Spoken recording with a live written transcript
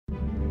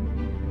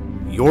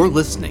You're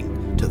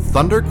listening to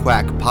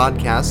Thunderquack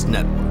Podcast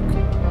Network.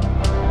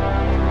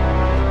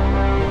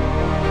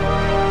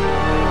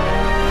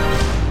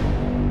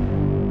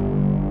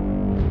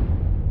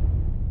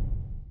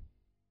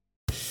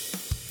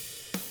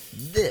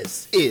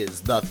 This is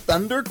the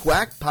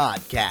Thunderquack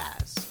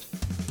Podcast,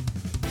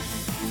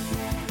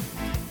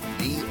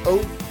 the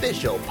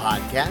official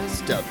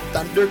podcast of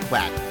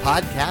Thunderquack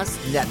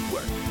Podcast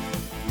Network,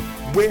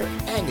 where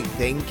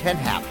anything can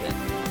happen.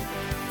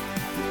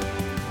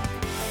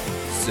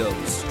 So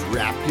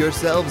strap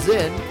yourselves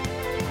in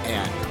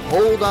and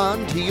hold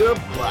on to your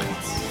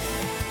butts.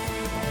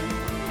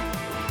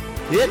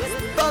 It's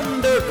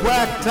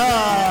Thunderquack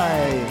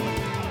time!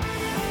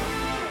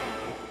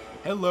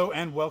 Hello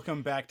and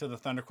welcome back to the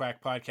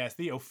Thunderquack Podcast,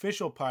 the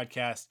official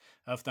podcast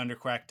of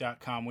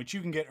Thunderquack.com, which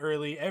you can get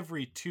early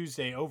every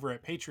Tuesday over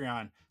at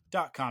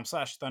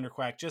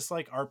patreon.com/Thunderquack, just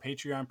like our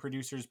Patreon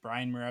producers,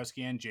 Brian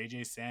Murawski and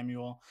JJ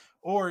Samuel.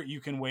 Or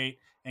you can wait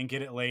and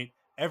get it late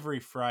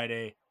every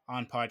Friday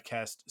on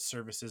podcast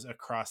services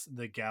across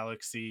the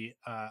galaxy.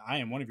 I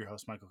am one of your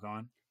hosts, Michael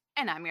Cohen.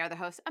 And I'm your other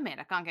host,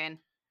 Amanda Conkin.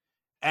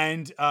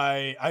 And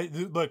I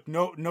look,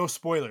 no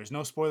spoilers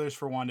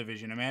for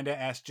WandaVision.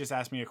 Amanda just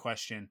asked me a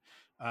question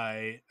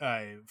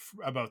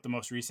about the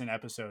most recent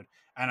episode,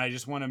 and I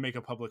just want to make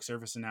a public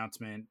service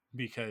announcement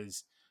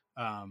because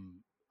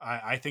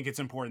I think it's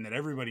important that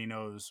everybody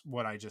knows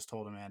what I just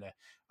told Amanda.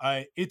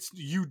 It's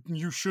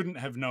you shouldn't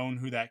have known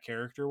who that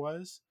character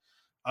was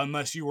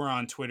unless you were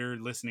on Twitter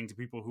listening to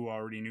people who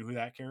already knew who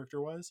that character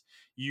was.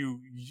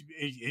 You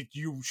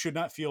should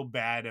not feel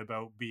bad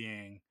about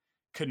being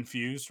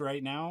confused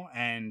right now,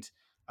 and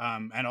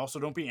also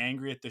don't be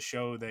angry at the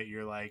show that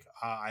you're like,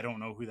 I don't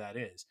know who that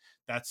is.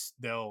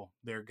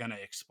 They're gonna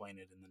explain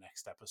it in the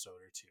next episode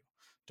or two.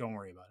 Don't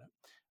worry about it.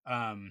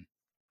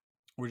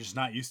 We're just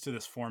not used to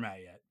this format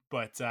yet,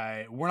 but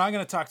we're not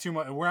going to talk too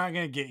much. We're not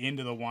going to get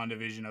into the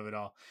WandaVision of it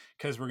all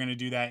because we're going to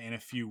do that in a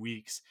few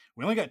weeks.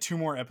 We only got 2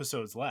 more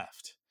episodes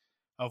left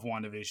of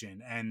WandaVision,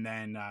 and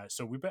then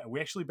so we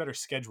actually better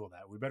schedule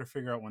that. We better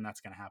figure out when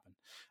that's going to happen.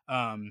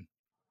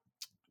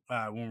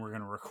 When we're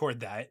going to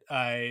record that,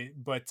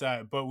 but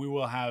we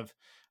will have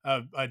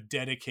a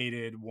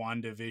dedicated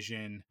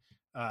WandaVision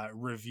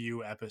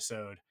review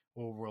episode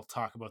where we'll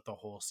talk about the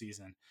whole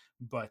season.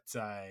 But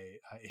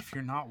if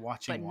you're not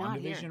watching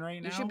WandaVision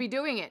right now, you should be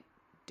doing it.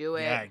 Do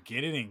it. Yeah,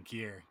 get it in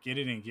gear,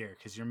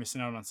 because you're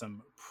missing out on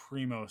some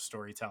primo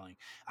storytelling.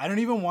 I don't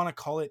even want to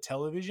call it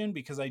television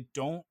because I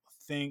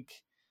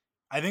think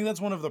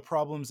that's one of the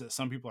problems that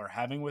some people are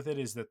having with it,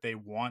 is that they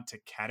want to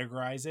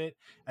categorize it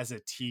as a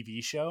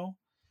TV show.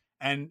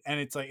 And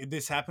it's like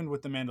this happened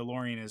with The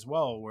Mandalorian as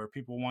well, where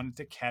people wanted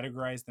to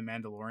categorize The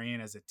Mandalorian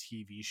as a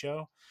TV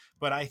show.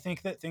 But I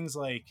think that things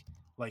like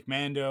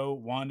Mando,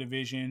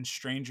 WandaVision,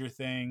 Stranger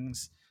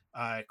Things,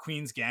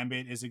 Queen's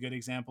Gambit is a good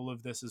example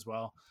of this as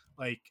well.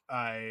 Like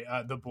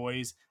The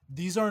Boys,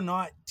 these are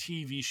not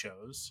TV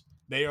shows.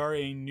 They are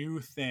a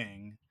new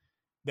thing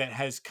that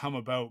has come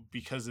about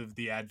because of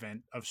the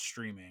advent of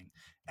streaming.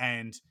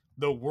 And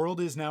the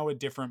world is now a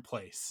different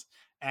place.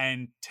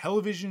 And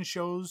television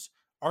shows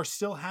are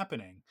still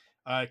happening.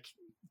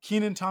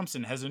 Kenan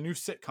Thompson has a new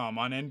sitcom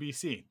on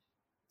NBC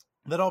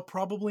that I'll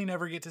probably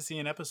never get to see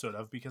an episode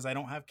of because I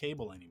don't have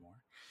cable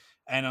anymore.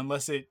 And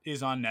unless it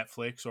is on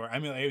Netflix, or I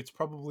mean, it's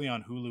probably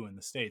on Hulu in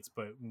the States,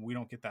 but we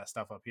don't get that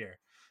stuff up here.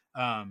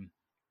 But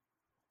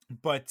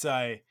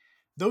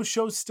those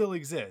shows still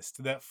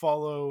exist that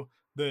follow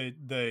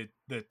the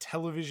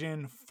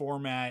television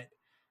format,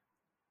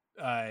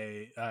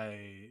 like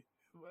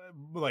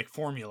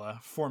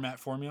formula,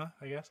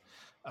 I guess.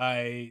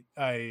 And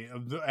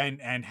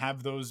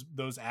have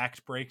those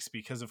act breaks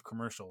because of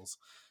commercials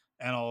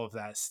and all of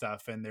that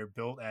stuff, and they're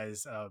built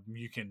as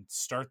you can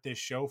start this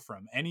show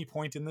from any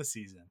point in the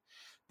season.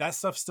 That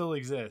stuff still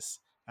exists,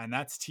 and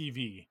that's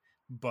TV,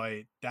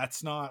 but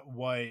that's not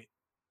what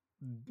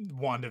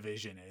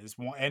WandaVision is,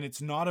 and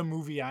it's not a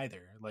movie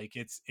either. Like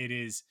it's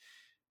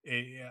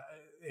the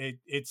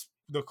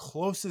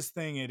closest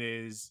thing it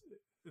is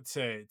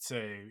to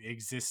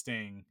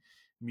existing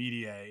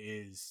media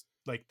is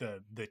like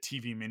the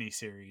TV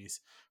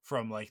miniseries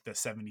from like the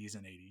 70s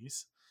and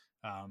 80s,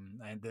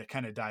 and that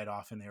kind of died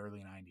off in the early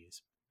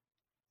 90s.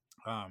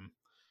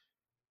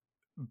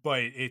 But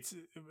it's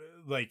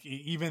like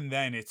even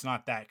then it's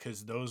not that,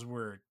 because those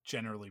were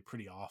generally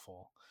pretty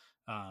awful.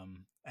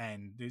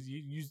 And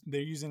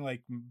they're using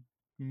like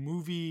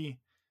movie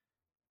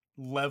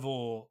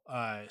level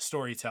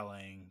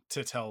storytelling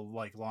to tell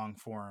like long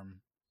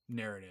form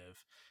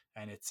narrative,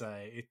 and it's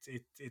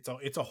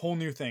a whole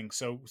new thing.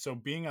 So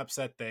being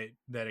upset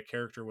that a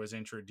character was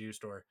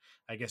introduced, or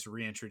I guess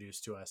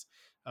reintroduced to us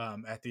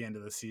at the end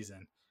of the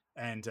season,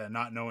 and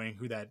not knowing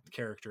who that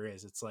character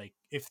is, it's like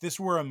if this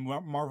were a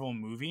Marvel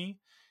movie,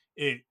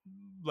 it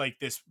like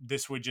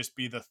this would just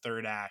be the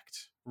third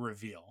act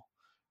reveal,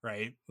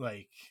 right?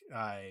 Like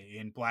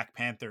in Black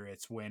Panther,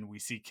 it's when we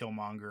see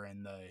Killmonger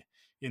in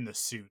the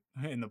suit,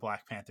 in the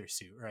Black Panther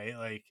suit, right?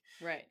 Like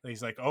Right.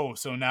 he's like, oh,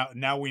 so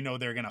now we know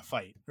they're gonna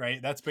fight,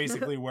 right? That's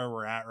basically where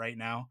we're at right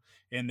now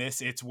in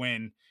this. It's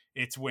when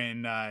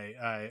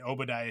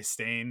Obadiah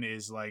Stane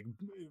is like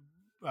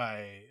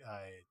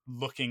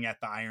looking at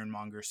the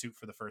Ironmonger suit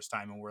for the first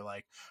time, and we're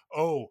like,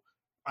 oh,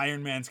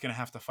 Iron Man's gonna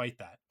have to fight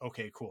that.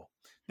 Okay, cool.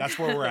 That's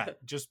where we're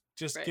at. Just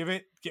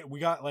Right. we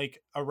got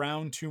like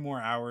around 2 more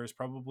hours,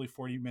 probably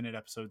 40-minute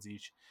episodes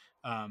each.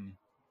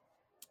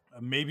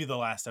 Maybe the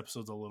last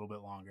episode's a little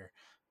bit longer,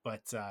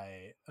 but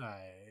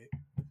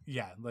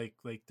yeah, like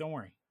don't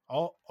worry.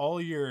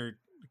 All your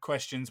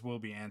questions will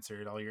be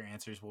answered. All your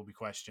answers will be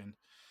questioned.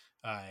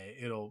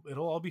 It'll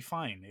all be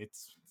fine.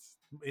 It's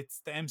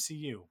the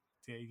MCU.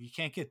 You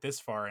can't get this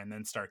far and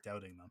then start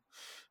doubting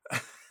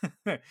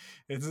them.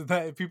 It's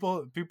that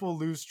people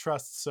lose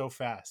trust so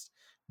fast.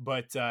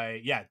 But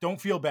yeah,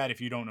 don't feel bad if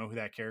you don't know who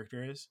that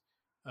character is.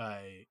 Uh,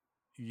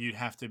 you'd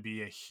have to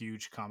be a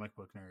huge comic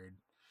book nerd,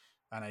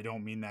 and I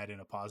don't mean that in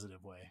a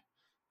positive way.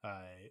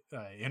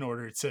 In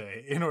order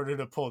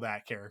to pull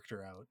that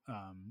character out,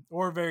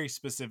 or very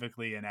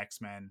specifically an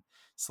X-Men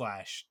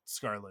 /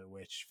 Scarlet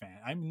Witch fan.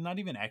 I'm not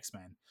even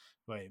X-Men,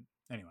 but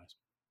anyways,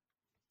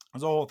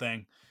 it's a whole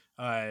thing.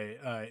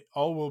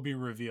 All will be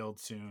revealed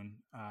soon,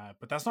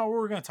 but that's not what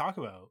we're gonna talk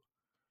about.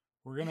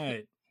 We're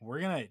gonna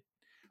we're gonna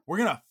we're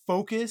gonna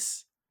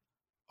focus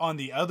on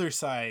the other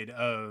side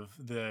of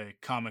the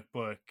comic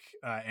book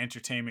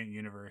entertainment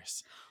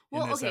universe in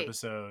Well, this okay.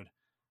 episode.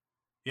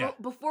 Yeah. Well,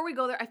 before we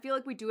go there, I feel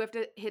like we do have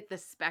to hit the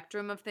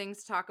spectrum of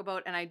things to talk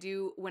about. And I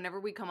do, whenever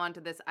we come onto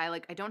this, I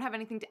don't have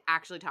anything to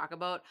actually talk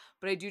about,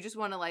 but I do just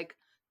want to like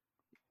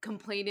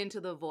complain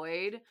into the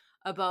void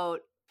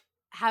about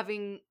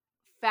having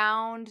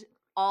found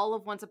all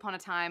of Once Upon a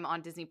Time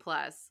on Disney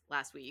Plus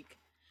last week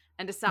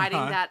and deciding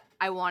that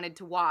I wanted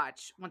to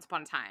watch Once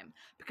Upon a Time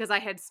because I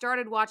had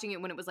started watching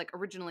it when it was like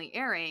originally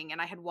airing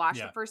and I had watched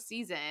the first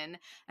season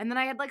and then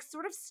I had like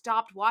sort of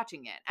stopped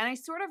watching it. And I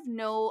sort of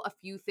know a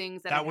few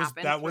things that had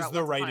happened. That was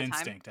the right Upon a Time.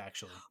 instinct,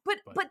 actually.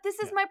 But this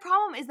is my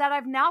problem is that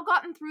I've now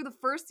gotten through the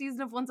first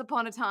season of Once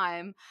Upon a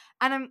Time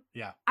and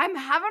I'm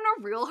having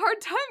a real hard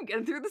time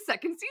getting through the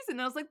second season.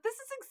 And I was like, this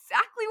is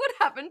exactly what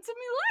happened to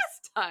me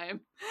last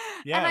time.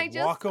 Yeah, and I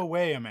just, walk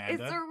away,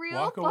 Amanda. It's a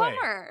real walk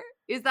bummer. Away.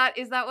 Is that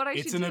what I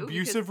should do? It's an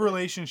abusive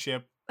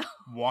relationship.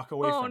 Walk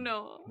away from it.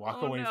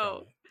 Walk away from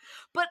it.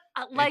 But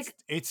like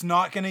it's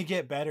not going to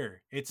get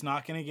better. It's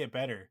not going to get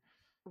better.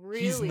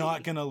 Really? He's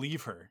not going to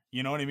leave her.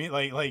 You know what I mean?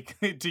 Like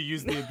to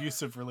use the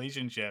abusive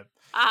relationship.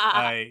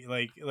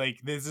 Like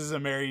this is a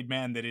married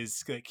man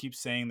that keeps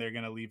saying they're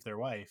going to leave their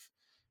wife.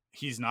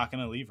 He's not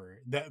going to leave her.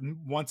 That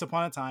Once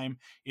Upon a Time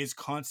is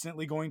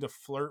constantly going to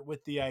flirt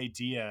with the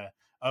idea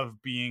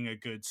of being a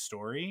good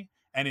story,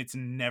 and it's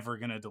never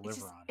going to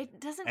deliver on it. It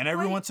doesn't. And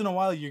every once in a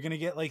while, you're going to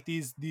get like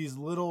these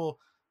little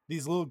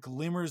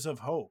glimmers of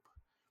hope,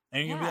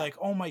 and you're going to be like,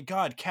 "Oh my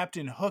God,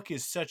 Captain Hook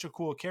is such a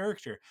cool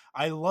character.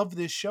 I love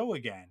this show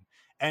again."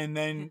 And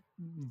then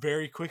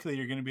very quickly,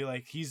 you're going to be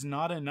like, "He's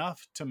not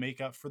enough to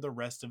make up for the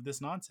rest of this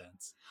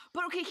nonsense."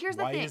 But okay, here's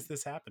the thing. Why is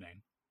this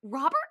happening?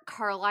 Robert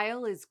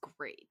Carlyle is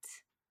great.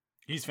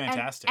 He's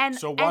fantastic.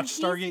 So watch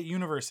Stargate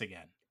Universe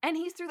again. And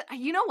he's through the,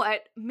 you know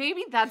what?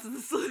 Maybe that's the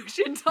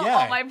solution to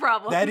all my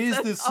problems. That is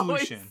the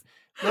solution.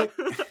 Look,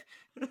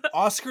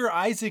 Oscar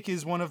Isaac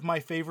is one of my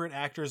favorite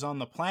actors on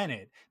the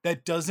planet.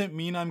 That doesn't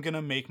mean I'm going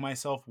to make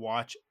myself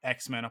watch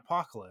X-Men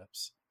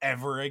Apocalypse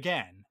ever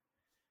again.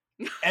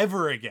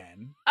 Ever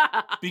again.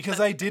 Because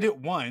I did it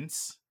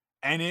once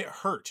and it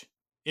hurt.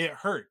 It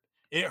hurt.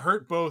 It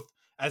hurt both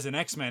as an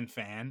X-Men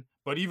fan,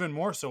 but even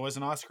more so as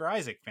an Oscar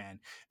Isaac fan,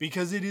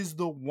 because it is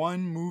the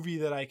one movie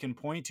that I can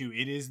point to.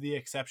 It is the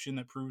exception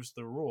that proves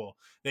the rule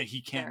that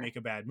he can't make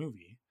a bad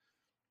movie,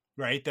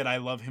 right? That I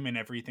love him in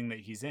everything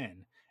that he's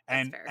in.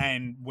 And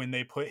when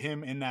they put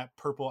him in that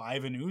purple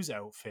Ivan Ooze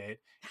outfit,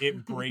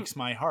 it breaks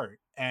my heart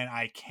and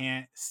I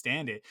can't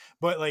stand it.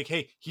 But like,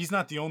 hey, he's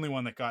not the only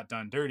one that got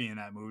done dirty in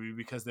that movie,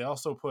 because they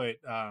also put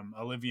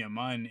Olivia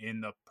Munn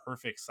in the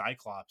perfect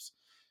Psylocke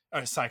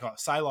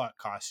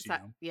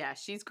costume. Yeah,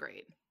 she's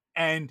great.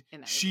 And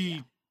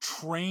she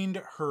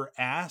trained her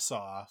ass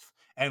off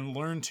and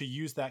learned to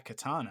use that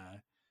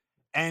katana.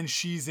 And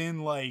she's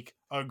in like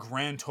a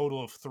grand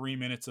total of 3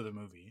 minutes of the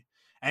movie.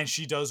 And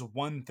she does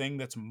one thing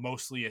that's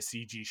mostly a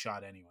CG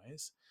shot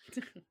anyways.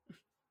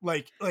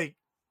 like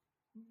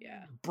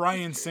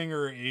Bryan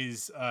Singer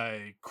is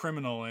a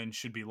criminal and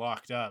should be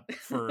locked up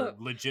for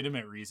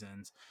legitimate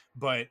reasons.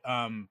 But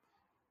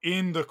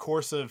in the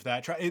course of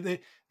that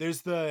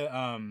there's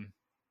the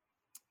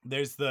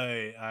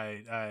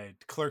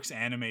Clerks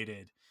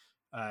animated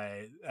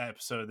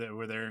episode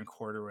where they're in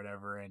court or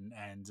whatever, and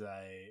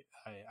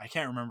I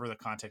can't remember the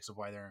context of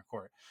why they're in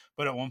court,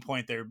 but at one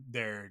point they're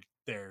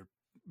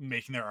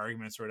making their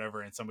arguments or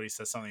whatever, and somebody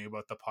says something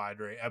about the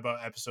Padre,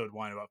 about episode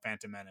 1, about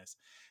Phantom Menace,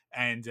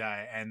 and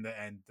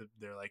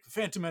they're like,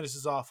 Phantom Menace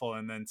is awful,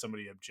 and then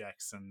somebody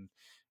objects, and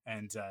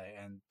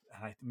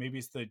maybe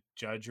it's the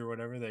judge or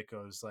whatever that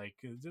goes like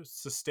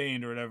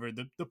sustained or whatever.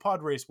 The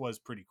pod race was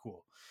pretty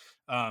cool.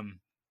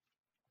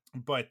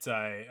 But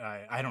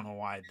I don't know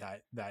why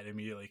that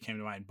immediately came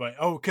to mind. But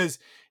because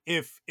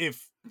if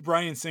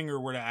Bryan Singer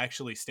were to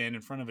actually stand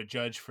in front of a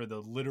judge for the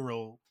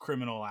literal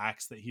criminal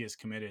acts that he has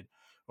committed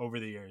over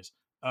the years,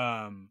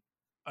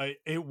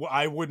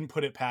 I wouldn't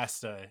put it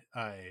past a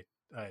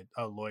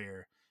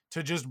lawyer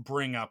to just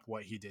bring up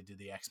what he did to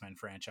the X-Men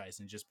franchise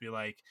and just be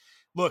like,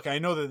 look, I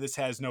know that this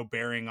has no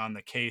bearing on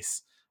the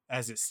case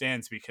as it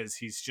stands because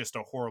he's just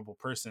a horrible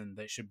person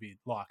that should be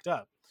locked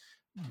up.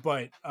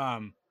 But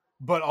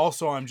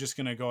also I'm just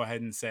going to go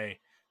ahead and say,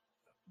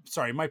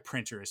 sorry, my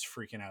printer is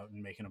freaking out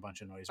and making a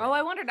bunch of noise. Oh,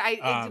 I wondered.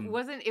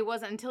 It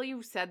wasn't until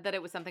you said that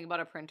it was something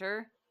about a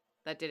printer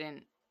I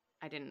didn't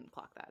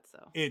clock that. So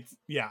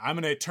I'm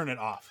going to turn it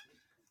off.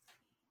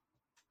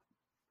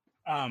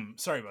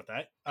 Sorry about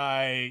that.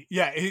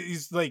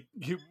 He's like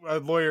a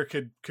lawyer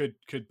could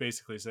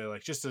basically say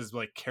like, just as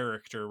like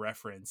character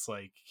reference,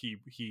 like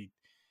he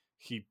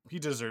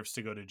deserves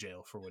to go to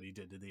jail for what he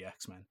did to the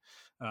X-Men.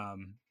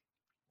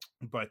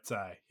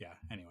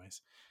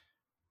 Anyways,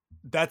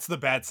 that's the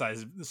bad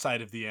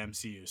side of the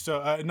MCU.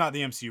 So not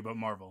the MCU, but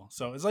Marvel.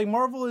 So it's like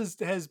Marvel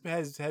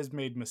has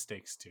made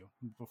mistakes too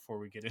before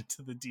we get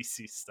into the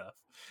DC stuff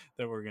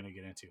that we're going to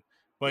get into.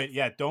 But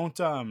yeah, don't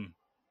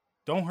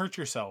hurt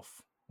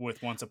yourself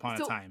with Once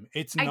Upon a Time.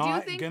 It's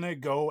not going to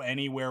go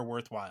anywhere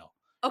worthwhile.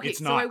 Okay, it's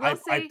not.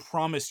 I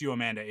promise you,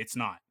 Amanda, it's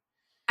not.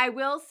 I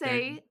will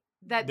say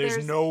that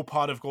there's no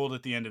pot of gold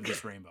at the end of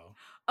this rainbow.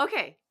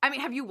 Okay. I mean,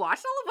 have you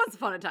watched all of Once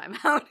Upon a Time?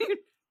 How do you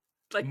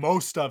like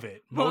most of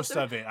it? Most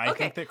of it. I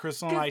think that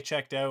Crystal and I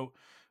checked out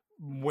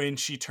when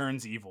she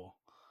turns evil.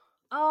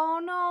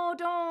 Oh no,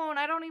 don't.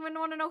 I don't even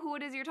want to know who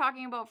it is you're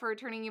talking about for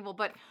turning evil,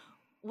 but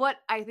what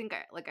I think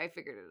I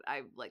figured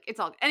it. It's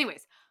all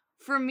anyways.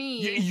 For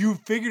me, you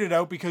figured it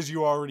out because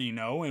you already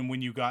know, and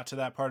when you got to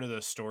that part of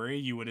the story,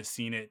 you would have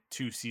seen it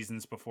 2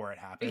 seasons before it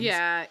happens.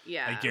 Yeah.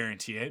 I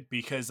guarantee it,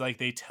 because like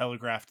they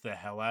telegraphed the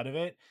hell out of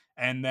it,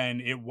 and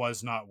then it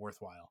was not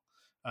worthwhile.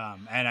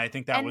 And I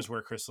think that was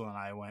where Crystal and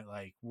I went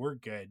like, we're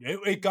good.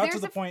 It got to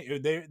the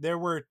point there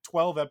were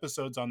 12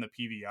 episodes on the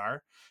PVR,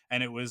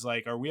 and it was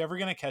like, are we ever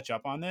going to catch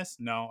up on this?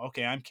 No.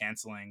 Okay, I'm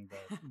canceling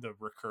the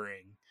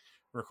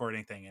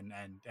recording thing and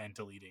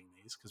deleting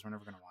these because we're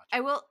never going to watch it.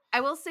 I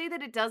will say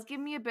that it does give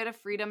me a bit of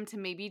freedom to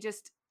maybe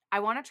just, I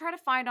want to try to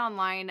find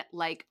online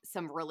like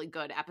some really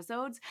good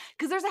episodes,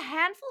 because there's a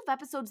handful of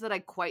episodes that I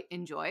quite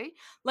enjoy,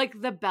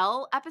 like the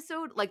Belle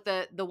episode, like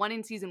the one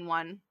in season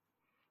 1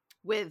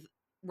 with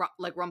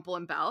like Rumple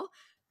and Belle,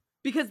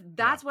 because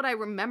that's what I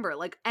remember.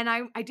 Like, and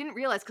I didn't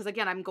realize, because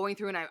again, I'm going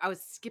through and I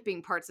was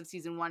skipping parts of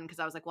season 1 because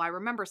I was like, well, I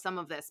remember some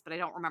of this, but I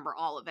don't remember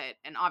all of it.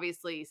 And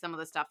obviously some of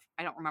the stuff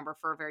I don't remember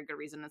for a very good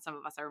reason, and some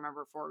of us I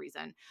remember for a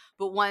reason.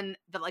 But one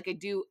that like I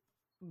do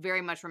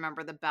very much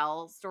remember the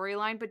Belle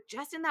storyline, but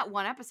just in that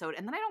one episode,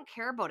 and then I don't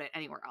care about it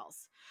anywhere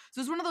else. So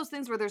it's one of those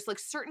things where there's like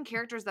certain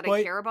characters that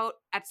I care about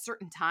at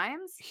certain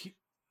times,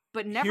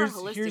 but never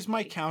holistically. Here's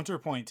my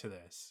counterpoint to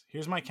this.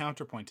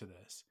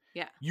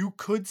 Yeah. You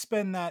could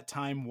spend that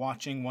time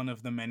watching one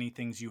of the many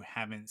things you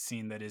haven't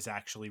seen that is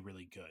actually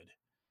really good.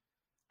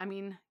 I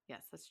mean,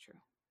 yes, that's true.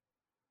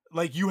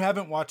 Like, you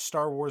haven't watched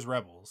Star Wars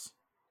Rebels.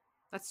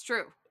 That's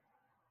true.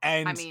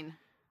 And I mean,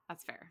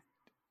 that's fair.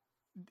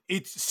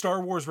 It's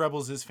Star Wars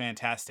Rebels is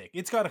fantastic.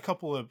 It's got a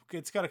couple of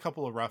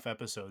rough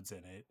episodes in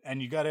it,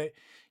 and you don't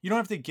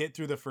have to get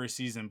through the first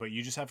season, but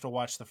you just have to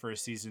watch the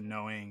first season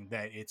knowing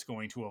that it's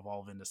going to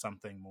evolve into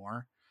something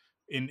more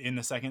in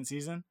the second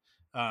season.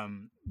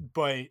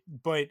 But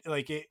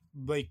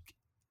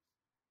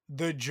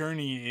the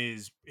journey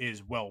is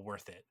well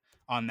worth it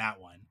on that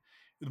one,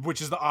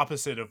 which is the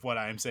opposite of what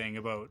I'm saying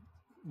about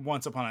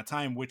Once Upon a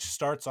Time, which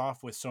starts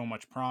off with so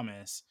much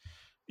promise,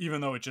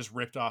 even though it just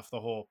ripped off the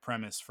whole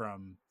premise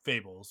from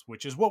Fables,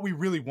 which is what we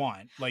really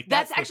want. Like,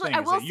 that's actually, I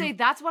will say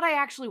that's what I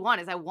actually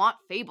want, is I want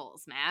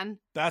Fables, man.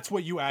 That's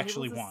what you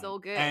actually Fables want. Is so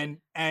good.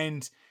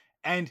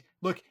 And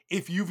look,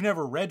 if you've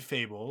never read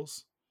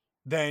Fables,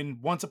 then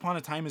Once Upon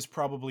a Time is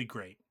probably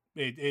great.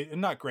 It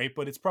not great,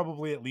 but it's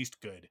probably at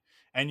least good.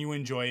 And you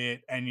enjoy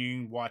it, and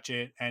you watch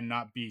it and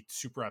not be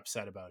super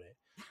upset about it.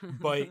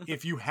 But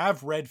if you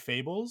have read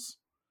Fables,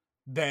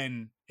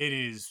 then it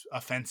is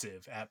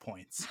offensive at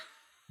points.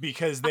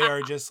 Because they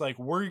are just like,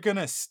 we're going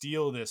to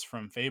steal this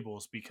from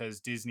Fables because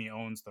Disney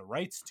owns the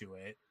rights to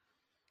it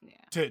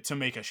to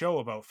make a show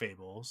about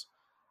Fables.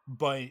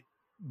 But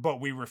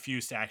we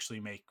refuse to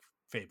actually make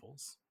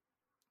Fables.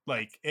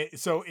 Like,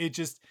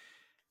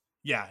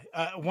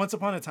 Once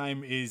Upon a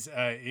Time is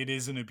it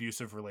is an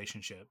abusive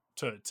relationship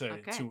to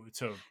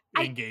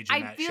engage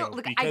in that show.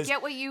 Look, I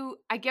get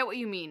what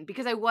you mean,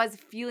 because I was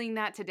feeling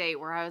that today,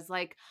 where I was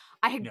like,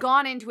 I had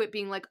gone into it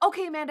being like,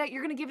 okay, Amanda,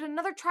 you're gonna give it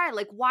another try.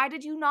 Like, why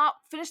did you not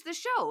finish the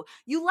show?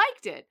 You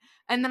liked it,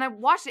 and then I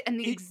watched it, and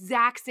the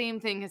exact same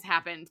thing has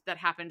happened the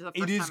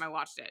first time I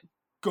watched it.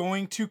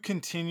 Going to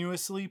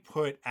continuously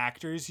put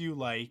actors you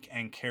like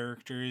and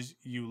characters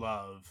you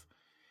love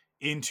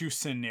into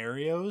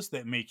scenarios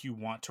that make you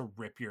want to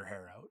rip your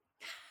hair out.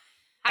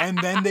 And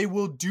then they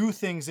will do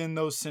things in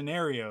those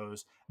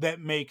scenarios that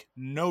make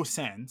no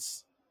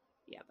sense.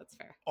 Yeah, that's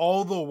fair.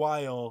 All the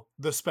while,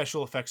 the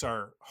special effects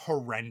are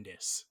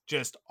horrendous,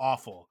 just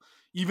awful.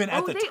 Even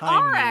at the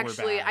time, they were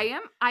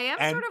bad. I am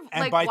and, sort of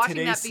and like by watching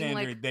today's that being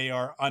standard, like, they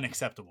are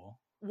unacceptable.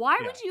 why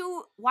would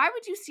you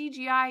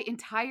CGI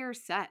entire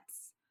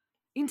sets?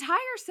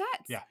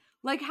 Yeah.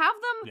 Like, have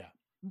them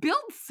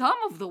build some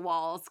of the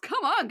walls.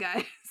 Come on,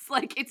 guys.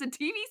 Like, it's a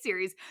TV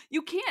series.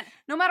 You can't,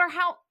 no matter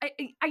how,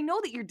 I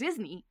know that you're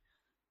Disney.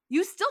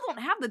 You still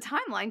don't have the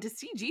timeline to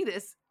CG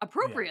this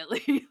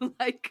appropriately.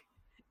 Like,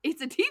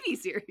 it's a TV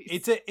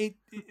series.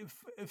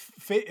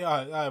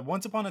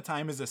 Once Upon a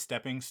Time is a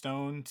stepping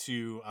stone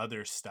to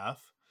other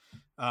stuff.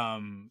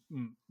 And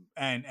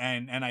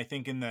I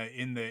think in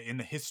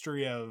the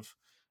history of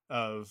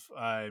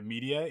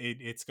media,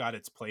 it's got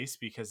its place,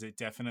 because it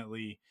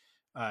definitely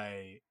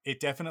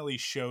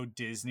showed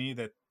Disney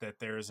that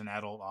there is an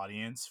adult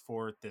audience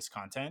for this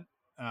content.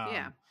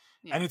 Yeah.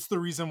 And it's the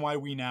reason why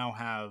we now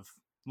have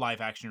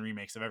live action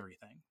remakes of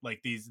everything.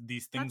 Like, these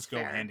things That's go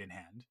fair. hand in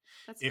hand.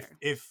 That's If fair.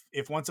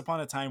 if Once Upon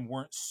a Time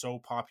weren't so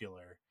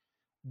popular,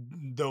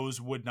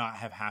 those would not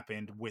have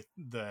happened with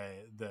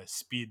the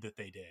speed that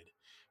they did,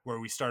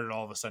 where we started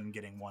all of a sudden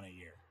getting one a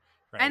year.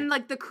 Right? And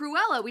like the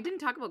Cruella, we didn't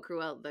talk about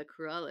the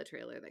Cruella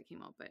trailer that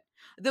came out, but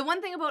the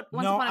one thing about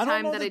Once No, Upon a I don't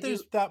Time know that I do,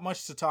 there's that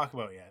much to talk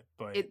about yet,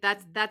 but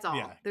that's all.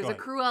 Yeah, There's go a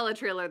ahead. Cruella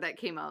trailer that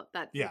came out.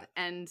 That's Yeah.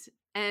 the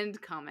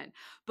end comment.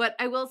 But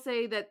I will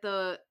say that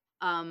the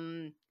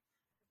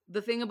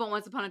thing about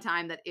Once Upon a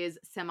Time that is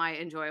semi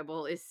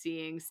enjoyable is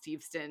seeing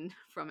Steveston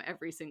from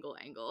every single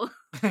angle.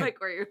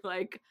 Like, where you're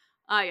like,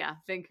 oh yeah,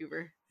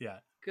 Vancouver. Yeah.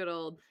 Good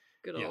old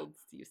Yeah.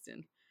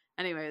 Steveston.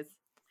 Anyways.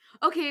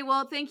 Okay,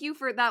 well, thank you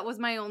for that. Was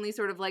my only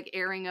sort of like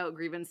airing out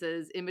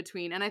grievances in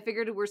between, and I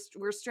figured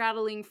we're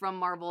straddling from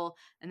Marvel,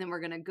 and then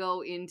we're gonna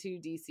go into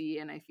DC,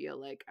 and I feel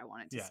like I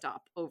wanted to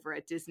stop over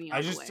at Disney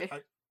all the way.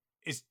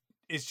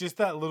 It's just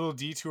that little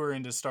detour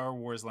into Star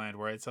Wars land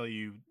where I tell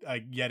you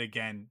yet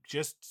again,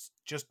 just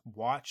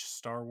watch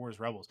Star Wars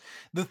Rebels.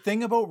 The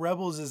thing about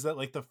Rebels is that,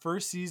 like, the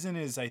first season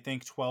is, I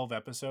think, 12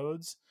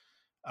 episodes.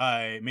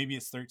 Maybe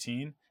it's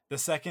 13. The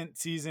second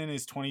season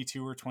is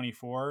 22 or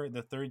 24.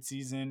 The third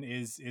season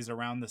is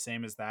around the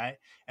same as that.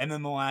 And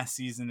then the last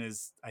season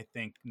is, I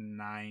think,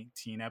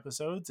 19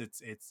 episodes.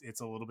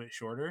 It's a little bit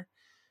shorter.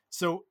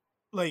 So,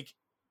 like,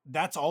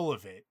 that's all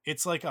of it.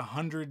 It's like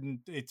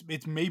 100,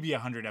 it's maybe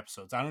 100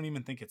 episodes. I don't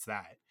even think it's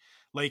that.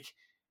 Like,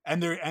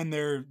 and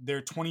they're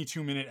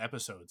 22-minute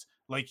episodes.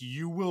 Like,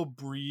 you will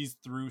breeze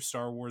through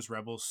Star Wars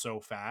Rebels so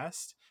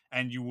fast,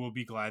 and you will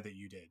be glad that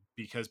you did,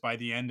 because by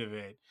the end of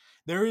it,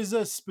 there is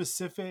a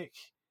specific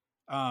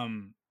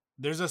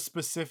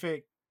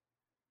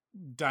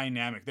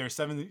dynamic. There are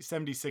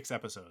 76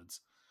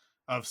 episodes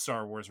of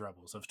Star Wars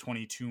Rebels, of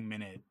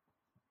 22-minute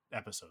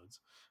episodes.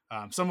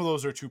 Some of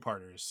those are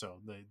two-parters, so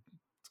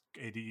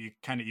it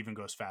kind of even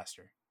goes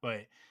faster.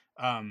 But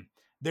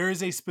there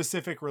is a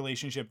specific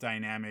relationship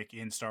dynamic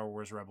in Star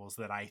Wars Rebels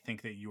that I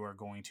think that you are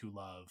going to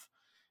love,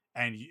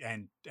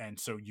 and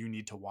so you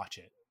need to watch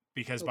it,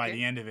 because by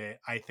the end of it,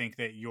 I think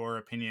that your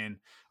opinion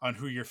on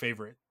who your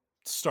favorite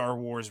Star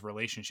Wars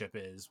relationship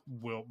is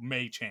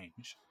may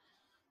change.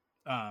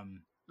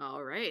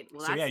 All right.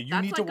 Well, so that's, you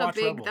that's need like to watch a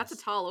big. Rebels. That's a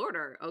tall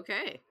order.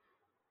 Okay.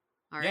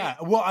 All right. Yeah.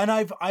 Well, and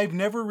I've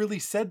never really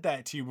said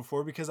that to you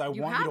before, because I want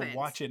you to haven't.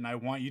 watch it and I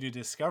want you to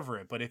discover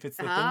it. But if it's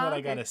the thing that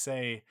I gotta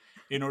say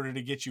in order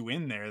to get you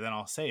in there, then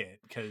I'll say it.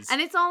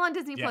 And it's all on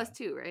Disney Plus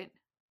too, right?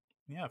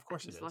 Yeah, of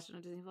course it is. Just watch it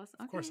on Disney Plus.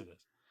 Okay. Of course it is.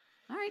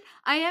 All right.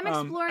 I am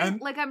exploring.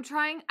 Like, I'm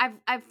trying.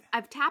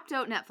 I've tapped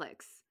out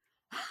Netflix.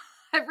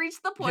 I've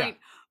reached the point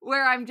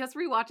where I'm just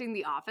rewatching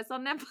The Office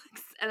on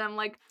Netflix, and I'm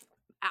like,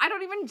 I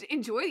don't even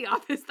enjoy The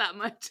Office that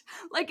much.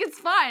 Like, it's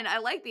fine. I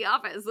like The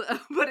Office,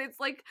 but it's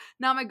like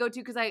not my go-to,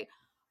 because I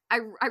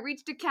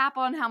reached a cap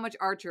on how much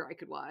Archer I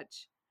could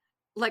watch.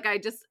 Like, I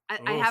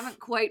haven't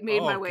quite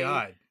made my way.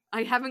 God.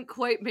 I haven't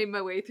quite made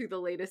my way through the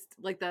latest,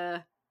 like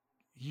the.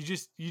 You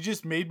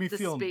just made me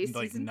feel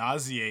like season?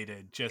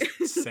 nauseated just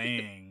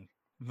saying.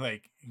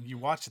 Like, you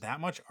watched that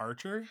much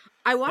Archer?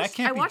 That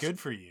can't be good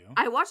for you.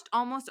 I watched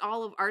almost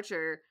all of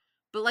Archer,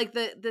 but like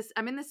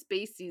I'm in the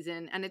space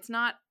season, and it's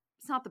not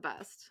the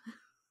best.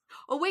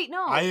 Oh wait,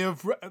 no. I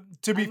have,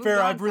 to be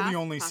fair, I've really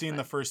only seen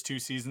the first 2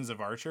 seasons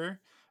of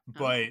Archer,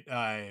 but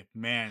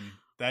man,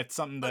 that's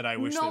something that I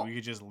wish that we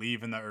could just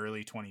leave in the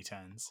early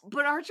 2010s.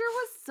 But Archer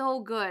was so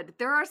good.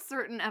 There are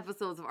certain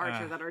episodes of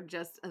Archer that are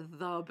just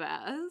the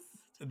best.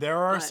 There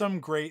are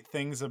some great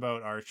things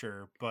about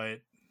Archer,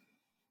 but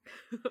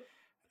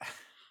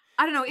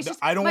I don't know. It's just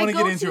I don't want to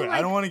get into it. Like,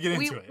 I don't want to get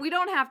into it. We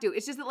don't have to.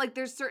 It's just that, like,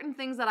 there's certain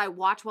things that I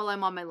watch while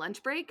I'm on my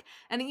lunch break,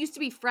 and it used to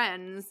be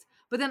Friends,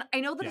 but then I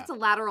know that it's a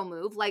lateral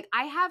move. Like,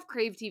 I have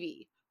Crave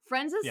TV.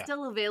 Friends is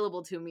still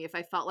available to me if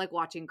I felt like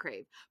watching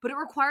Crave, but it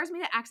requires me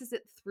to access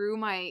it through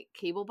my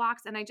cable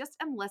box, and I just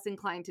am less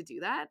inclined to do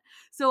that.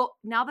 So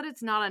now that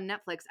it's not on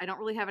Netflix, I don't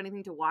really have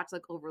anything to watch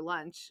like over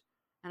lunch.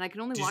 and I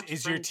can only watch.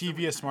 Is your Friends so TV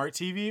many a times. smart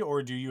TV,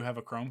 or do you have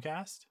a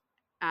Chromecast?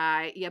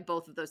 Yeah,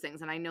 both of those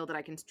things, and I know that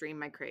I can stream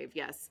my Crave,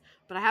 yes,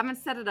 but I haven't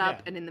set it up,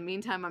 Yeah. and in the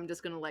meantime, I'm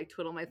just gonna like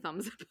twiddle my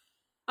thumbs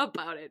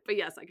about it. But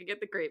yes, I could get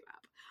the Crave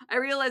app. I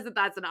realize that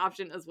that's an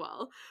option as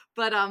well,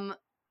 but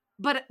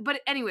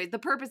anyways, the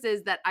purpose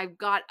is that I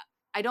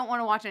don't want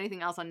to watch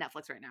anything else on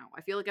Netflix right now.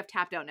 I feel like I've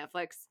tapped out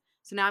Netflix,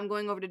 so now I'm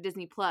going over to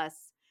Disney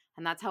Plus,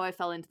 and that's how I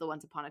fell into the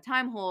Once Upon a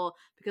Time hole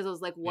because I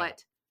was like, Yeah.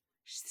 what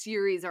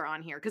series are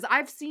on here? Because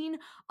I've seen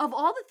of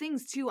all the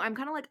things too. I'm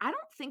kind of like, I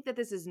don't think that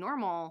this is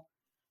normal.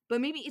 But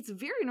maybe it's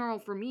very normal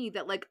for me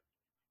that like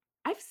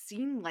I've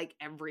seen like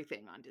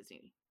everything on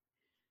Disney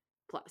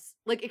Plus,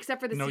 like except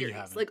for the No, you series.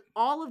 haven't. Like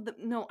all of the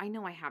no, I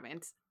know I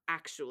haven't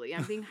actually.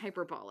 I'm being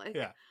hyperbolic,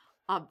 Yeah.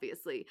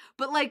 obviously.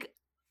 But like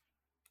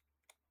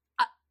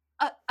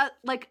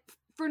like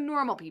for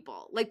normal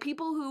people, like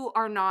people who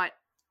are not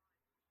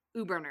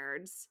uber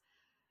nerds,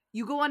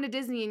 you go onto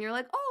Disney and you're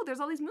like, "Oh, there's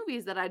all these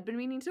movies that I'd been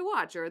meaning to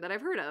watch or that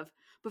I've heard of."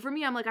 But for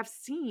me, I'm like, I've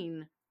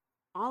seen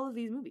all of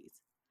these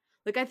movies.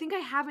 Like I think I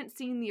haven't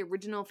seen the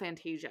original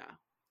Fantasia.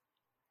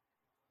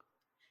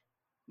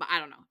 But I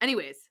don't know.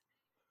 Anyways,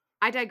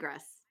 I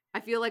digress. I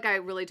feel like I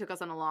really took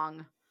us on a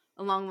long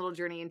little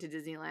journey into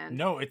Disneyland.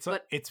 No, it's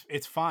but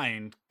it's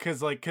fine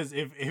because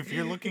if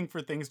you're looking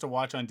for things to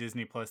watch on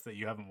Disney Plus that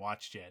you haven't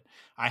watched yet,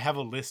 I have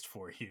a list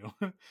for you,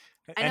 I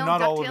and know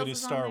not all of DuckTales it is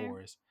is on Star there.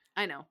 Wars.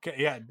 I know.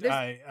 Yeah, There's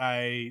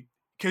I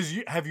because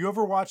have you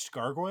ever watched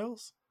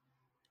Gargoyles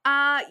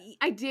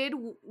I did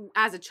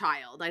as a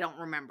child. I don't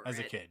remember as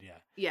a it. kid? Yeah.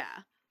 Yeah.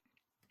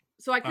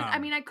 So I could I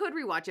Um, mean I could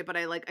rewatch it, but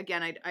I like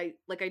again I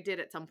like I did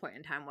at some point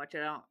in time watch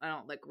it. I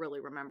don't like really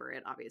remember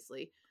it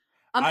obviously.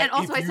 And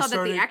also if I you saw that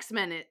the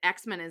started,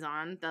 X-Men is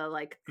on the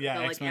like yeah,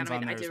 X-Men's on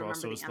animated. I there did as well. remember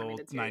So the is the old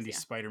animated series, 90s yeah.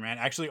 Spider-Man.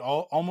 Actually,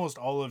 almost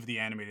all of the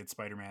animated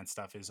Spider-Man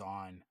stuff is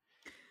on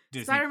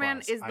Disney Spider-Man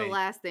Plus. is the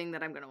last thing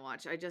that I'm going to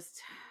watch. I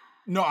just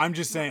No, I'm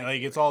just not saying, my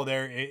like, it's favorite. all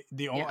there.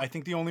 Yeah. I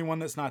think the only one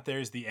that's not there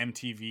is the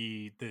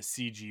MTV, the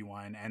CG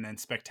one, and then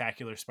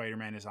Spectacular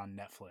Spider-Man is on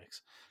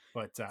Netflix,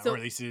 but or So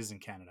at least it is in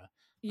Canada.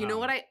 you know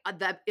what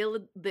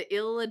the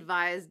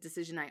ill-advised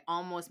decision I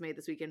almost made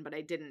this weekend, but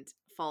I didn't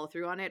follow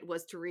through on it,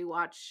 was to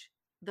rewatch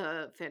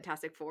the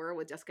Fantastic Four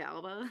with Jessica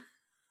Alba.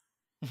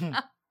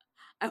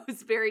 I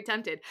was very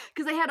tempted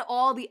because they had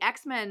all the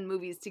X-Men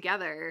movies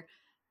together,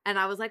 and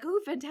I was like, "Oh,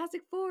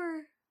 Fantastic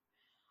Four."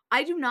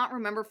 I do not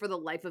remember for the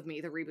life of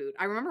me the reboot.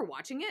 I remember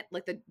watching it,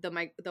 like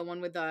the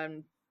one with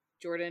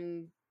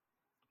Jordan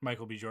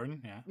Michael B.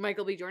 Jordan, yeah.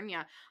 Michael B. Jordan,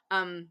 yeah.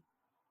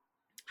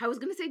 I was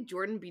gonna say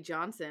Jordan B.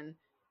 Johnson.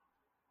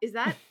 Is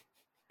that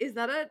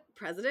a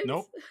president?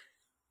 Nope.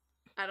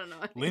 I don't know.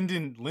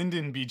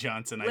 Lyndon B.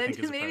 Johnson, I think,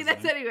 is a Maybe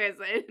president. that's anyways.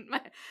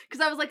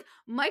 Because I was like,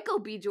 Michael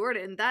B.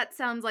 Jordan. That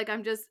sounds like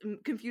I'm just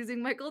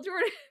confusing Michael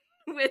Jordan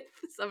with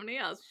somebody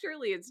else.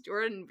 Surely it's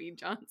Jordan B.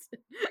 Johnson.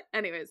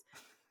 Anyways,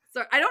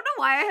 so I don't know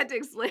why I had to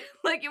explain.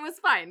 Like it was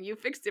fine. You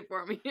fixed it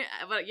for me,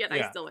 but yet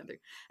Yeah. I still went through.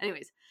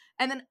 Anyways,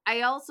 and then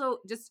I also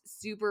just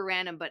super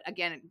random, but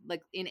again,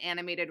 like in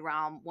animated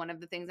realm, one of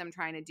the things I'm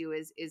trying to do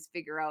is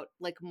figure out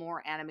like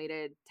more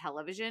animated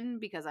television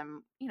because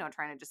I'm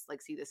trying to just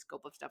like see the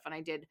scope of stuff. And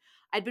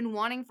I'd been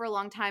wanting for a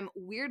long time.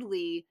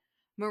 Weirdly,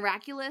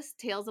 Miraculous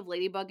Tales of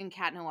Ladybug and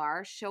Cat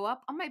Noir show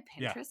up on my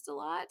Yeah. Pinterest a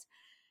lot,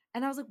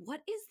 and I was like,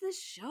 what is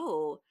this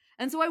show?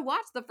 And so I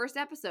watched the first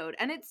episode,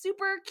 and it's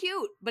super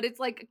cute, but it's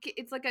a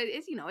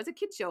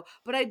kid show.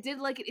 But I did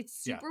like it.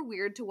 It's Yeah. super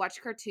weird to watch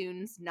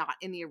cartoons not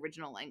in the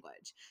original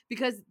language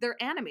because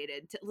they're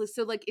animated.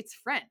 So like it's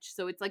French,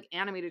 so it's like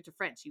animated to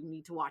French. You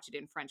need to watch it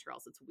in French or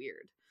else it's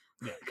weird.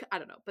 Yeah. I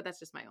don't know, but that's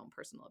just my own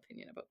personal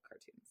opinion about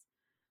cartoons.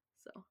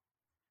 So,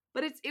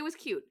 but it was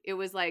cute. It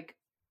was like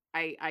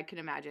I can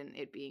imagine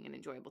it being an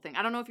enjoyable thing.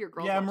 I don't know if your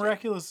girls. Yeah, watch it.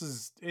 Miraculous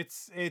is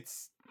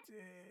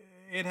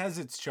it has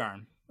its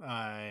charm,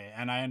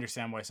 and I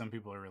understand why some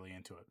people are really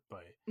into it.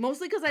 But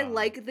Mostly because I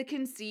like the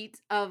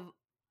conceit of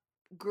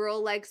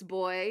girl likes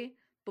boy,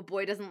 but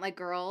boy doesn't like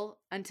girl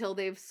until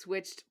they've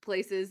switched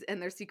places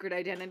and their secret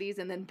identities,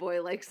 and then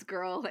boy likes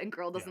girl and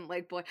girl doesn't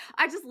like boy.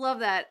 I just love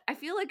that. I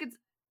feel like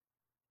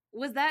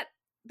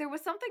there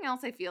was something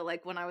else I feel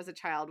like when I was a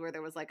child where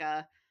there was like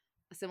a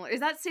similar. Is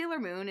that Sailor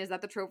Moon? Is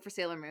that the trope for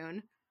Sailor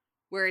Moon?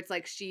 Where it's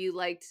like she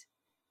liked,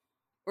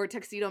 or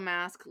Tuxedo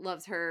Mask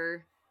loves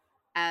her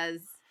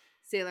as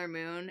Sailor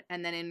Moon,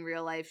 and then in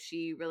real life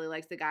she really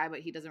likes the guy, but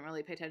he doesn't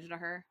really pay attention to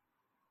her.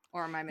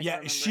 Or am I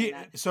misremembering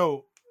that?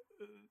 So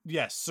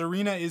yes,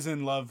 Serena is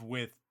in love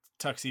with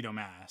Tuxedo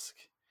Mask,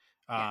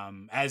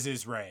 as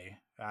is Ray.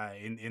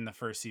 In the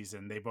first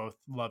season, they both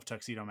love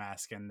Tuxedo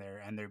Mask, and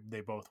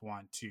they both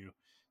want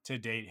to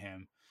date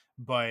him.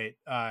 But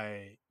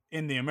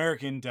in the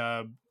American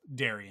dub,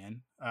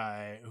 Darien,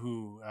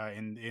 who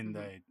in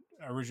the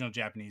original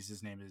Japanese,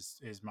 his name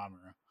is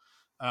Mamoru.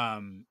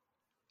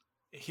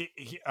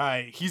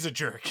 He's a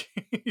jerk.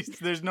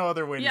 There's no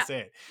other way to say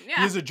it. Yeah.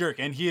 He is a jerk,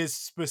 and he is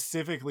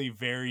specifically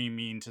very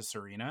mean to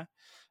Serena,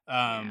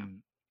 Usagi.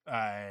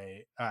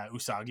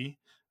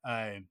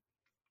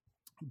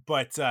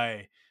 But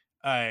at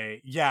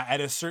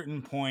a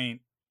certain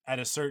point, at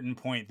a certain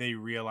point they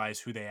realize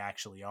who they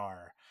actually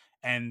are,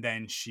 and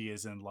then she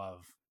is in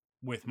love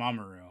with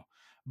Mamoru.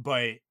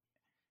 But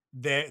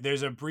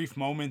there's a brief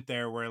moment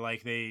there where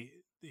like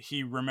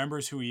he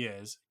remembers who he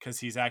is, because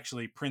he's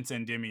actually Prince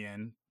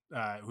Endymion,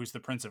 who's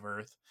the Prince of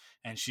Earth,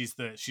 and she's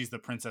the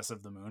Princess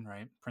of the Moon,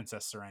 right?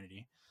 Princess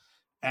Serenity.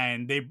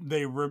 And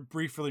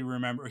briefly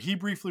remember, he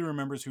briefly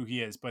remembers who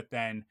he is, but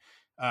then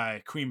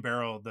Queen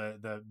Beryl,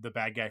 the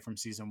bad guy from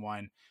season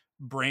 1,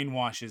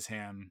 brainwashes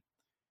him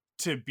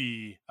to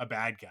be a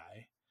bad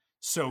guy.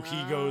 So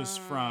he goes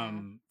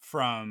from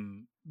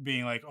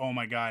being like, oh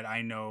my god,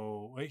 I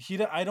know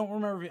I don't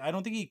remember, I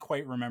don't think he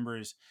quite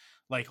remembers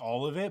like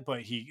all of it,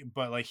 but he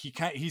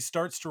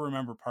starts to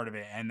remember part of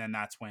it, and then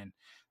that's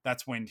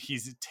when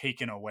he's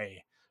taken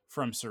away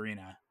from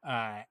Serena,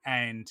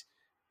 and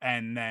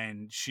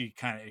then she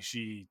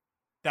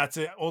that's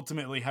it,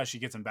 ultimately how she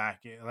gets him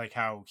back, like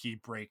how he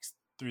breaks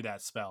through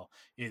that spell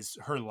is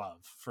her love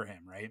for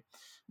him, right?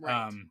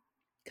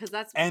 Because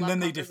that's and love then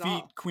they conquers defeat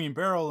all. Queen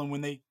Beryl, and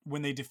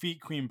when they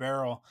defeat Queen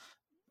Beryl,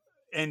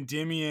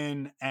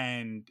 Endymion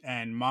and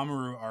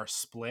Mamoru are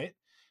split,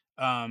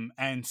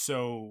 and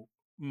so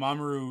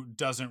Mamoru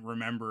doesn't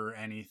remember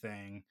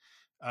anything,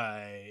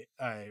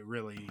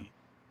 really,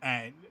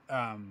 and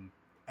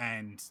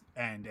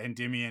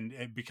Endymion,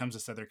 it becomes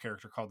this other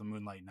character called the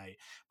Moonlight Knight.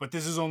 But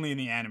this is only in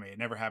the anime; it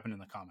never happened in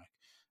the comic.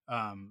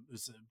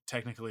 It's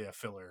technically a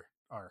filler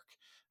arc.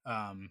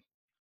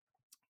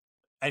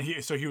 And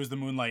he was the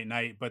Moonlight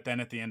Knight, but then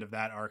at the end of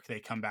that arc, they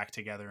come back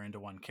together into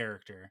one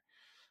character,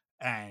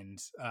 and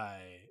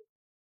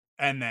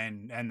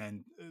then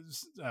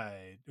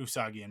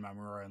Usagi and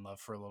Mamoru are in love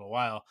for a little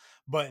while,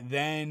 but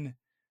then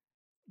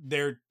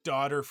their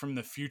daughter from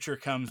the future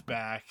comes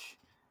back,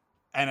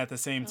 and at the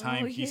same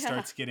time he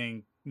starts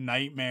getting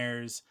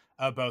nightmares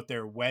about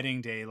their wedding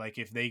day, like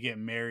if they get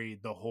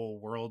married the whole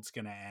world's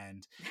gonna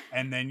end.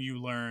 And then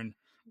you learn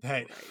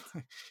that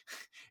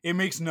it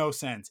makes no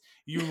sense.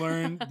 You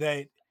learn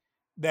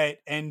that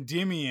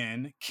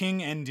Endymion,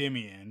 King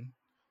Endymion,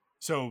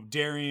 so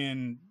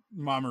Darien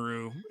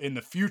Mamoru in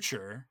the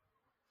future,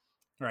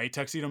 right?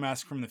 Tuxedo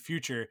Mask from the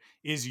future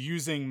is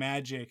using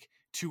magic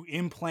to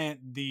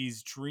implant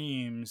these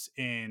dreams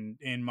in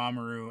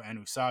Mamoru and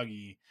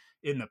Usagi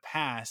in the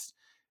past,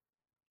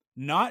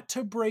 not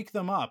to break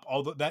them up,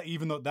 although that,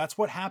 even though that's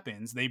what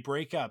happens, they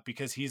break up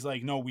because he's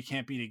like, no, we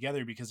can't be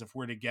together, because if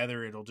we're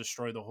together it'll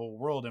destroy the whole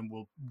world, and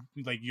we'll,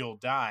 like, you'll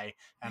die,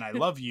 and I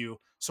love you,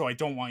 so I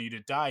don't want you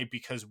to die,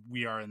 because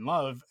we are in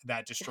love,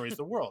 that destroys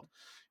the world.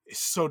 It's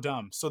so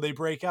dumb. So they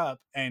break up,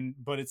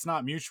 but it's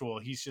not mutual.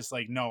 He's just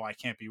like, no, I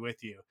can't be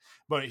with you,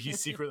 but he's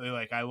secretly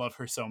like, I love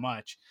her so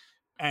much.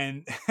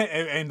 And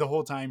and the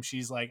whole time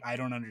she's like, I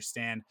don't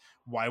understand,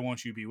 why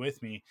won't you be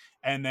with me?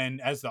 And then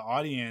as the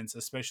audience,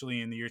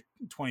 especially in the year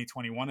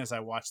 2021, as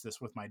I watched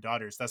this with my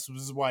daughters, this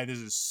is why this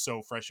is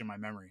so fresh in my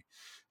memory,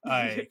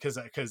 because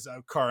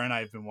Cara and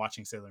I have been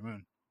watching Sailor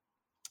Moon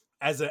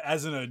as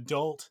an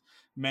adult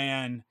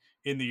man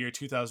in the year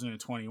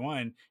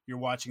 2021. You're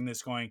watching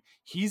this going,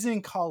 he's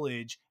in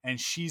college and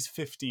she's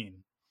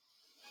 15.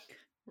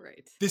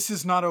 Right. This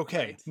is not okay.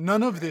 Right.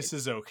 None of this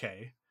is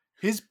okay.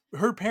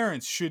 Her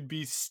parents should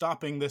be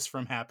stopping this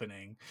from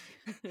happening.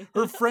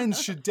 Her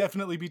friends should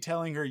definitely be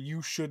telling her,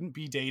 you shouldn't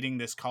be dating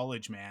this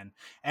college man.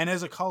 And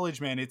as a college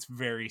man, it's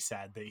very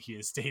sad that he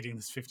is dating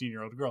this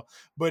 15-year-old girl,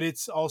 but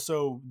it's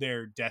also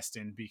they're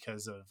destined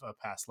because of a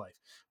past life,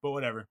 but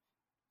whatever.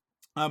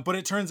 But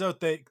it turns out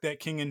that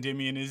King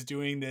Endymion is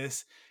doing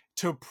this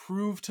to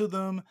prove to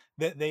them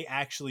that they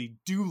actually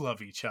do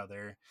love each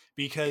other,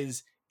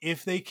 because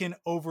if they can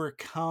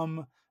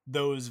overcome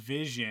those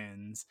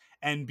visions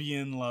and be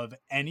in love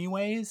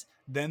anyways,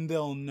 then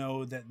they'll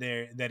know that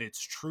it's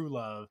true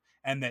love,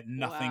 and that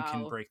nothing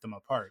can break them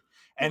apart.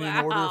 And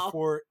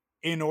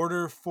in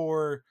order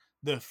for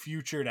the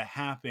future to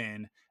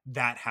happen,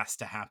 that has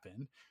to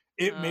happen.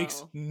 It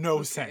makes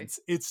no sense.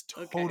 It's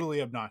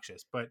totally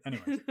obnoxious. But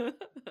anyways,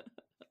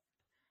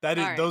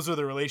 those are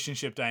the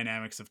relationship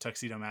dynamics of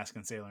Tuxedo Mask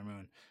and Sailor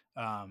Moon.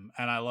 And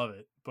I love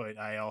it, but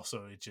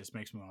it just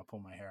makes me want to pull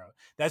my hair out.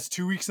 That's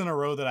 2 weeks in a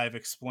row that I've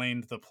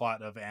explained the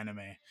plot of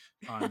anime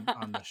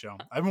on the show.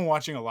 I've been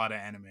watching a lot of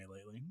anime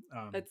lately.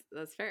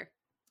 That's fair.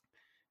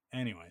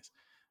 Anyways,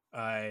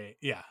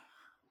 yeah.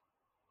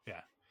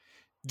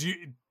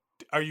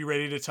 Are you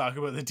ready to talk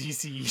about the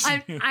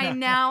DCEU? I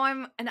now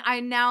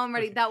I'm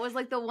ready. That was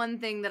like the one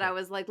thing that I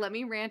was like, let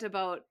me rant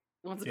about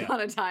Once Upon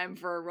a Time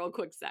for a real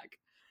quick sec.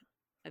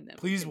 And then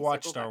please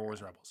watch Star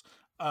Wars Rebels.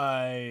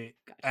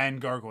 And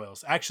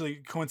Gargoyles.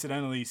 Actually,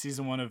 coincidentally,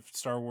 season 1 of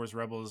Star Wars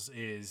Rebels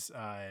is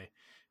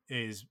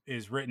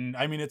written.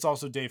 I mean, it's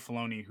also Dave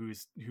Filoni who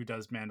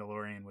does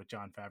Mandalorian with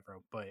Jon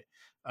Favreau,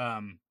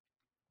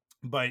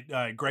 but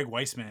Greg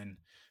Weisman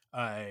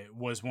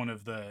was one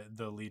of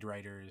the lead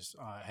writers,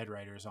 head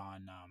writers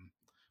on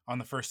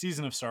the first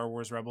season of Star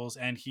Wars Rebels,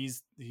 and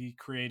he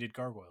created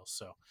Gargoyles.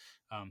 So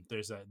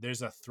there's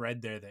a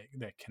thread there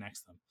that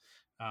connects them.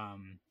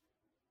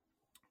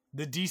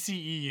 The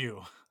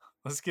DCEU.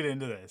 Let's get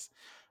into this.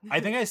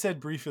 I think I said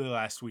briefly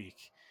last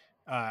week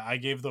I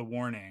gave the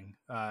warning,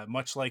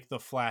 much like the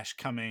Flash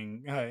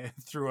coming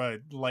through a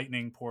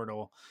lightning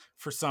portal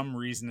for some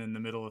reason in the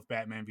middle of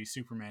Batman v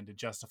Superman to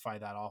justify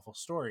that awful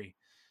story.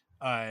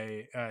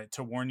 To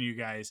warn you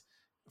guys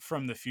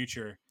from the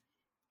future,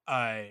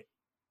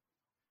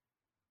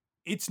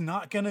 it's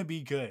not going to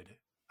be good.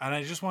 And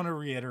I just want to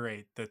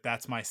reiterate that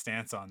that's my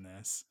stance on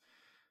this.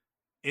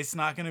 It's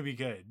not going to be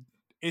good.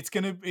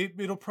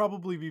 It'll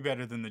probably be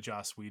better than the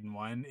Joss Whedon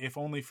one, if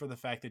only for the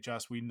fact that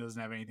Joss Whedon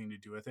doesn't have anything to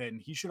do with it, and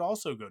he should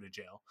also go to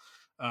jail.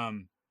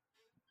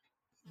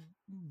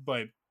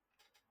 But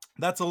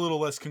that's a little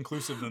less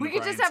conclusive than the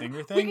Bryan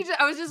Singer thing.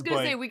 I was just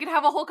gonna say we could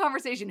have a whole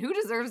conversation. Who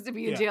deserves to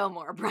be in jail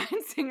more,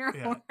 Bryan Singer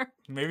or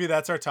maybe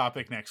that's our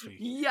topic next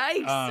week.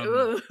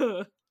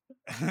 Yikes!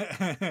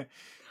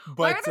 But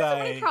why are there so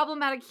many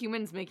problematic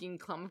humans making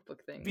comic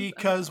book things?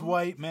 Because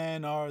white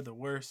men are the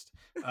worst.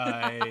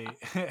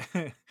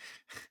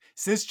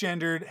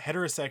 Cisgendered,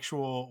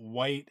 heterosexual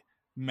white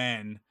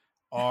men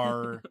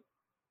are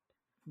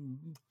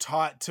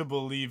taught to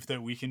believe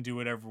that we can do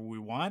whatever we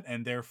want,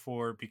 and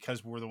therefore,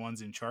 because we're the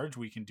ones in charge,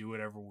 we can do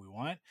whatever we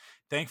want.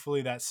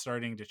 Thankfully, that's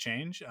starting to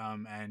change,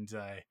 and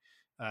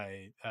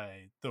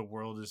the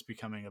world is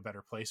becoming a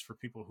better place for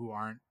people who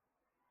aren't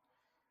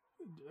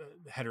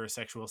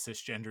heterosexual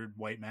cisgendered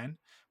white men.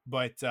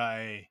 But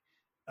that's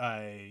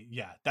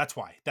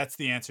why. That's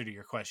the answer to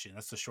your question.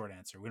 That's the short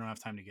answer. We don't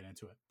have time to get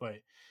into it, but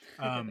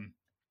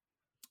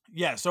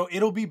so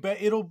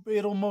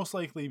it'll most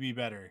likely be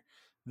better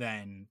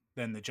than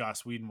the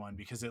Joss Whedon one,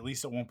 because at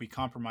least it won't be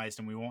compromised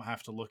and we won't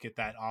have to look at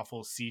that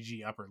awful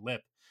CG upper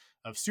lip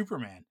of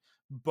Superman.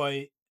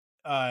 But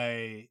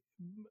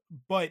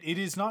it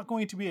is not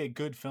going to be a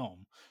good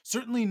film.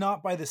 Certainly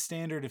not by the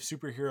standard of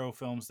superhero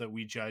films that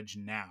we judge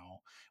now,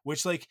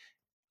 which, like,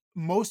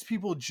 most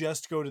people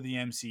just go to the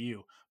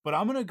MCU. But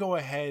I'm going to go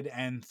ahead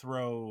and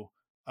throw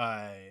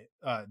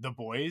The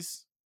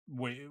Boys,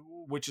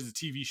 which is a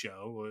TV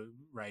show,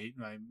 right?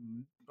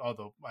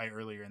 Although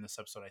earlier in this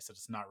episode I said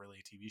it's not really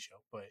a TV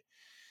show, but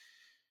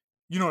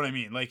you know what I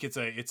mean? Like, it's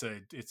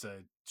a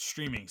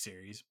streaming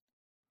series.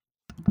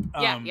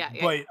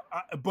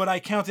 But I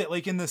count it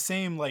like in the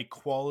same like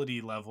quality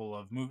level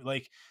of movie.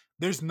 Like,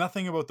 there's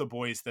nothing about The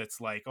Boys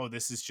that's like, oh,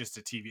 this is just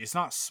a TV. It's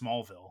not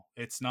Smallville.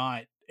 It's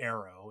not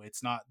Arrow.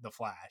 It's not The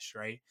Flash,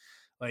 right?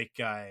 Like,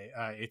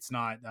 it's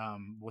not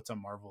what's a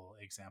Marvel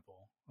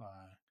example?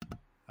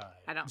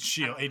 I don't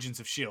Shield, Agents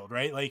of Shield,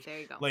 right? Like, there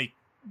you go. Like,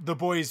 The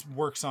Boys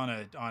works on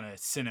a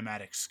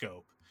cinematic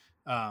scope.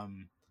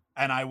 And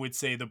I would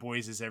say The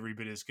Boys is every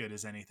bit as good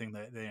as anything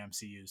that the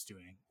MCU is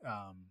doing.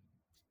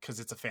 Because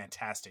it's a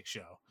fantastic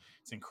show.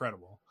 It's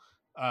incredible.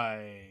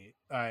 And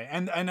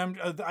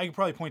I could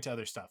probably point to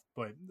other stuff,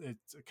 but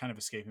it's kind of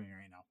escaping me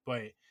right now.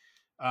 But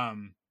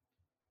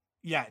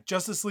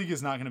Justice League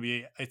is not going to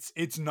be.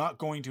 It's not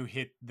going to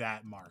hit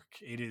that mark.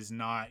 It is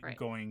not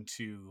going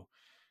to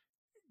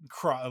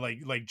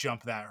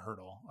jump that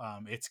hurdle.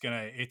 It's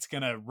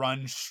gonna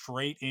run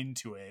straight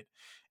into it,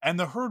 and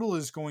the hurdle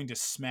is going to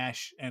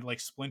smash and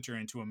like splinter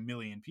into a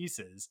million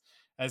pieces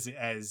as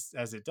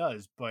it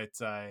does, but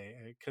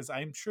because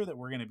I'm sure that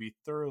we're going to be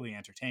thoroughly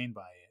entertained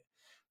by it.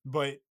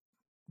 But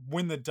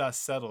when the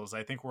dust settles,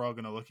 I think we're all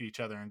going to look at each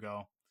other and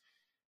go,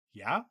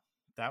 yeah,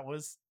 that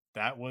was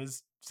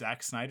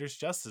Zack Snyder's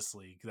Justice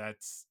League.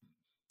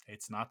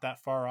 It's not that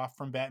far off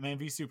from Batman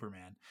v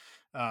Superman.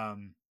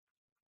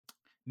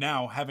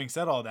 Now, having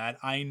said all that,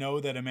 I know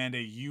that, Amanda,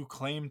 you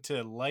claim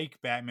to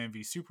like Batman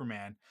v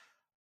Superman.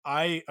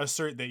 I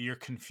assert that you're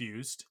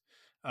confused.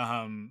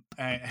 But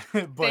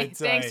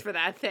thanks for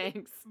that.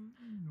 Thanks.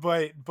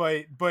 But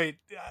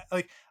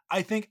like,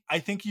 I think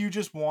you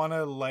just want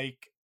to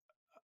like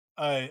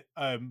a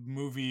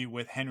movie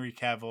with Henry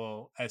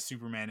Cavill as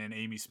Superman and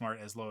Amy Smart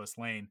as Lois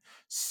Lane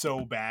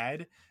so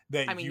bad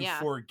that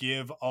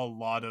forgive a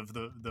lot of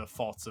the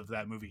faults of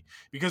that movie.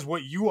 Because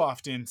what you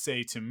often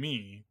say to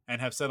me and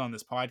have said on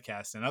this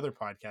podcast and other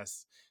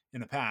podcasts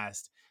in the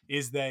past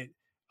is that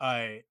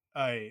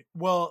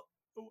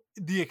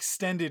the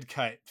extended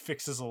cut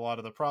fixes a lot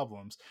of the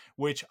problems,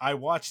 which I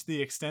watched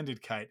the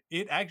extended cut.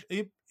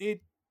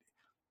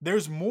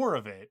 There's more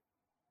of it.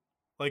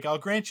 Like, I'll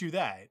grant you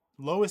that.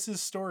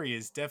 Lois's story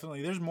is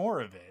definitely, there's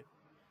more of it.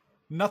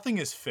 Nothing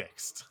is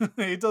fixed.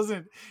 It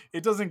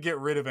doesn't get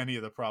rid of any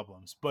of the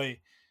problems. But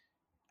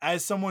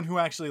as someone who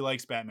actually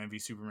likes Batman v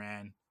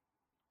Superman,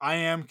 I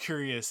am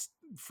curious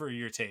for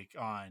your take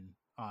on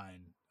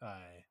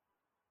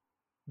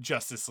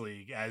Justice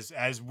League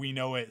as we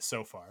know it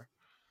so far.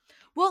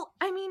 Well,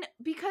 I mean,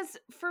 because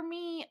for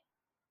me,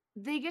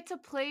 they get to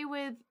play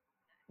with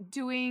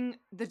doing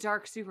the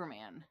Dark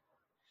Superman.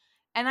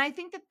 And I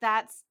think that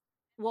that's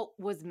what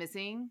was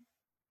missing,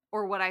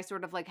 or what I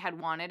sort of like had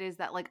wanted, is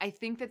that like, I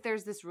think that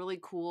there's this really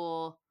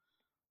cool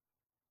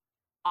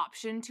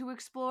option to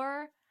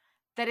explore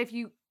that if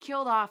you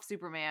killed off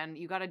Superman,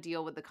 you got to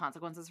deal with the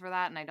consequences for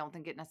that. And I don't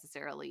think it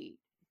necessarily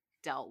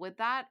dealt with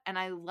that. And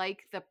I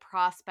like the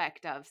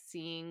prospect of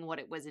seeing what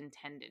it was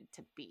intended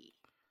to be.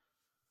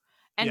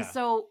 And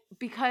so,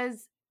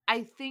 because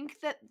I think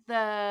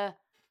that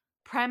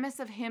premise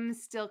of him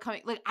still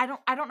coming, like I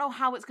don't know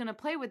how it's going to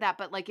play with that,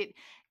 but like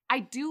I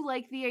do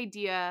like the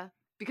idea,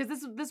 because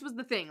this was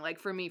the thing, like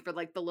for me, for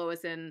like the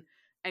Lois and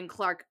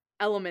Clark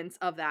elements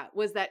of that,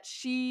 was that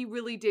she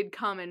really did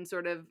come and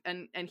sort of,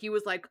 and he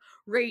was like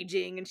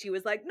raging and she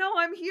was like, no,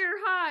 I'm here,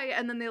 hi,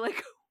 and then they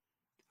like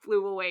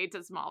flew away to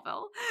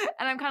Smallville,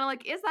 and I'm kind of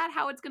like, is that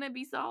how it's going to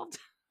be solved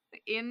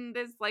in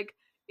this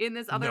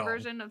other No.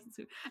 version of,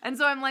 and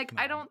so I'm like,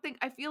 No.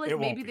 I feel like It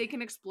won't maybe be. they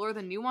can explore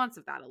the nuance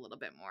of that a little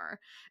bit more,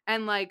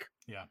 and like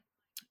Yeah.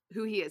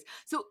 who he is.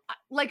 So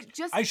like,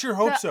 just I sure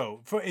hope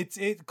so. For it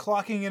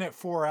clocking in at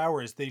 4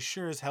 hours, they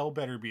sure as hell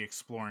better be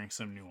exploring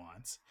some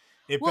nuance.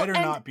 It better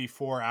not be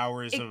 4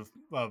 hours of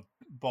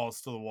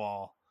balls to the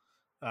wall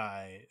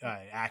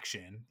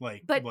action,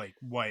 like what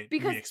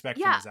we expect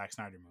from a Zack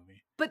Snyder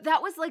movie. But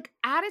that was like,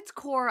 at its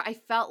core, I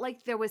felt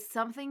like there was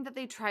something that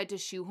they tried to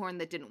shoehorn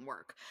that didn't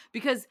work,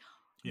 because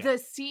the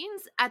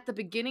scenes at the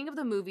beginning of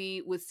the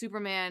movie with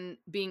Superman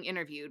being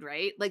interviewed,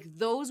 right? Like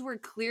those were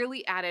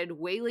clearly added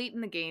way late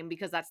in the game,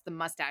 because that's the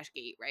mustache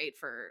gate, right?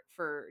 For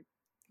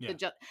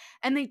the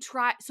and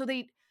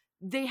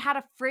they had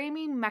a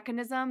framing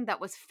mechanism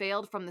that was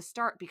failed from the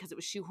start because it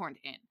was shoehorned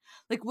in.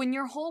 Like when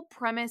your whole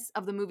premise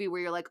of the movie, where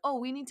you're like, oh,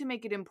 we need to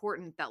make it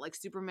important that like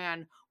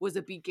Superman was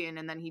a beacon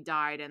and then he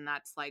died and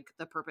that's like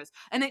the purpose.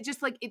 And it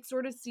just like, it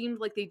sort of seemed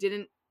like they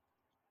didn't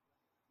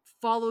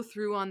follow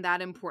through on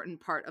that important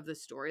part of the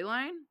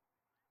storyline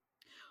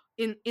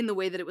in the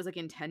way that it was like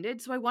intended.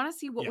 So I want to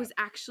see what was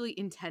actually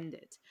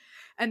intended.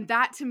 And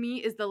that to me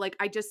is the, like,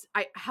 I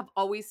have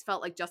always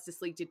felt like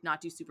Justice League did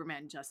not do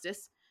Superman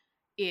justice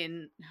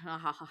in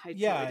I totally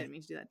didn't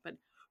mean to do that, but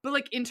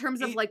like in terms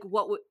of like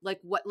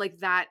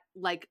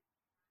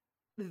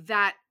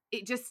that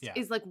it just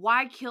is like,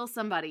 why kill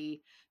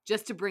somebody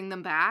just to bring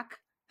them back?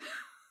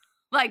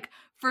 Like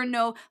for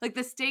no, like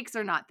the stakes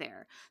are not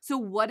there. So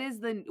what is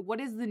the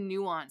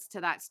nuance to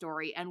that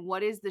story, and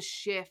what is the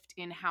shift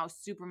in how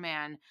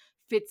Superman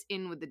fits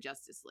in with the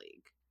Justice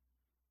League?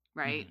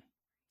 Right?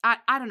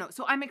 I don't know.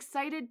 So I'm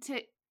excited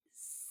to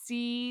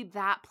see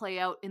that play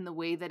out in the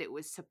way that it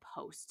was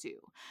supposed to,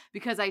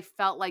 because I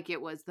felt like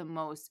it was the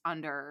most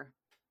underwhelming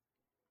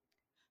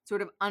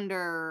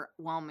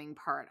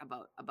part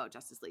about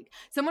Justice League.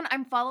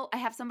 I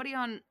have somebody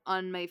on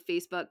my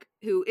Facebook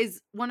who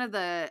is one of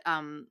the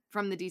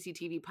from the DC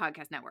TV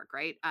podcast network,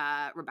 right?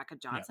 Rebecca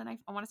Johnson, I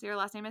want to say her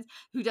last name is,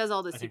 who does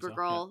all the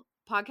Supergirl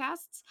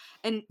podcasts,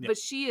 and but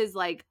she is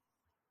like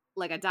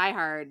a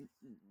diehard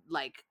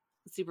like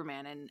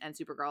Superman and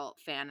Supergirl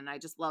fan, and I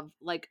just love,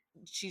 like,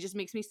 she just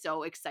makes me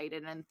so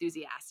excited and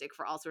enthusiastic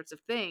for all sorts of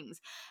things.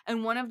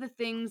 And one of the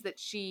things that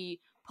she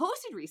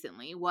posted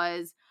recently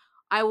was,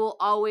 I will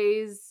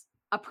always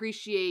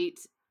appreciate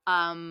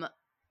the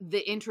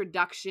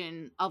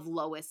introduction of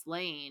Lois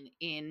Lane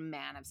in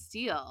Man of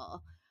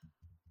Steel.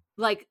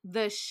 Like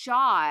the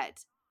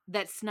shot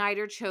that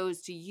Snyder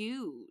chose to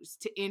use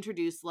to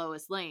introduce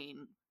Lois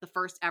Lane, the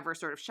first ever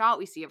sort of shot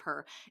we see of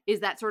her,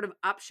 is that sort of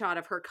upshot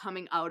of her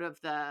coming out of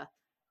the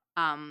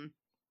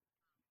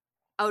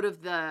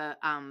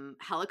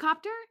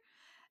helicopter.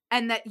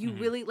 And that you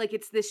really, like,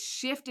 it's this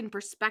shift in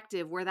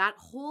perspective where that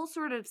whole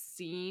sort of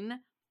scene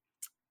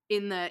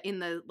in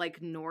the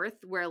like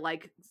north, where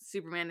like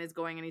Superman is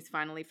going and he's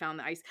finally found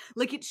the ice,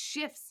 like it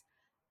shifts.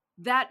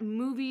 That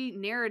movie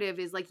narrative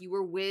is like, you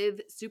were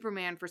with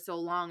Superman for so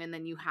long, and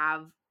then you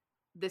have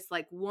this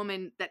like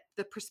woman, that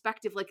the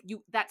perspective, like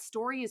that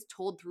story is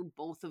told through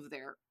both of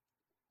their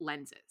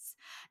lenses.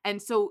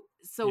 And so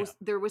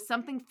there was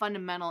something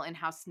fundamental in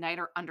how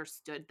Snyder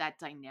understood that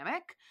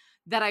dynamic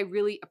that I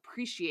really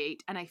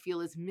appreciate, and I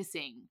feel is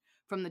missing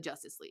from the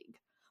Justice League.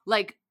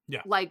 Like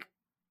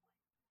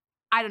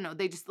I don't know,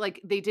 they just like,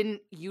 they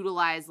didn't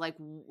utilize like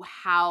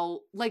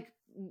how, like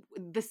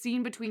the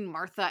scene between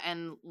Martha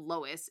and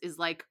Lois is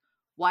like,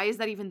 why is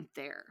that even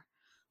there?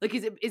 Like,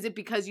 is it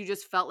because you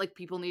just felt like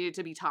people needed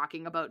to be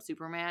talking about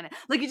Superman?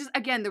 Like, it just,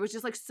 again, there was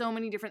just like so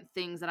many different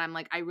things that I'm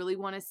like, I really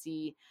want to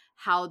see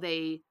how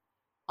they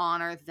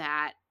honor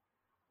that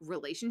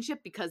relationship,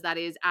 because that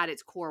is at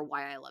its core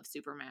why I love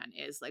Superman,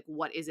 is like,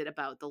 what is it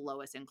about the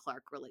Lois and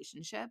Clark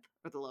relationship,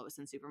 or the Lois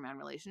and Superman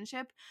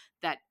relationship,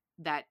 that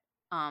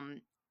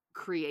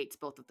creates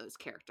both of those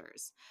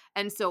characters.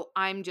 And so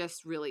I'm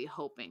just really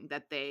hoping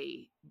that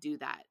they do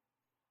that,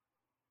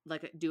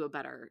 like do a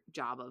better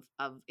job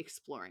of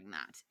exploring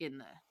that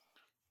in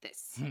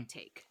this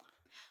take.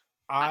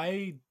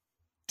 I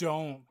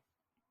don't.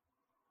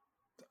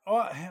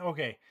 Oh,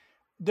 okay,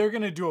 they're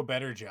gonna do a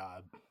better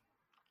job.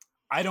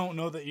 I don't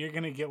know that you're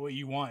gonna get what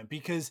you want,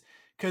 because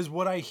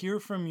what I hear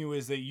from you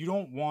is that you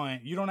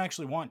don't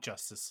actually want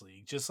Justice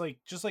League. Just like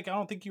I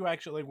don't think you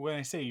actually, like, when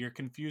I say you're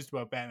confused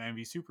about Batman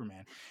v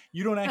Superman,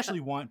 you don't actually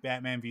want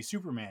Batman v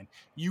Superman.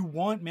 You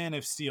want Man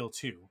of Steel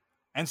too.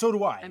 And so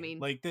do I. I mean,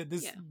 like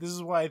this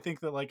is why I think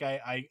that, like,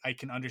 I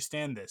can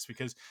understand this,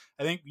 because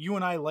I think you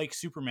and I like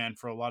Superman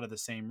for a lot of the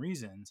same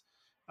reasons.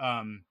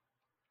 And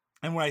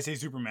when I say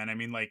Superman, I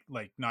mean like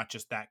not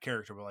just that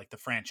character, but like the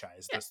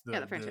franchise,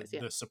 the franchise,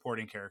 the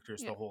supporting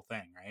characters, the whole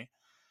thing, right?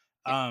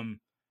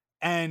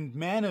 And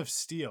Man of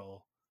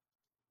Steel,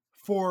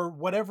 for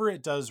whatever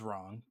it does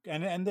wrong,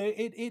 and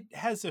it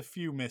has a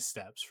few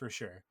missteps for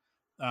sure.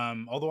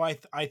 Although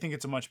I think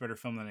it's a much better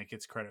film than it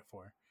gets credit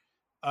for.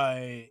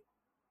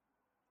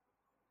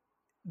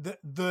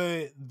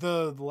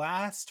 The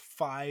last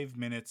 5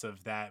 minutes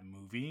of that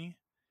movie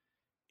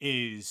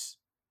is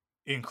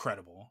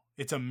incredible.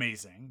 It's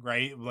amazing,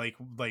 right? Like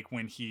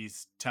when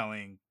he's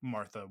telling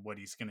Martha what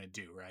he's gonna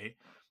do, right?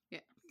 Yeah.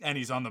 And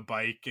he's on the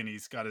bike and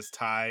he's got his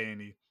tie and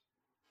he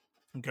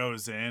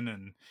goes in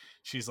and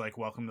she's like,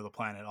 welcome to the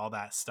planet, all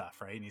that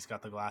stuff, right? And he's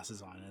got the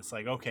glasses on and it's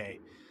like, okay,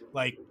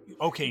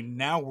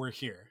 now we're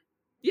here.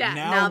 Yeah,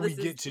 now we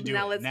get to do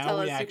now it. let's Now tell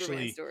we a actually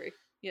Superman story.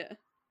 Yeah.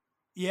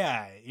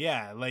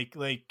 Yeah, like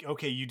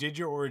okay, you did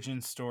your origin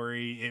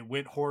story. It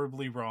went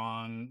horribly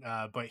wrong,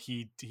 but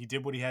he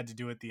did what he had to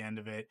do at the end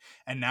of it,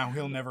 and now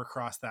he'll never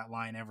cross that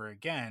line ever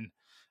again.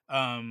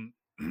 Um,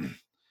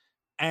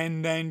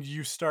 and then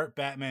you start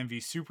Batman v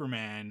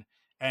Superman,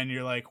 and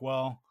you're like,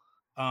 well,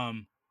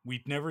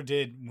 we never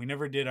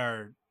did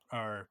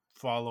our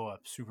follow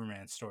up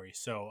Superman story,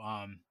 so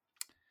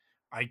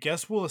I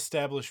guess we'll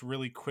establish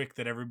really quick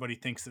that everybody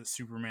thinks that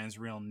Superman's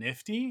real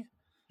nifty.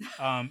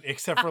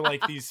 Except for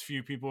like these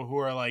few people who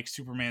are like,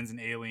 Superman's an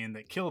alien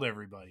that killed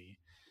everybody.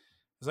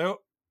 So,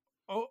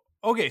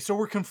 okay, so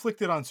we're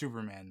conflicted on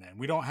Superman then.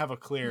 We don't have a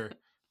clear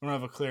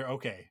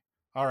okay,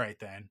 all right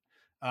then.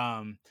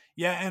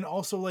 Yeah, and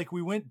also like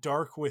we went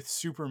dark with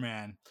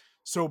Superman,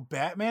 so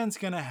Batman's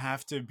gonna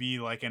have to be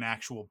like an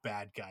actual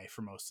bad guy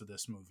for most of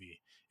this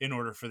movie in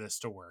order for this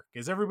to work.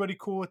 Is everybody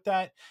cool with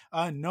that?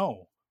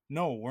 No,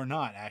 we're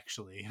not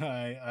actually.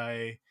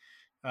 I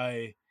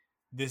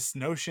This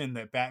notion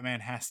that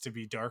Batman has to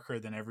be darker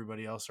than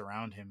everybody else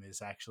around him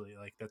is actually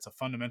like, that's a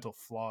fundamental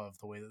flaw of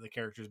the way that the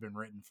character's been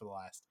written for the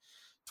last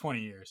 20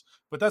 years.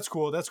 But that's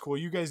cool.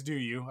 You guys do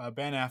you.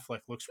 Ben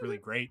Affleck looks really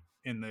great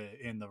in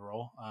the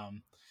role.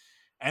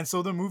 And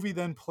so the movie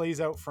then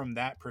plays out from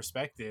that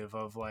perspective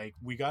of like,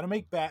 we got to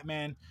make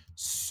Batman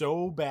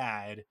so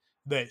bad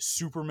that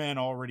Superman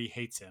already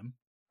hates him.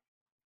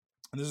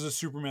 And this is a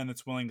Superman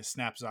that's willing to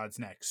snap Zod's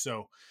neck.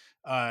 So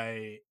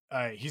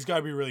he's got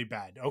to be really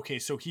bad. Okay,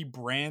 so he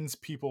brands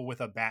people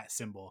with a bat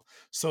symbol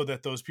so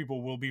that those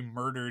people will be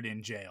murdered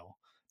in jail.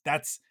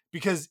 That's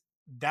because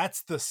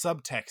that's the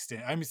subtext.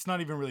 It's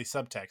not even really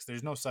subtext.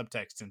 There's no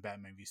subtext in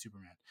Batman v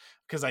Superman,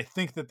 because I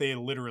think that they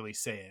literally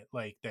say it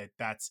like that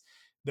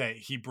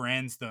he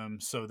brands them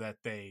so that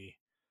they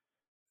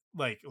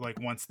like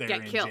once they're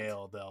Get in killed.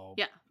 jail they'll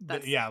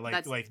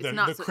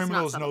the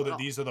criminals know that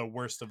these are the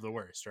worst of the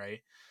worst, right?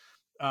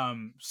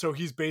 So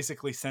he's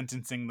basically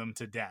sentencing them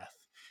to death.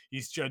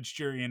 He's judge,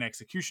 jury, and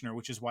executioner,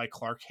 which is why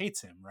Clark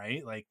hates him,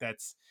 right? Like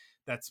that's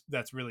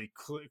really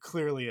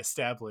clearly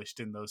established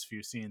in those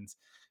few scenes.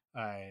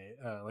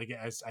 Like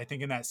as I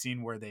think in that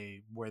scene where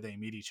they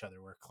meet each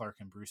other, where Clark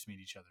and Bruce meet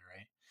each other,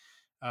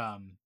 right?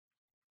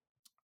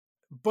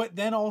 But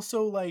then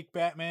also like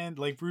Batman,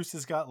 like Bruce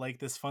has got like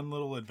this fun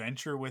little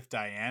adventure with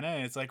Diana,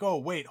 and it's like, oh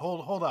wait,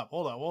 hold up.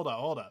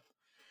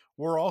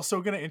 We're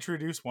also gonna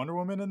introduce Wonder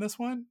Woman in this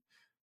one.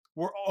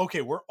 We're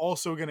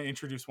also going to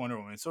introduce Wonder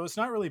Woman. So it's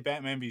not really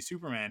Batman v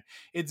Superman.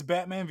 It's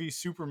Batman v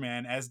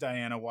Superman as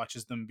Diana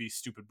watches them be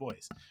stupid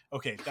boys.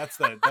 Okay, that's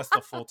the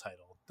full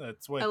title.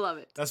 That's what I love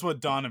it. That's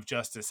what Dawn of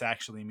Justice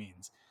actually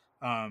means.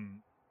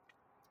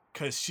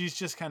 Cuz she's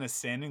just kind of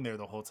standing there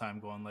the whole time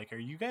going like, "Are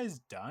you guys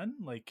done?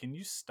 Like, can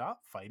you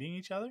stop fighting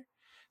each other?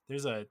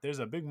 There's a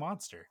big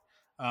monster."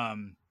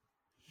 But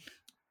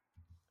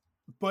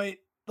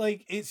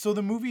like so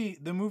the movie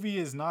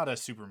is not a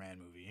Superman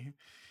movie.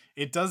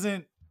 It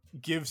doesn't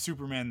give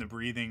Superman the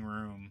breathing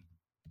room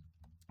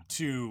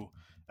to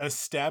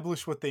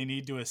establish what they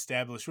need to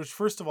establish, which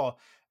first of all,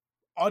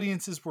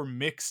 audiences were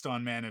mixed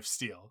on Man of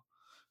Steel.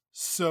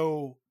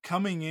 So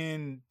coming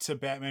in to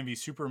Batman v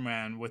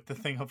Superman with the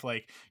thing of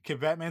like, okay,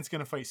 Batman's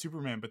going to fight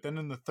Superman, but then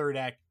in the third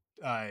act,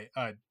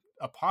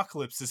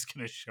 Apocalypse is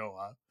going to show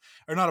up,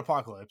 or not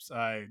Apocalypse,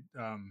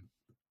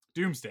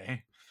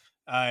 Doomsday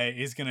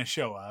is going to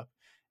show up,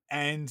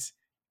 and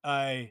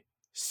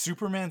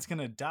Superman's going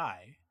to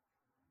die.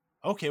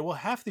 Okay, well,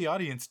 half the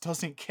audience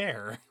doesn't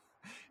care.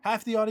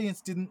 Half the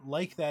audience didn't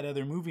like that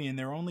other movie, and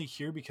they're only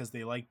here because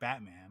they like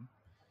Batman.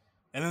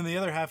 And then the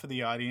other half of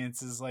the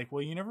audience is like,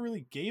 well, you never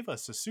really gave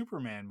us a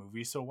Superman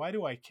movie, so why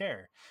do I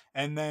care?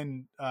 And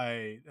then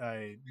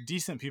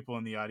decent people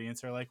in the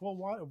audience are like, well,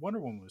 Wonder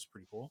Woman was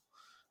pretty cool.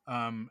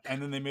 And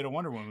then they made a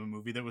Wonder Woman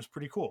movie that was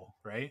pretty cool,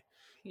 right?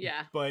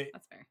 Yeah, but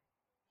that's fair.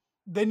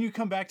 Then you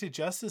come back to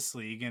Justice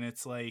League, and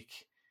it's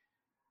like,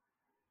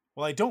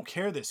 well, I don't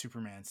care that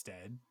Superman's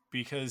dead,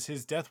 because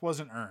his death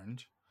wasn't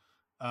earned.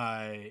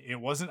 It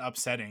wasn't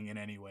upsetting in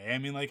any way. I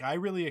mean, like, I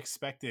really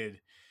expected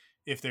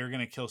if they were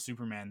going to kill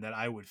Superman that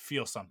I would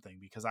feel something,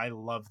 because I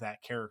love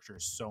that character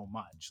so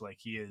much. Like,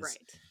 he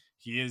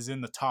is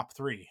in the top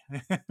 3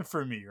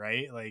 for me,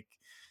 right? Like,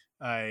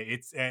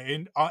 it's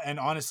and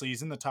honestly,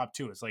 he's in the top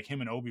 2. It's like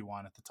him and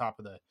Obi-Wan at the top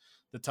of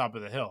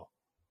the hill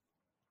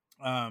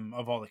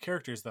of all the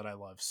characters that I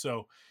love.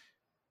 So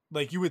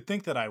like, you would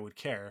think that I would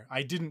care.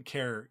 I didn't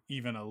care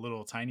even a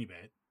little tiny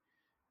bit.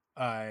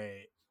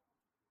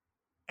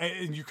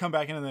 And you come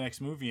back into the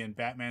next movie and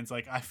Batman's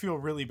like, I feel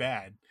really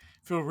bad.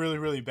 Feel really,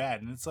 really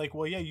bad. And it's like,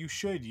 well, yeah, you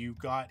should. You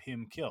got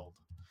him killed.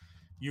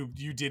 You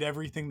did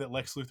everything that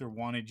Lex Luthor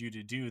wanted you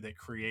to do that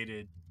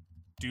created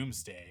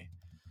Doomsday.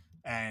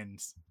 And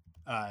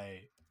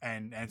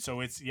so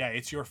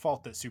it's your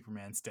fault that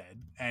Superman's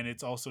dead. And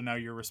it's also now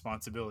your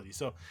responsibility.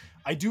 So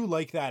I do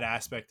like that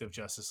aspect of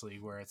Justice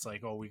League where it's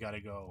like, oh, we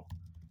gotta go.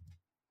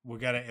 We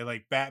gotta,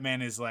 like,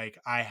 Batman is like,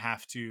 I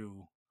have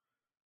to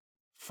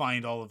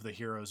find all of the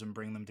heroes and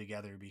bring them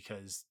together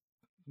because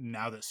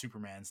now that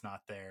Superman's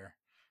not there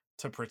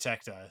to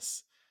protect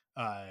us,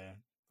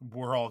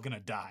 we're all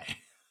gonna die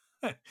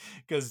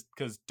because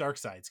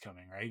Darkseid's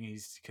coming, right?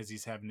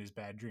 He's having his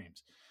bad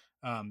dreams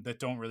that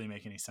don't really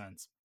make any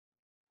sense,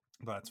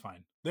 but that's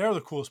fine. They're the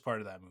coolest part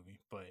of that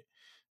movie. But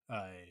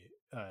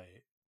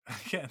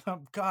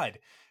God,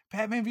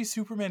 Batman v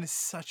Superman is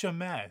such a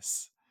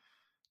mess.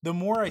 The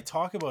more I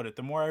talk about it,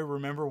 the more I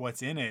remember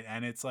what's in it,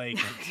 and it's like.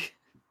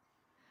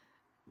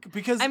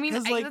 Because I mean,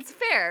 like, that's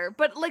fair,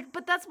 but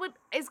that's what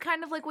is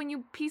kind of like when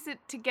you piece it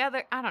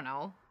together. I don't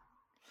know.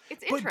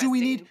 It's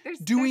interesting. But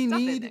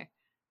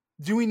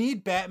do we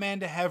need Batman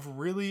to have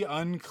really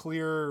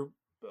unclear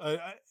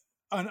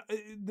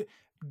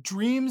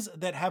dreams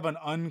that have an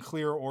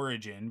unclear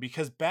origin?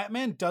 Because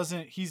Batman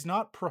he's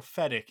not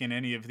prophetic in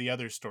any of the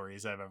other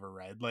stories I've ever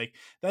read. Like,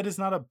 that is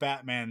not a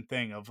Batman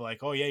thing of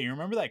like, oh yeah, you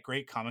remember that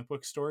great comic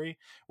book story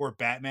where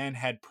Batman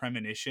had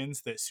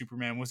premonitions that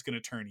Superman was going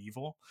to turn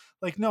evil?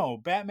 Like, no,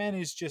 Batman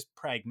is just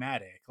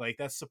pragmatic. Like,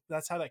 that's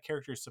how that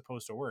character is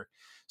supposed to work.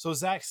 So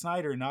Zack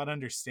Snyder not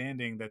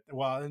understanding that,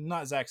 well,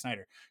 not Zack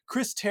Snyder,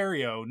 Chris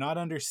Terrio not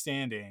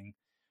understanding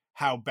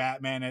how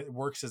Batman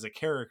works as a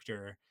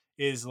character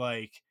is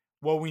like,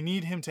 well, we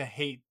need him to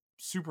hate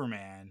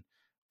Superman.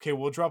 Okay,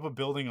 we'll drop a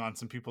building on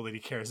some people that he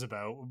cares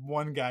about,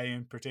 one guy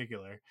in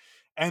particular.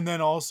 And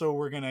then also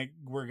we're going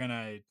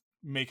to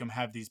make him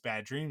have these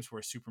bad dreams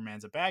where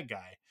Superman's a bad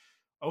guy.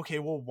 Okay,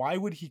 well, why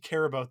would he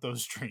care about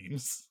those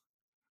dreams?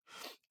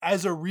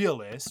 As a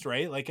realist,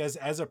 right? Like,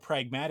 as a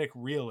pragmatic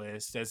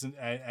realist, as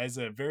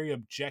a very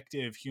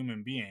objective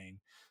human being,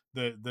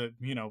 the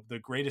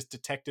greatest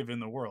detective in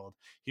the world,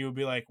 he would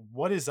be like,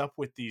 what is up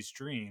with these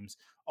dreams?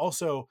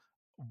 Also,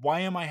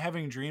 why am I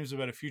having dreams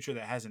about a future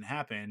that hasn't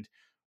happened?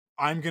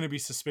 I'm going to be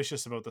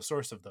suspicious about the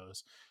source of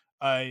those.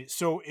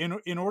 So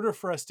in order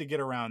for us to get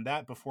around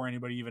that before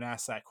anybody even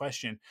asks that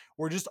question,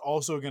 we're just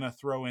also going to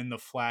throw in the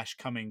Flash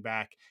coming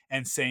back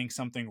and saying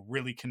something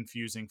really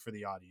confusing for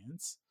the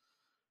audience,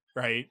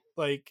 right?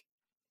 Like,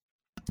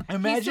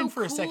 imagine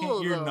for a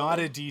second you're not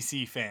a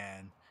DC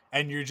fan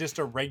and you're just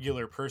a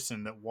regular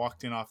person that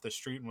walked in off the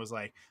street and was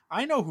like,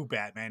 I know who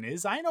Batman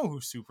is. I know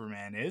who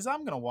Superman is. I'm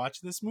going to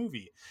watch this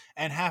movie.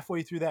 And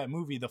halfway through that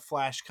movie, the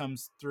Flash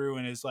comes through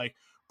and is like,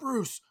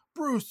 Bruce,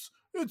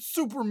 it's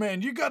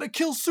Superman. You got to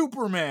kill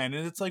Superman.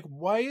 And it's like,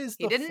 why is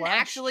the Flash? He didn't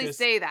actually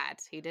say that.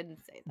 He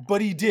didn't say that. But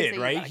he did,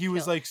 right? He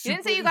was like, he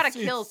didn't say you got to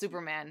kill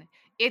Superman.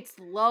 It's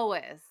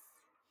Lois.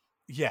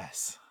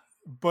 Yes.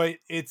 But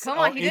it's... Come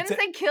on, he didn't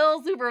say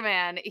kill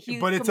Superman.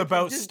 But it's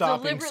about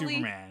stopping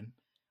Superman.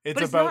 It's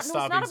about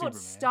stopping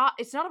Superman.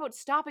 It's not about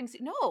stopping...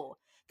 No,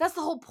 that's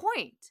the whole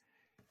point.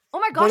 Oh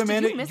my gosh,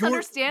 Amanda, did you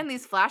misunderstand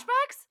these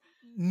flashbacks?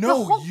 No,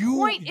 the whole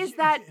point is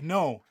that...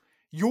 No,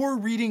 you're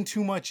reading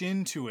too much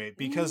into it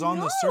because on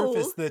the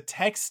surface, the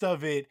text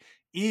of it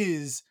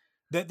is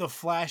that the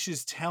Flash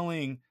is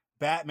telling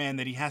Batman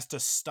that he has to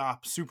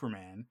stop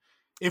Superman.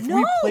 If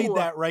we played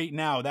that right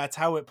now, that's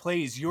how it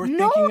plays. You're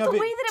thinking of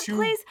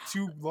it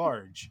too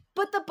large.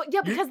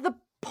 Because the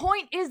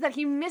point is that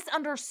he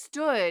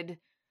misunderstood.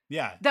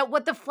 Yeah. That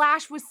what the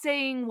Flash was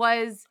saying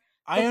was.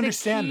 I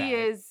understand the key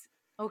that. Is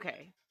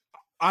okay.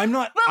 I'm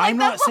not. But I'm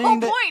not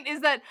saying that. The whole point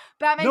is that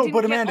Batman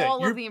didn't get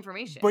all of the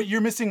information. But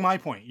you're missing my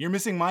point. You're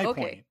missing my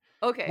point.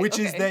 Okay. Which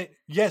is that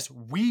yes,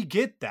 we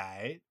get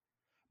that,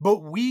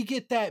 but we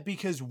get that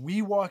because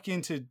we walk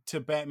into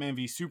Batman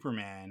v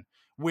Superman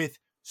with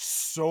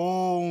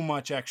so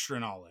much extra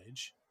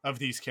knowledge of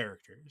these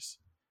characters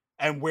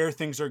and where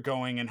things are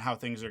going and how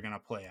things are going to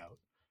play out,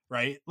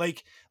 right?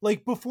 Like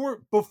before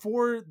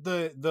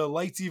the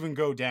lights even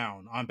go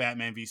down on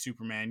Batman v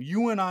Superman,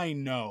 you and I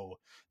know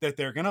that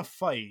they're going to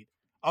fight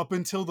up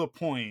until the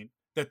point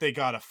that they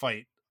got to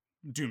fight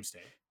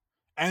Doomsday.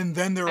 And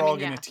then they're all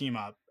going to team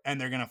up and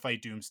they're going to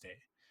fight Doomsday,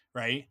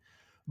 right?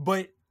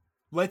 But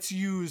let's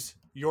use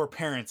your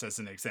parents as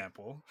an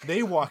example.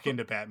 They walk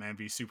into Batman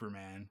v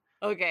Superman.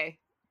 Okay.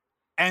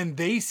 And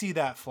they see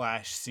that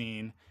Flash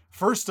scene.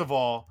 First of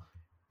all,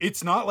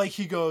 it's not like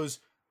he goes,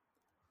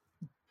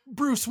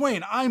 Bruce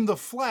Wayne, I'm the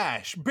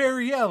Flash.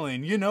 Barry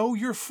Allen,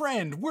 your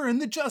friend. We're in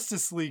the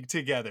Justice League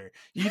together.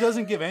 He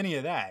doesn't give any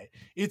of that.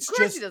 It's of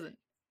course he doesn't.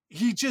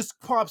 He just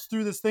pops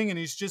through this thing and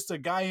he's just a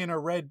guy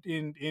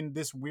in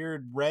this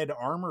weird red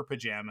armor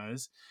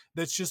pajamas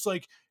that's just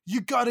like,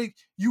 you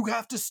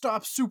have to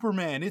stop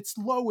Superman. It's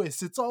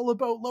Lois. It's all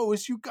about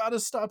Lois. You gotta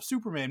stop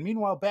Superman.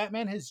 Meanwhile,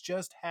 Batman has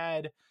just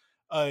had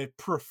a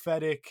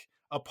prophetic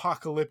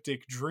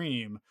apocalyptic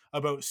dream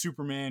about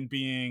Superman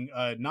being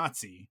a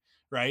Nazi,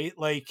 right?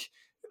 Like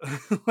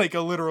like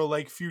a literal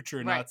like future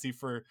Right. Nazi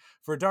for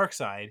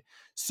Darkseid.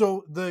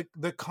 So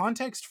the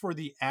context for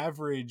the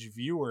average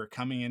viewer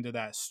coming into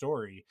that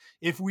story,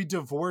 if we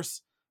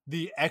divorce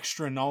the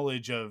extra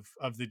knowledge of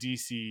the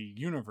DC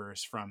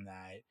universe from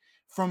that,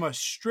 from a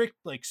strict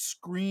like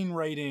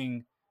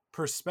screenwriting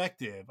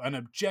perspective, an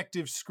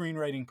objective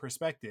screenwriting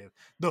perspective,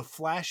 the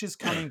Flash is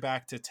coming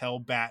back to tell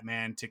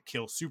Batman to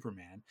kill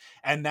Superman,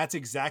 and that's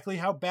exactly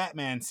how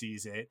Batman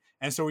sees it,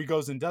 and so he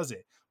goes and does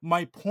it.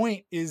 My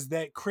point is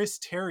that Chris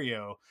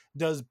Terrio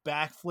does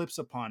backflips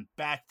upon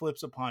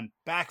backflips upon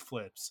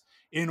backflips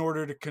in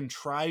order to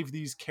contrive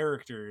these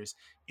characters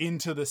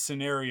into the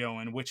scenario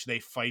in which they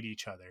fight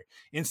each other,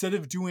 instead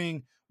of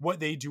doing what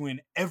they do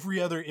in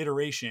every other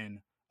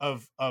iteration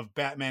of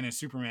Batman and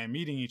Superman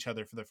meeting each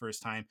other for the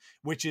first time,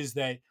 which is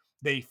that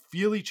they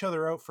feel each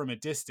other out from a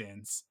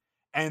distance,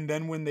 and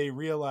then when they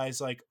realize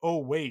like, oh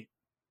wait,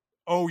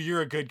 oh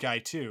you're a good guy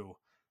too,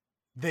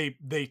 they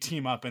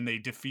team up and they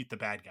defeat the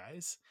bad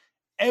guys.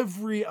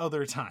 Every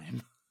other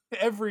time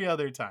every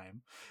other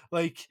time,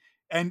 like,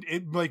 and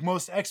it like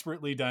most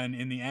expertly done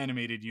in the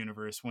animated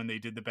universe when they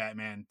did the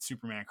Batman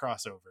Superman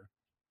crossover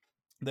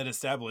that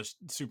established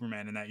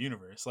Superman in that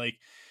universe, like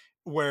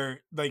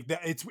where like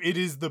that it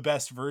is the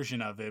best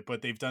version of it,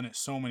 but they've done it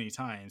so many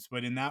times.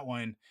 But in that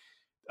one,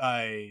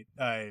 I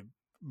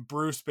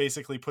Bruce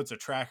basically puts a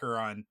tracker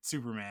on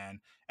Superman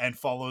and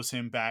follows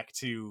him back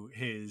to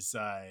his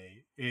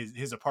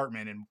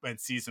apartment, and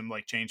sees him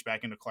like change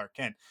back into Clark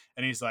Kent,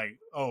 and he's like,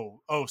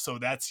 oh, so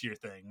that's your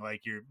thing,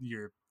 like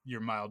you're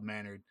mild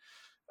mannered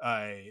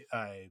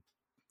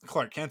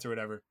Clark Kent or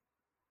whatever,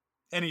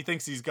 and he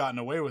thinks he's gotten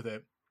away with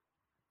it,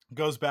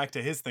 goes back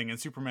to his thing, and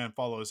Superman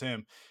follows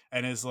him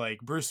and is like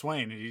Bruce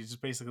Wayne, and he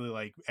just basically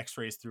like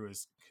x-rays through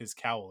his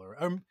cowl,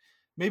 or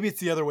maybe it's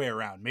the other way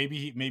around.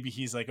 Maybe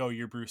he's like, oh,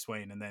 you're Bruce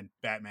Wayne, and then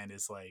Batman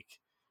is like,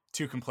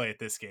 two can play at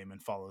this game,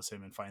 and follows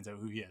him and finds out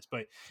who he is.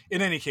 But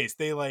in any case,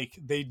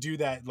 they do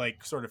that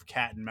like sort of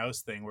cat and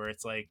mouse thing where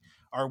it's like,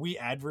 are we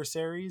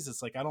adversaries?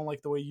 It's like, I don't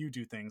like the way you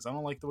do things, I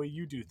don't like the way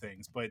you do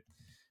things, but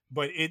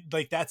it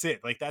like that's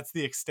it, like that's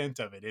the extent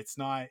of it. It's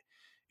not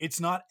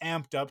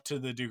amped up to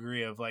the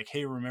degree of like,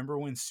 hey, remember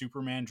when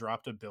Superman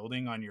dropped a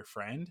building on your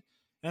friend?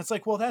 And it's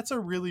like, well, that's a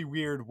really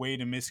weird way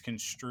to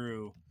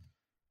misconstrue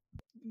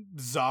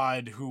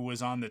Zod, who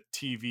was on the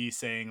TV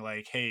saying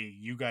like, hey,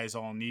 you guys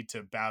all need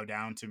to bow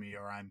down to me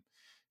or I'm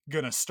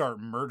gonna start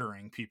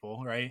murdering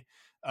people, right?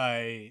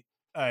 I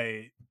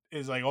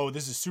is like, oh,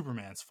 this is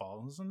Superman's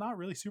fault. This is not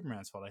really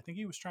Superman's fault. I think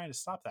he was trying to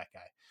stop that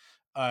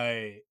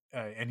guy.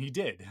 And he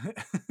did.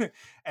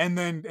 and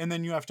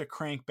then you have to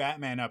crank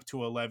Batman up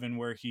to 11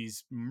 where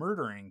he's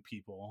murdering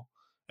people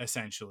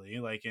essentially,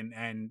 like,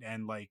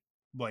 and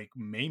like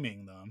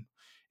maiming them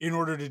in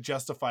order to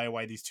justify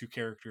why these two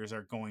characters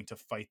are going to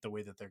fight the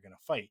way that they're going to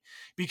fight.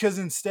 Because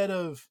instead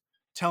of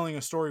telling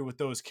a story with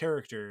those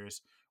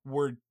characters,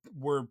 we're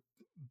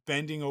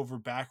bending over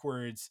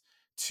backwards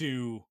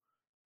to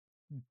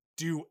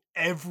do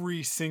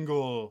every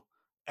single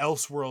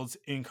Elseworlds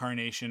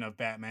incarnation of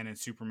Batman and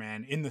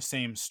Superman in the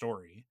same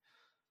story.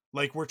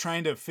 Like, we're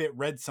trying to fit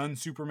Red Sun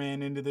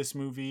Superman into this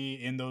movie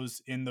in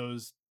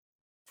those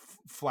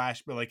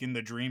flash, but like in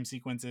the dream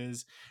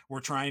sequences. We're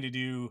trying to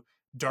do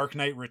Dark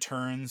Knight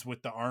Returns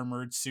with the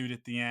armored suit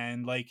at the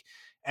end, like,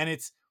 and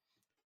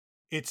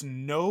it's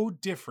no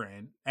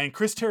different. And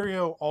Chris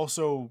Terrio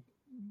also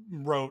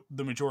wrote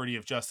the majority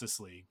of Justice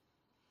League.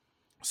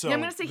 So yeah,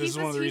 I'm gonna say this is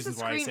one of the reasons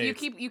why I say you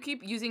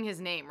keep using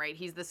his name, right?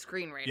 He's the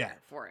screenwriter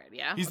for it.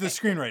 Yeah, he's the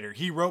screenwriter.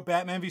 He wrote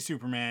Batman v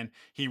Superman.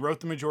 He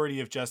wrote the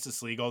majority of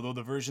Justice League, although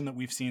the version that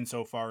we've seen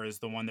so far is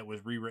the one that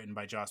was rewritten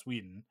by Joss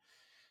Whedon,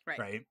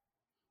 right?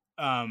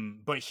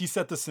 But he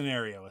set the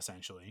scenario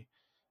essentially,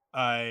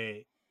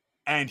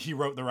 and he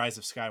wrote The Rise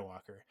of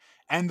Skywalker.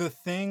 And the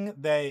thing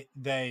that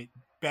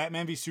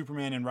Batman v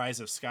Superman and Rise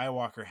of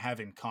Skywalker have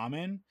in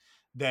common,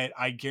 that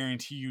I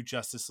guarantee you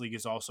Justice League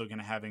is also going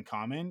to have in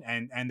common,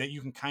 and that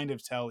you can kind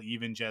of tell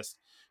even just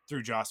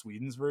through Joss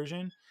Whedon's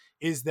version,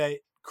 is that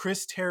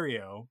Chris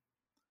Terrio,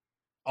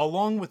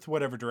 along with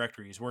whatever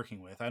director he's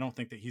working with, I don't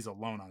think that he's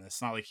alone on this.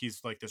 It's not like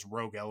he's like this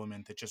rogue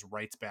element that just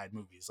writes bad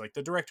movies. Like,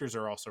 the directors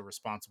are also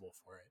responsible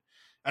for it,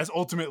 as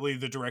ultimately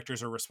the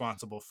directors are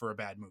responsible for a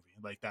bad movie.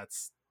 Like,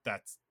 that's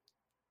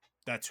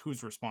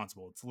who's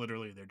responsible. It's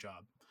literally their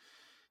job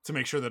to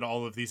make sure that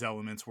all of these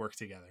elements work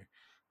together.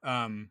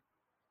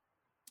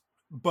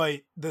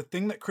 But the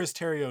thing that Chris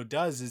Terrio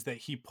does is that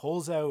he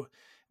pulls out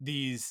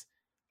these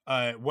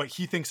what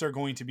he thinks are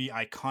going to be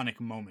iconic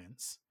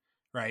moments,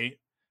 right?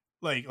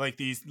 Like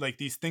these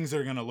things that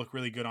are going to look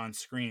really good on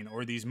screen,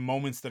 or these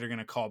moments that are going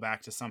to call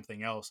back to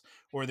something else,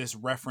 or this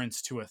reference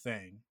to a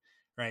thing,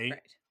 right?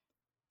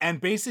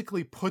 And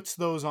basically puts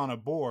those on a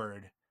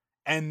board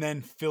and then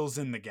fills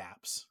in the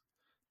gaps.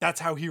 That's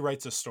how he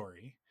writes a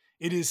story.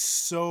 It is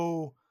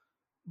so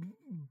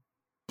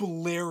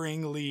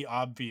blaringly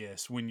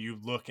obvious when you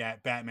look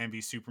at Batman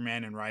v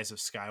Superman and Rise of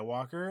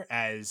Skywalker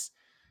as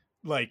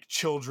like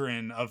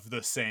children of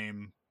the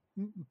same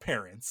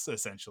parents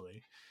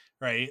essentially,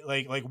 right?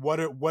 Like what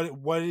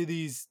are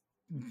these,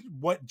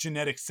 what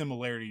genetic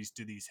similarities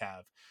do these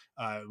have?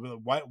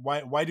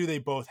 Why do they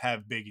both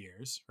have big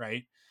ears,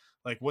 right?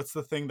 Like, what's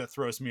the thing that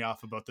throws me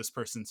off about this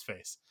person's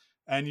face?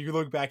 And you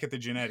look back at the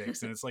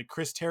genetics, and it's like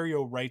Chris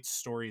Terrio writes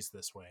stories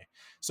this way.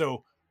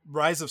 So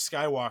Rise of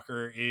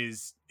Skywalker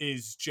is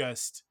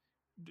just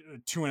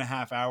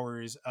 2.5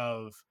 hours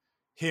of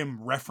him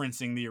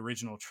referencing the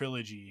original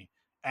trilogy.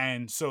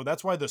 And so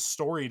that's why the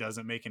story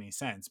doesn't make any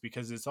sense,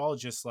 because it's all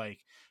just like,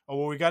 oh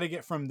well, we got to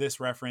get from this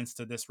reference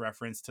to this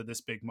reference to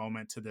this big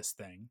moment to this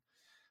thing.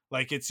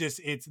 Like, it's just,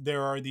 it's,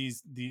 there are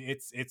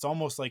it's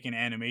almost like an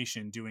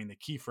animation doing the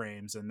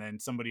keyframes, and then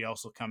somebody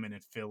else will come in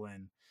and fill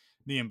in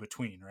the in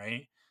between,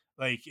 right?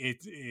 Like,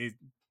 it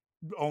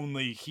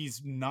only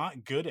he's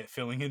not good at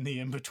filling in the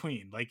in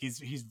between. Like, he's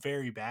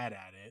very bad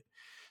at it.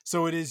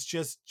 So it is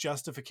just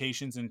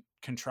justifications and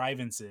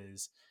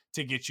contrivances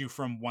to get you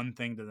from one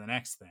thing to the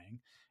next thing.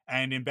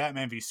 And in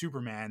Batman v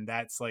Superman,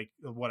 that's like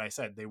what I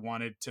said. They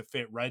wanted to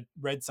fit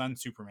Red Sun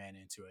Superman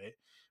into it,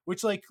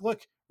 which, like,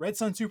 look, Red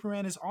Sun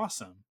Superman is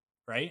awesome,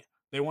 right?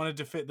 They wanted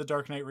to fit the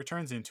Dark Knight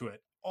Returns into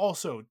it.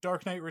 Also,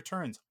 Dark Knight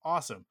Returns,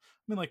 awesome.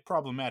 I mean, like,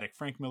 problematic.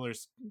 Frank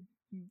Miller's,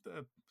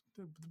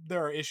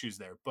 there are issues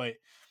there, but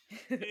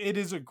it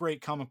is a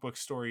great comic book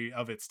story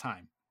of its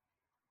time.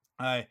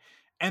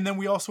 And then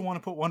we also want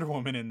to put Wonder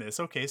Woman in this.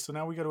 Okay, so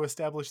now we got to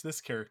establish this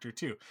character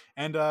too.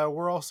 And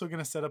we're also going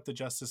to set up the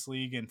Justice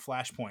League and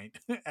Flashpoint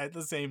at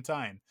the same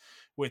time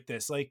with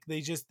this. Like,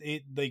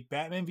 like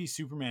Batman v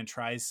Superman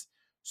tries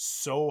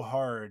so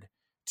hard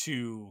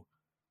to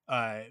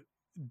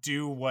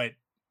do what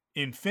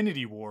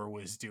Infinity War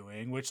was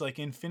doing, which, like,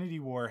 Infinity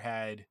War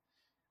had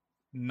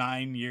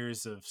 9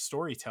 years of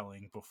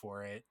storytelling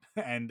before it,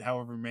 and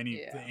however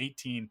many,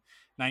 18,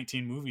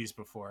 19 movies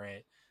before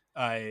it,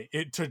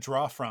 to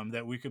draw from,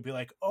 that we could be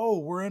like, oh,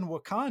 we're in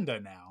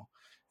Wakanda now.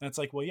 And it's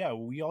like, well, yeah,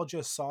 we all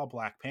just saw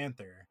Black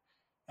Panther,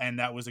 and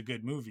that was a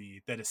good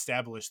movie that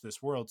established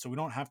this world, so we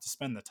don't have to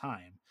spend the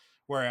time.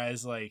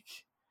 Whereas, like,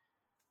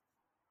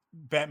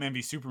 Batman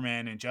v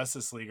Superman and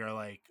Justice League are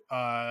like,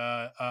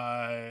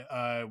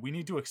 we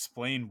need to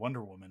explain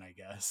Wonder Woman, I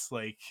guess.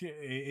 Like,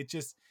 it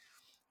just,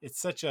 it's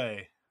such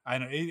a, I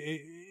don't,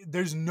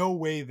 there's no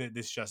way that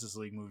this Justice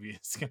League movie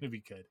is going to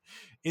be good.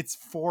 It's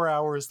 4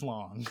 hours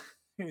long.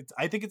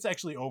 I think it's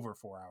actually over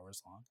 4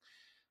 hours long.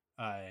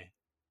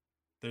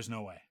 There's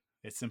no way.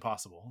 It's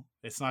impossible.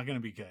 It's not going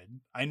to be good.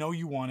 I know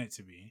you want it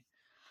to be,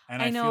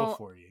 and I feel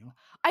for you.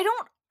 I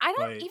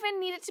don't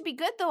even need it to be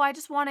good, though. I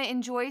just want to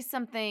enjoy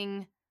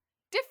something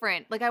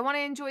different. Like, I want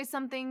to enjoy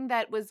something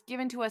that was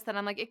given to us that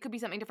I'm like, it could be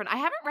something different. I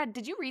haven't read,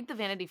 did you read the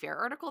Vanity Fair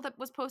article that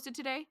was posted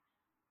today?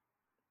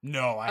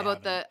 No, I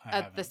about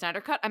haven't. The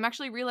Snyder Cut. I'm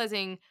actually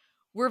realizing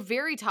we're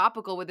very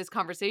topical with this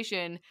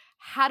conversation.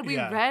 Had we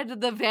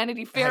read the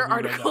Vanity Fair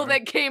article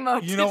that came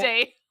out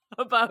today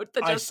about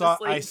the Justice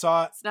League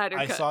Snyder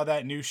Cut. I saw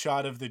that new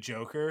shot of the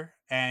Joker,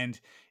 and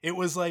it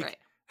was like,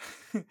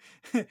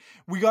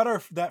 we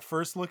got that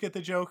first look at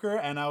the Joker,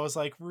 and I was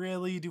like,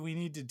 really, do we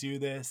need to do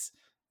this?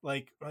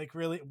 Like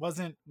really,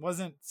 wasn't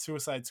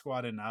Suicide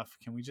Squad enough?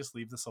 Can we just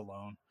leave this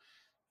alone?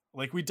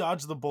 Like, we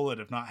dodged the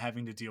bullet of not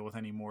having to deal with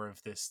any more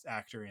of this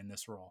actor in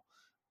this role.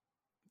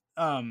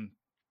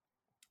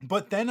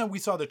 But then we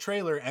saw the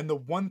trailer, and the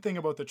one thing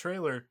about the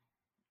trailer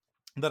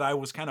that I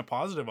was kind of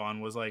positive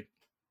on was like,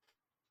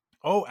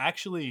 oh,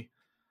 actually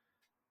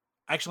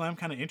I'm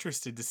kind of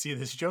interested to see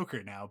this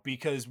Joker now,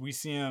 because we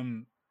see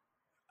him.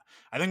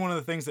 I think one of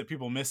the things that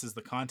people miss is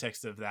the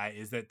context of that,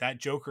 is that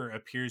Joker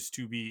appears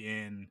to be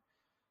in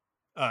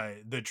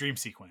the dream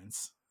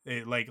sequence.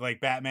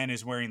 Like Batman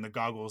is wearing the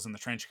goggles and the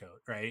trench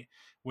coat, right,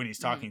 when he's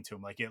talking to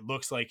him. Like, it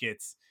looks like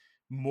it's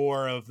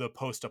more of the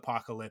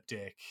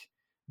post-apocalyptic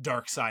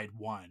Dark Side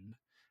 1.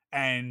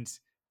 And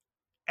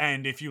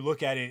if you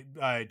look at it,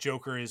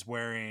 Joker is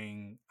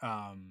wearing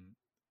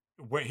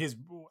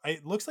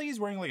it looks like he's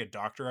wearing like a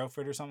doctor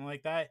outfit or something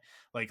like that,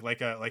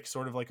 like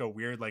sort of like a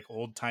weird, like,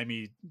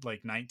 old-timey,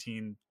 like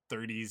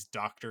 1930s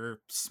doctor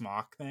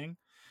smock thing.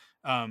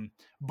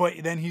 But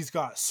then he's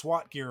got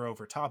SWAT gear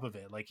over top of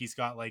it. Like, he's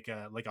got like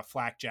a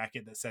flak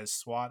jacket that says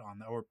SWAT on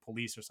or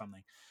police or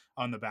something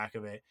on the back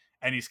of it.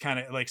 And he's kind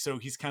of like, so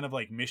he's kind of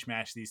like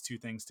mishmashed these two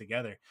things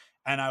together.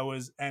 And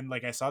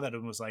I saw that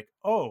and was like,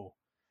 oh,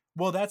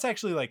 well, that's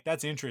actually, like,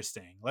 that's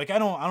interesting. Like, I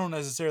don't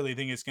necessarily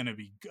think it's going to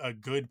be a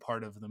good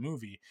part of the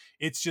movie.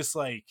 It's just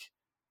like,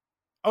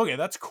 okay,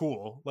 that's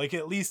cool. Like,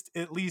 at least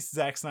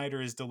Zack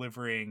Snyder is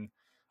delivering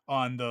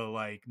on the,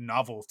 like,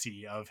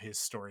 novelty of his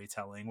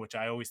storytelling, which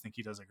I always think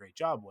he does a great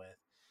job with.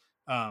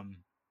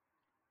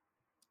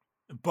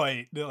 But,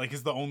 like,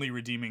 is the only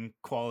redeeming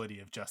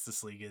quality of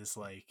Justice League is,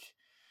 like,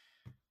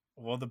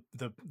 well,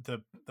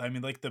 I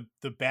mean, like, the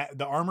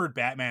armored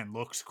Batman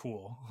looks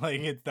cool.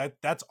 Like,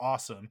 that's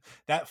awesome.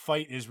 That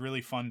fight is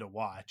really fun to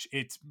watch.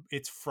 It's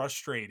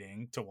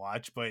frustrating to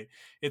watch, but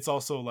it's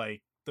also,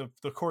 like, the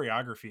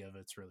choreography of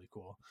it's really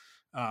cool.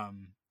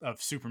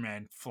 Of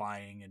Superman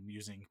flying and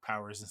using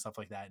powers and stuff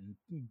like that, and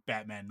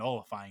Batman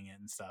nullifying it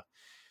and stuff.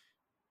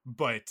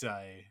 but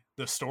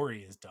the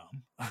story is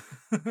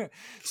dumb.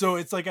 So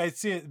it's like I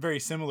see it very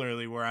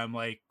similarly, where I'm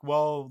like,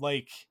 well,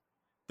 like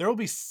there will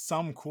be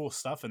some cool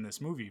stuff in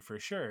this movie for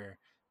sure,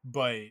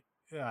 but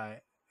uh,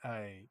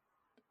 I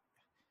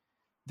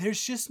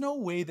there's just no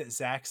way that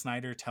Zack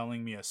Snyder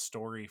telling me a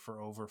story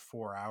for over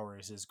 4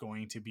 hours is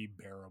going to be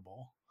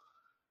bearable.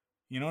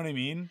 You know what I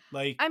mean?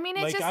 I mean,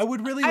 it I just,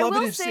 would really I love it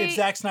will if say,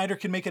 Zack Snyder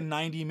could make a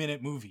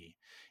 90-minute movie.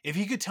 If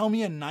he could tell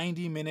me a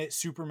 90-minute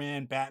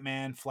Superman,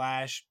 Batman,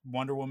 Flash,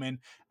 Wonder Woman,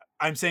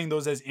 I'm saying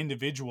those as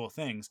individual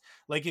things.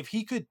 Like if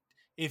he could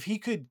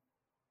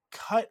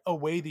cut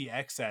away the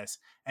excess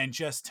and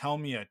just tell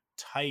me a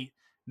tight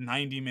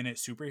 90-minute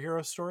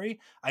superhero story,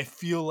 I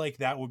feel like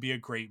that would be a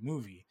great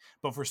movie.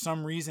 But for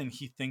some reason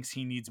he thinks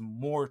he needs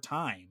more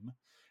time,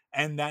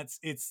 and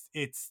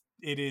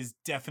it is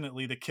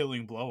definitely the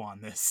killing blow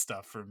on this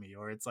stuff for me,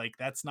 or it's like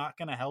that's not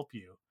going to help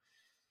you.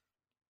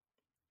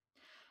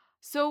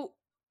 so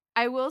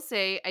I will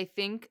say, I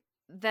think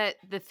that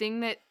the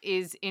thing that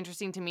is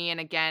interesting to me, and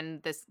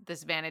again,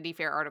 this Vanity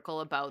Fair article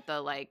about the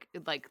like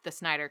the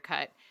Snyder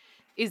cut,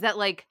 is that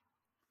like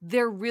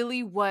there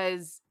really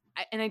was,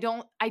 and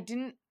I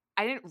didn't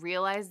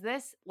realize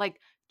this, like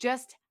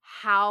just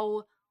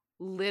how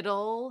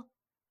little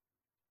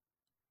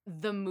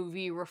the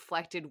movie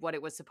reflected what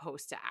it was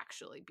supposed to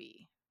actually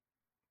be.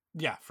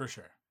 Yeah, for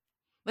sure.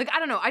 Like, I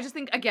don't know. I just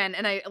think, again,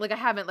 and I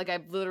haven't, like,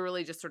 I've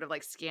literally just sort of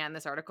like scanned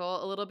this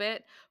article a little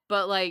bit,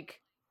 but like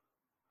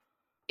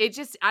it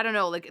just, I don't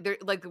know, like they're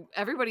like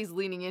everybody's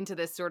leaning into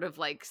this sort of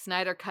like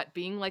Snyder cut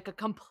being like a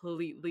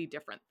completely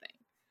different thing.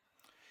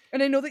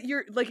 And I know that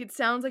you're like, it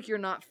sounds like you're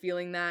not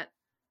feeling that.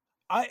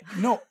 I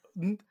no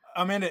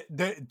Amanda,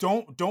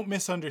 don't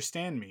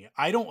misunderstand me.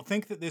 I don't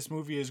think that this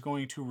movie is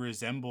going to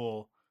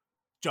resemble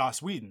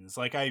Joss Whedon's.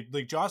 Like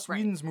Joss Right.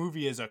 Whedon's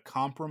movie is a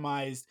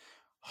compromised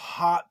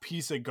hot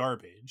piece of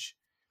garbage,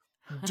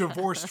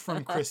 divorced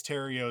from Chris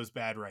Terrio's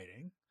bad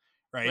writing,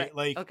 Right.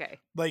 right? Okay.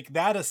 Like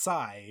that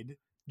aside,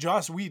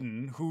 Joss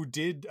Whedon, who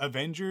did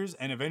Avengers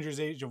and Avengers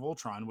Age of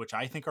Ultron, which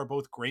I think are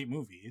both great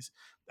movies,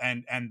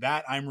 and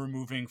that I'm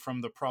removing from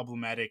the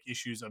problematic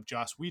issues of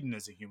Joss Whedon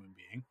as a human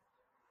being.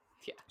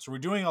 Yeah. So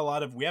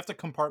we have to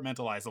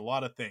compartmentalize a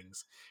lot of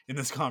things in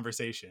this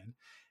conversation.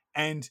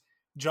 And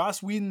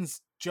Joss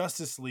Whedon's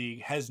Justice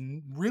League has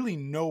really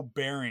no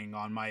bearing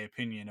on my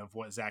opinion of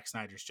what Zack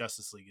Snyder's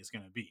Justice League is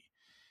going to be,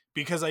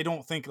 because I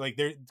don't think like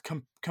they're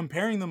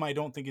comparing them. I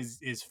don't think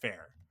is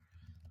fair,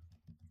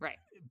 Right.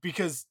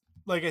 because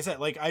like I said,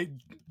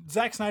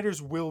 Zack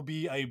Snyder's will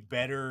be a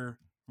better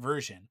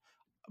version,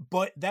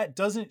 but that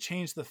doesn't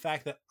change the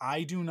fact that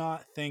I do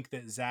not think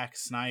that Zack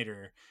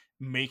Snyder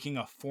making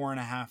a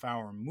 4.5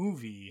 hour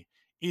movie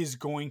is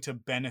going to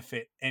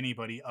benefit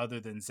anybody other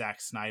than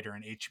Zack Snyder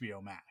and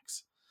HBO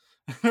Max.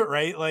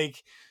 Right?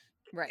 Like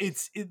Right.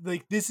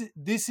 like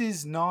this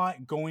is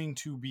not going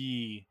to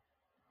be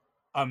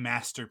a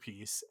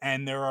masterpiece,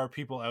 and there are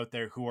people out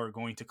there who are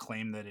going to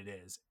claim that it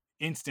is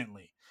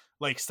instantly.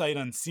 Like sight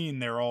unseen,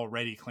 they're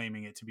already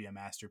claiming it to be a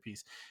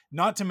masterpiece.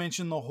 Not to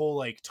mention the whole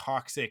like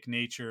toxic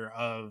nature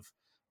of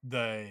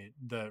the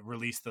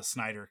release the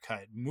Snyder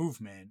cut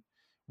movement,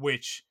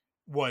 which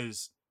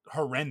was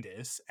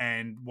horrendous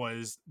and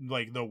was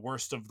like the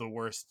worst of the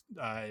worst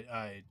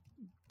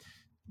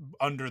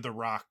under the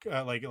rock,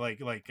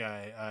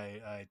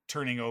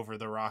 turning over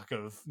the rock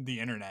of the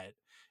internet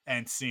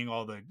and seeing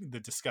all the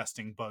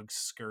disgusting bugs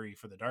scurry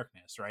for the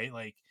darkness, right?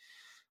 Like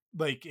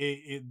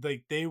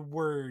they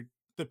were,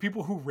 the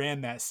people who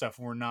ran that stuff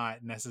were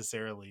not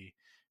necessarily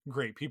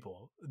great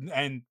people.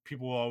 And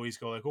people will always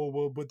go like, oh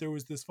well, but there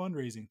was this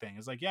fundraising thing.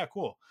 It's like, yeah,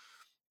 cool,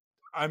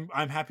 I'm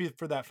happy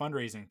for that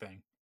fundraising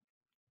thing.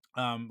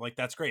 Like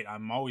that's great.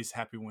 I'm always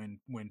happy when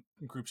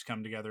groups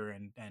come together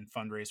and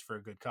fundraise for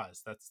a good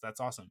cause. That's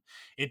awesome.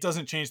 It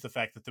doesn't change the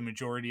fact that the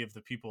majority of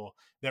the people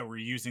that were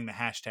using the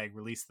hashtag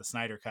release the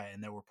Snyder cut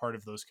and that were part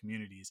of those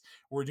communities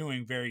were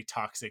doing very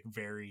toxic,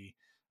 very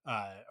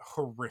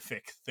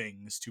horrific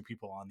things to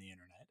people on the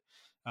internet.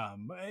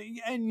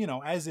 And you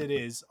know, as it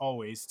is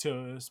always,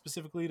 to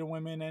specifically to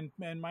women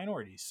and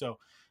minorities. So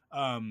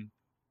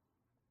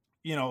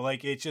you know,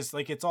 like it's just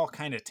like it's all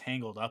kind of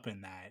tangled up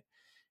in that.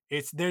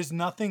 There's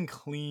nothing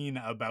clean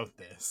about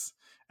this,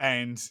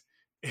 and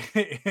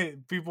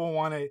people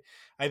want to,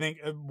 I think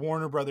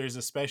Warner Brothers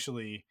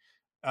especially,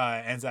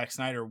 and Zack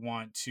Snyder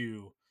want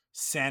to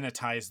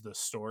sanitize the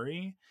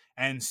story,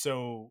 and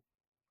so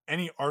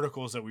any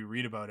articles that we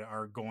read about it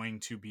are going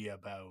to be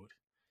about,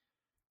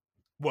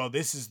 well,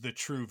 this is the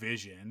true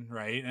vision,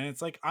 right? And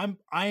it's like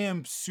I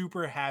am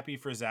super happy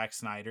for Zack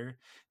Snyder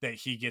that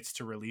he gets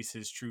to release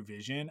his true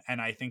vision, and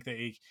I think that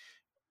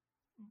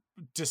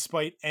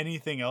despite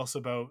anything else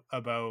about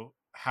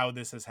how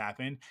this has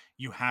happened,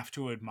 you have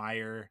to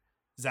admire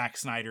Zack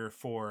Snyder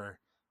for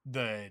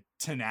the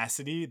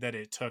tenacity that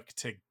it took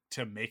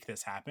to make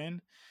this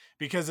happen.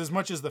 Because as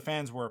much as the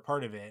fans were a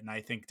part of it, and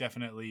I think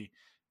definitely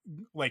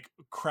like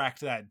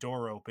cracked that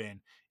door open,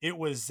 it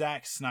was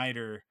Zack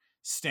Snyder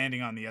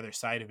standing on the other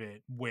side of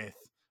it with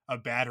a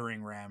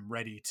battering ram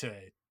ready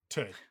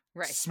to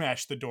Right.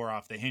 smashed the door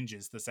off the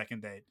hinges the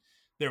second that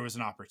there was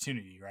an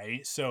opportunity,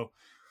 right? So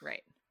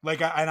Right.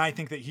 like, I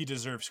think that he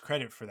deserves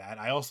credit for that.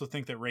 I also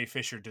think that Ray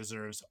Fisher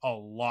deserves a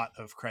lot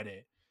of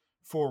credit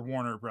for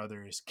Warner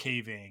Brothers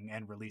caving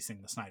and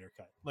releasing the Snyder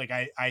Cut. Like,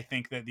 I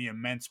think that the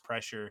immense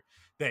pressure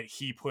that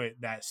he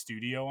put that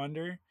studio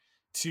under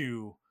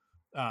to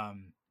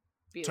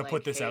Be to like,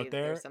 put this hey, out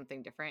there, there's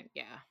something different.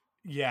 Yeah.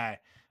 yeah.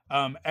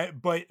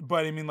 But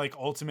I mean, like,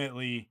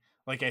 ultimately,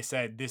 like I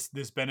said, this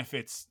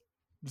benefits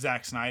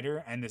Zack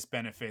Snyder and this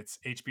benefits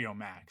HBO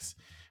Max,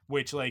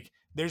 which, like,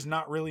 there's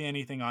not really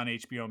anything on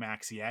HBO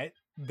Max yet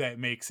that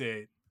makes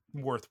it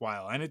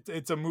worthwhile, and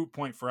it's a moot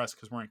point for us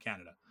because we're in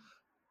Canada.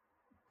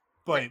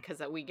 But Right,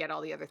 because we get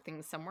all the other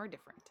things somewhere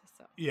different.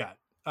 So yeah,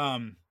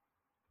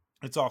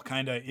 it's all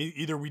kind of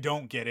either we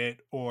don't get it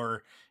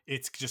or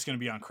it's just going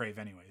to be on Crave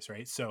anyways,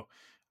 right? So,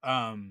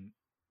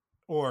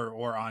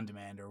 or on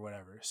demand or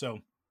whatever. So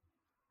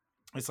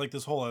it's like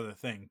this whole other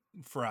thing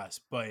for us,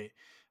 but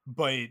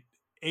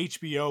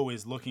HBO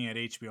is looking at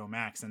HBO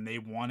Max and they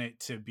want it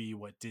to be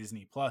what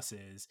Disney Plus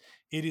is.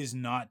 It is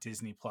not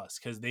Disney Plus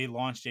because they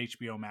launched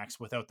HBO Max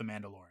without The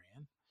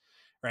Mandalorian,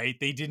 right?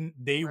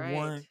 They right.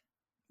 weren't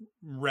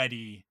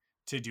ready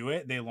to do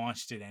it. They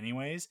launched it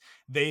anyways.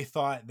 They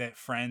thought that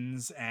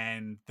Friends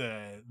and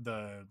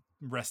the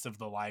rest of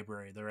the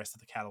library, the rest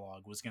of the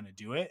catalog was going to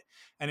do it,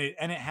 and it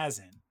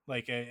hasn't.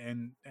 Like,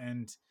 and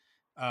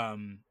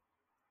um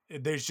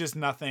there's just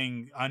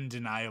nothing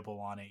undeniable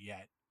on it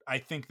yet. I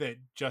think that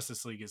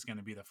Justice League is going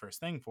to be the first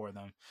thing for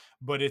them,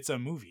 but it's a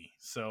movie.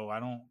 So I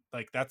don't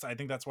like I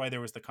think that's why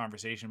there was the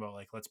conversation about,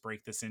 like, let's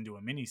break this into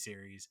a mini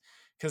series,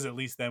 because at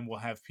least then we'll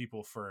have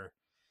people for,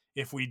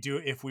 if we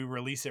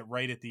release it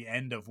right at the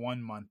end of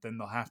one month, then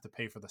they'll have to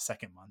pay for the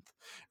second month.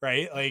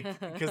 Right. Like,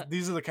 because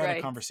these are the kind of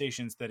Right.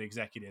 conversations that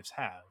executives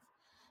have.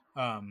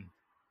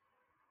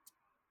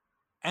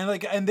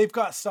 And they've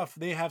got stuff,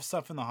 they have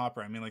stuff in the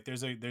hopper. I mean, like,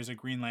 there's a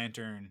Green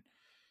Lantern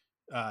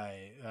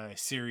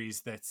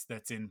series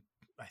that's in,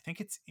 I think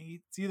it's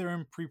either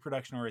in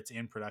pre-production or it's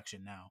in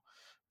production now,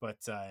 but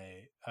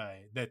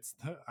that's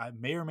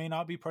may or may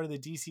not be part of the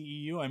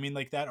DCEU. I mean,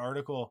 like, that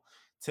article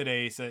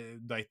today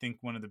said, I think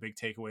one of the big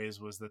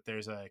takeaways was that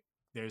there's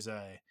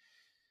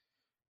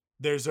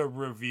a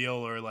reveal,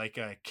 or like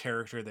a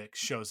character that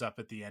shows up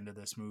at the end of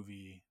this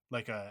movie,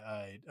 like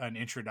an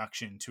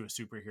introduction to a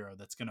superhero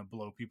that's going to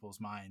blow people's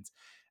minds.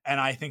 And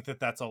I think that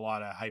that's a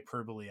lot of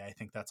hyperbole. I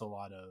think that's a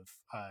lot of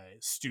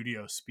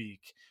studio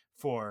speak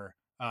for,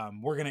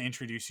 we're going to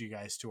introduce you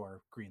guys to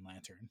our Green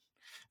Lantern.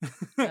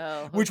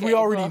 Oh, Which we okay.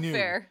 already Well, knew.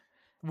 fair.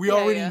 We Yeah,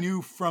 already yeah.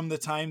 knew from the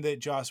time that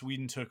Joss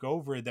Whedon took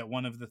over that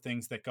one of the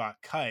things that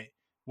got cut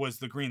was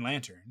the Green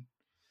Lantern.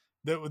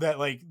 That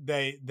like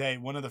they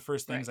one of the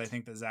first things I Right.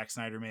 think that Zack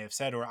Snyder may have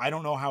said, or I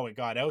don't know how it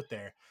got out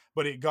there,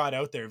 but it got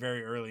out there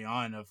very early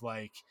on, of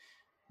like,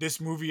 this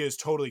movie is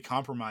totally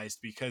compromised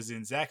because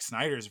in Zack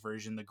Snyder's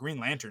version, the Green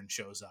Lantern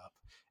shows up,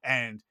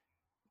 and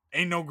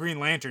ain't no Green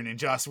Lantern in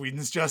Joss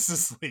Whedon's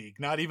Justice League,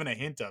 not even a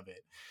hint of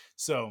it.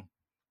 So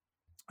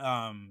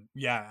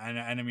yeah,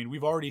 and I mean,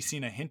 we've already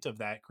seen a hint of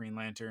that Green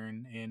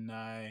Lantern in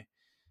a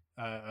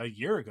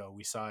year ago.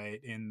 We saw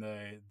it in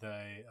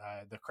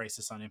the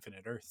Crisis on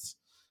Infinite Earths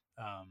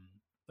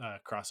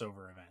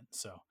crossover event.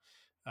 So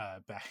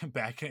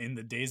back in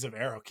the days of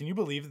Arrow. Can you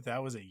believe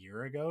that was a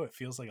year ago? It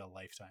feels like a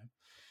lifetime.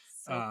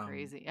 So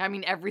crazy. I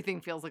mean, everything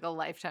feels like a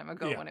lifetime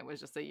ago Yeah. when it was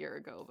just a year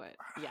ago, but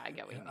yeah, I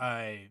get what you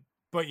mean.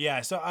 But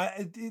yeah, so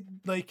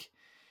like,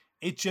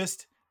 it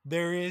just,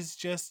 there is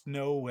just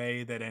no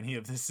way that any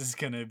of this is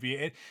gonna be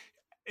it.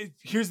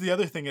 Here's the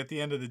other thing at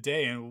the end of the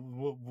day, and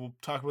we'll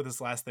talk about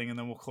this last thing and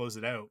then we'll close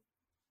it out.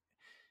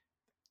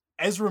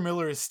 Ezra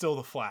Miller is still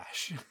the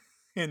Flash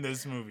in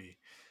this movie.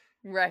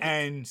 Right.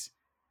 And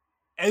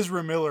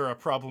Ezra Miller, a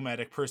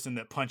problematic person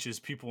that punches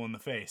people in the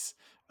face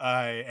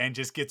and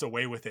just gets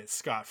away with it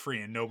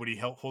scot-free, and nobody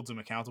holds him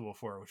accountable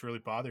for it, which really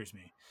bothers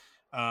me.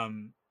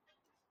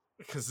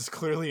 Because it's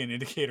clearly an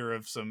indicator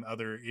of some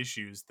other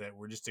issues that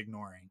we're just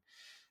ignoring.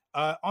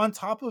 On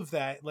top of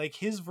that, like,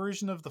 his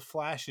version of the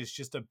Flash is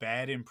just a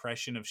bad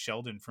impression of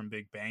Sheldon from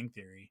Big Bang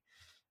Theory,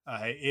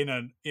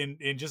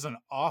 in just an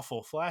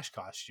awful Flash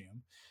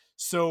costume.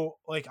 So,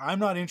 like, I'm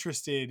not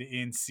interested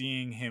in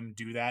seeing him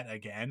do that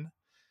again.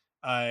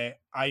 I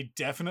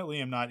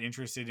definitely am not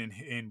interested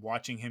in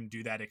watching him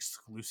do that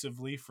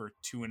exclusively for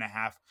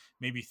 2.5,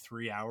 maybe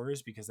 3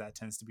 hours, because that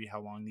tends to be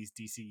how long these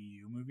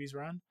DCEU movies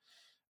run.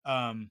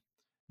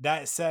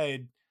 That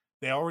said,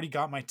 they already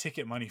got my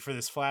ticket money for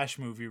this Flash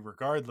movie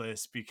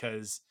regardless,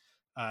 because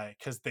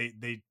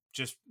they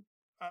just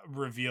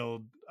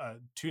revealed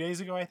 2 days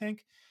ago, I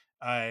think,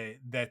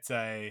 that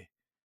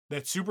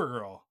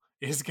Supergirl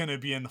is going to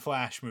be in the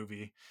Flash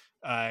movie.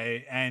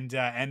 And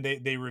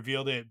they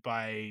revealed it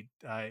by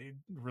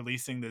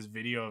releasing this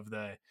video of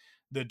the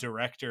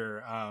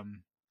director. Oh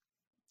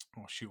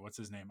shoot, what's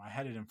his name? I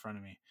had it in front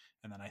of me,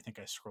 and then I think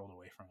I scrolled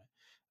away from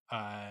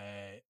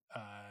it.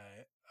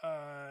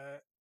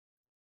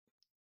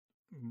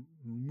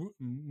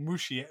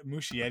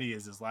 Muschietti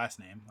is his last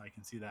name. I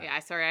can see that. Yeah,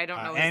 sorry, I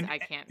don't know. I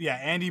can't. Yeah,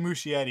 Andy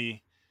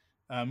Muschietti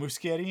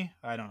Muschietti.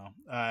 I don't know.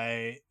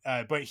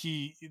 But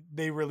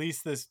they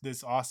released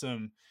this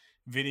awesome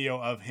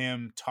video of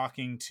him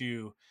talking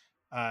to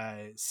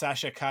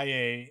Sasha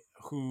Calle,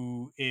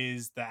 who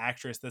is the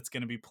actress that's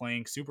going to be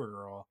playing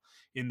Supergirl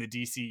in the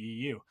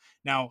DCEU.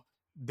 Now,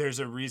 there's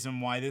a reason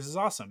why this is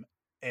awesome.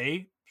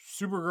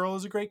 Supergirl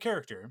is a great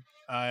character,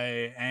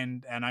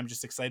 and I'm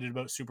just excited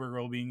about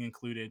Supergirl being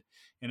included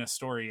in a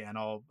story, and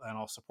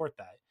I'll support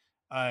that.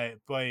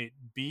 But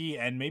B,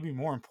 and maybe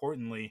more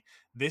importantly,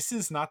 this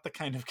is not the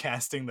kind of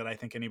casting that I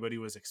think anybody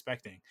was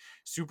expecting.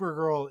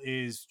 Supergirl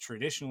is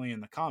traditionally in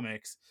the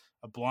comics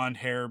a blonde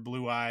hair,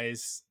 blue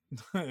eyes,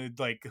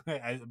 like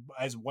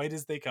as white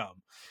as they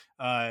come.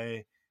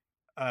 White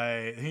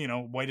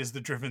as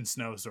the driven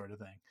snow sort of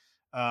thing.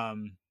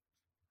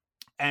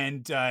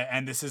 And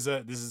this is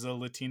a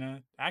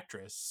Latina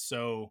actress,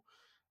 so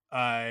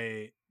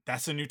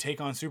that's a new take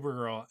on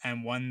Supergirl,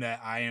 and one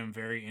that I am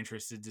very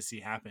interested to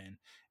see happen,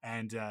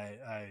 and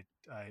a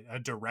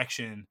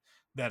direction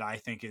that I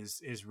think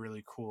is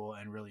really cool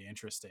and really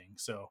interesting.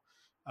 So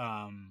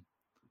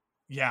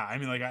yeah, I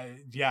mean, like,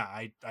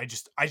 I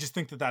just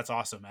think that that's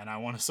awesome, and I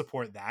want to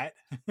support that.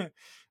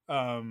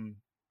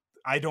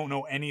 I don't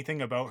know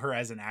anything about her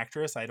as an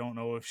actress. I don't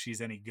know if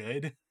she's any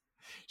good.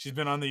 She's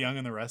been on The Young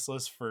and the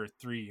Restless for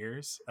 3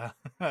 years.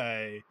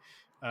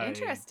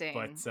 Interesting.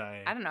 But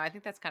I don't know. I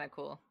think that's kind of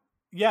cool.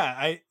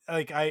 yeah,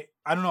 I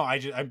don't know.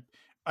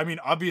 I mean,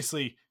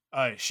 obviously,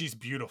 she's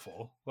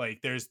beautiful.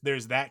 Like,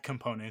 there's that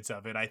component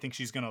of it. I think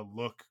she's gonna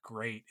look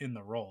great in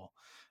the role.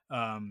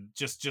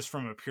 Just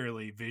from a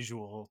purely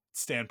visual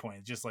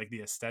standpoint, just like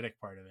the aesthetic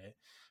part of it.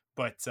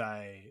 But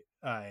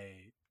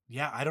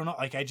yeah, I don't know.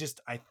 Like, I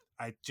just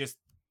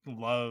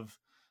love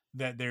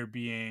that they're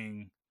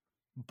being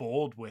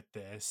bold with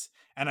this,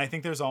 and I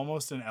think there's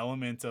almost an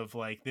element of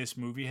like this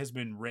movie has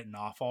been written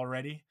off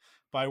already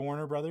by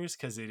Warner Brothers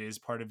because it is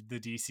part of the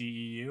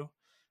DCEU.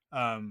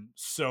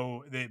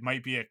 So it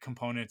might be a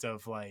component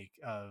of like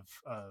of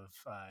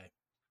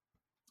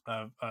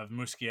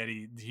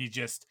Muschietti.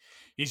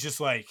 He's just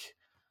like,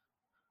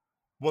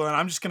 well, then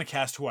I'm just gonna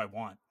cast who I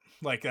want.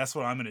 Like, that's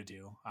what I'm gonna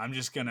do. I'm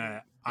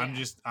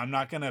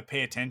not gonna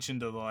pay attention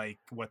to like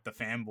what the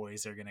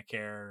fanboys are gonna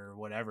care or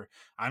whatever.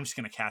 I'm just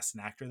gonna cast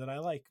an actor that I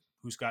like,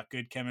 who's got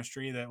good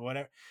chemistry, that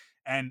whatever.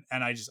 And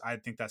I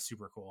think that's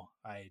super cool.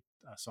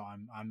 So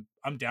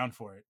I'm down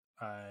for it.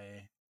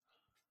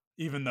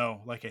 Even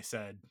though, like I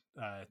said,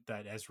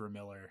 that Ezra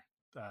Miller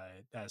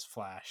as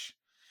Flash,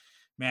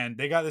 man,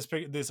 they got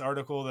this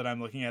article that I'm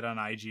looking at on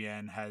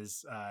IGN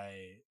has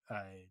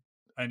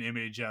an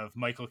image of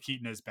Michael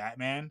Keaton as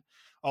Batman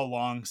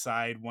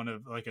alongside one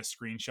of like a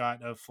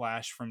screenshot of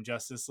Flash from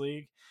Justice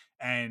League,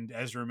 and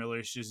Ezra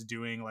Miller's just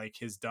doing like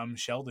his dumb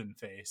Sheldon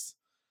face,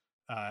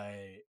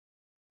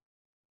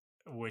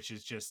 which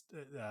is just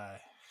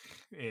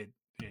it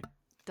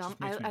Dumb. just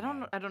makes me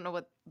mad. I don't know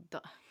what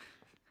dumb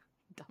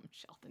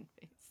Sheldon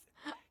face.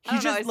 He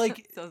just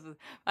like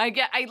I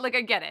get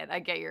it. I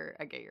get your.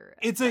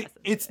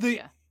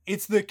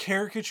 It's the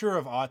caricature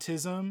of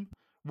autism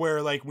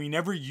where like we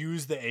never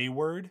use the A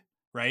word,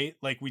 right?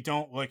 Like, we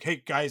don't, like,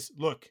 hey guys,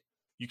 look,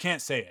 you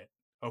can't say it,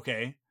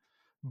 okay?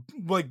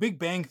 Like Big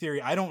Bang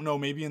Theory, I don't know,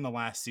 maybe in the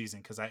last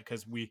season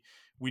because we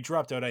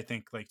dropped out, I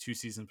think, like 2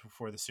 seasons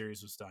before the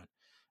series was done.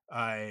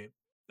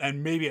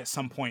 And maybe at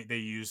some point they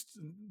used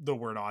the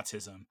word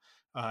autism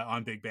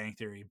on Big Bang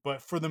Theory,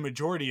 but for the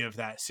majority of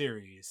that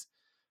series,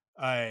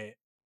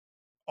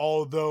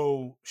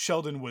 although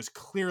Sheldon was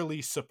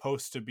clearly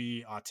supposed to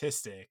be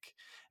autistic,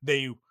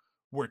 they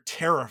were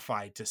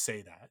terrified to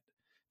say that.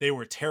 They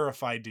were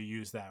terrified to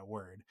use that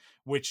word,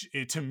 which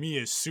to me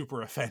is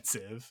super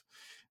offensive,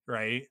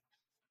 right?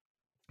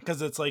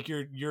 Because it's like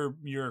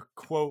you're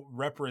quote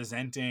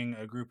representing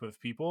a group of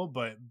people,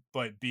 but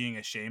being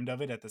ashamed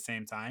of it at the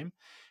same time.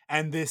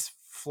 And this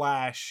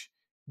Flash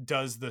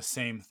does the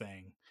same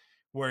thing,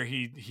 where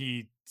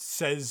he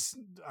says,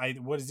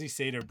 what does he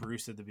say to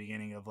Bruce at the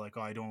beginning of like,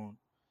 oh, I don't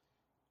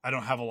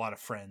have a lot of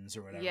friends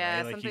or whatever.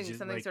 Yeah, right? Like,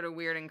 something like, sort of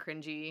weird and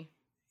cringy.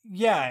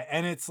 Yeah,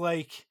 and it's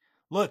like,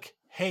 look,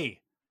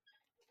 hey,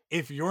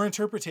 if your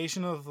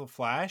interpretation of the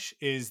Flash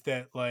is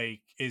that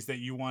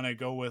you want to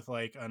go with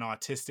like an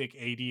autistic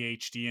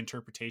ADHD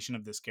interpretation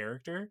of this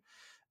character,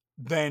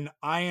 then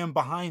I am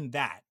behind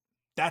that.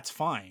 That's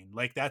fine.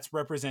 Like, that's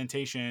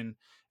representation,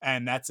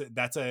 and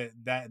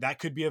that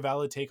could be a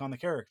valid take on the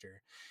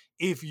character.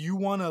 If you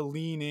want to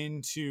lean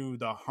into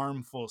the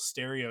harmful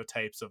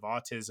stereotypes of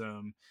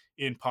autism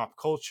in pop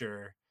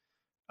culture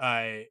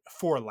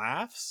for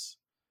laughs,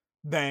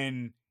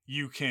 then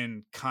you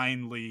can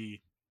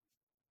kindly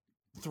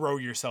throw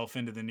yourself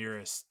into the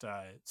nearest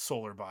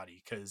solar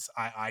body, because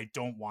I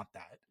don't want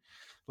that.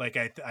 Like,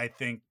 I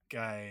think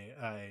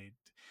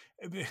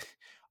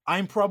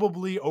I'm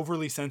probably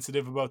overly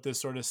sensitive about this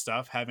sort of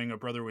stuff, having a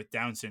brother with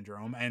Down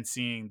syndrome and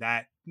seeing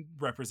that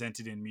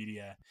represented in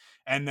media.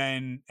 And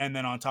then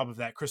on top of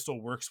that,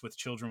 Crystal works with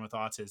children with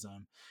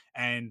autism,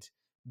 and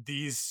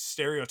these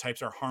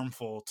stereotypes are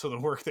harmful to the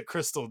work that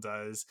Crystal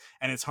does,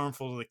 and it's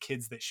harmful to the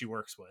kids that she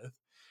works with,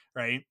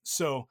 right?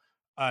 So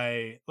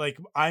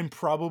I'm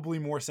probably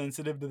more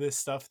sensitive to this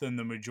stuff than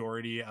the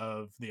majority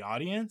of the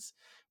audience,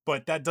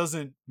 but that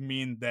doesn't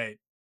mean that,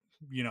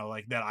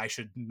 like that I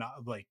should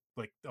not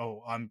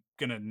oh, I'm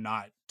gonna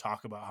not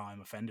talk about how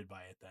I'm offended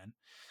by it then.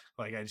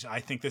 Like I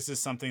think this is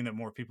something that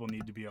more people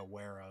need to be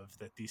aware of,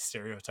 that these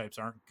stereotypes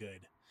aren't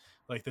good,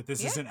 like that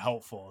this Yeah. isn't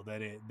helpful,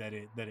 that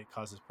it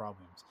causes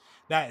problems.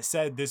 That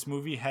said, this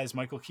movie has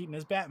Michael Keaton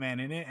as Batman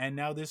in it, and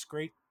now this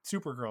great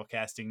Supergirl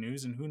casting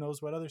news, and who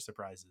knows what other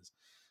surprises.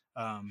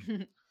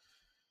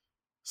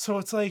 So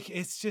it's like,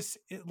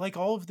 like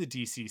all of the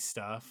DC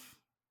stuff,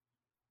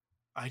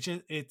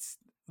 it's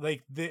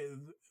like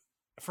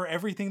for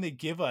everything they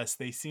give us,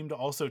 they seem to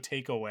also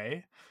take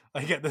away,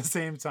 like at the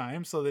same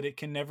time, so that it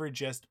can never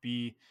just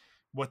be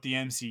what the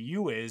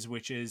MCU is,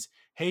 which is,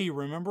 hey,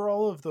 remember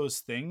all of those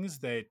things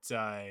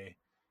that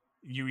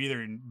you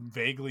either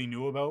vaguely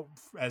knew about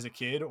as a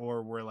kid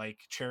or were like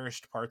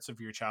cherished parts of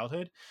your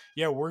childhood?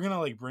 Yeah, we're gonna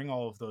like bring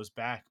all of those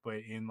back, but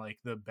in like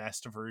the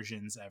best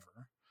versions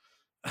ever.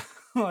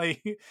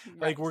 like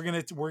Right.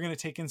 we're gonna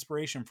take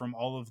inspiration from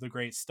all of the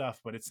great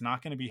stuff, but it's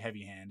not gonna be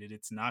heavy-handed,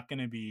 it's not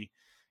gonna be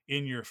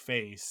in your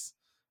face.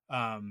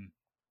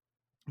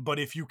 But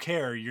if you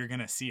care, you're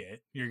gonna see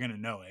it, you're gonna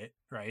know it,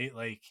 right?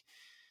 Like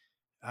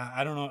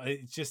I don't know,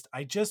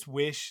 I just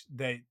wish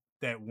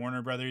that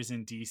Warner Brothers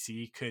and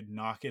DC could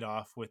knock it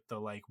off with the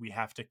like, we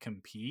have to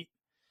compete,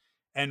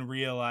 and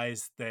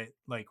realize that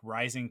like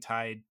rising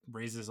tide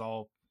raises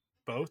all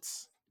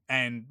boats,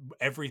 and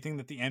everything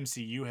that the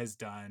MCU has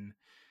done,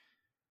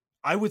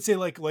 I would say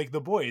like The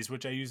Boys,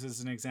 which I used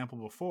as an example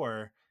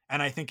before,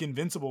 and I think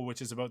Invincible,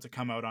 which is about to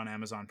come out on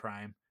Amazon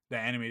Prime, the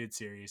animated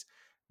series,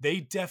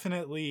 they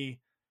definitely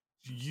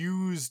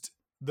used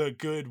the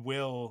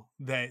goodwill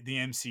that the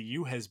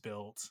MCU has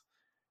built,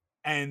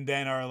 and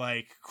then are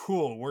like,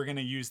 cool, we're going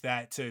to use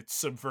that to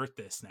subvert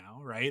this now,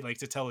 right? Like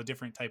to tell a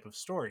different type of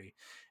story.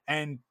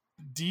 And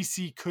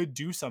DC could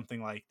do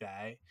something like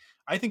that,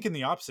 I think, in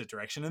the opposite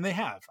direction, and they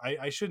have.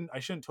 I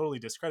shouldn't totally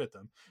discredit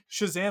them.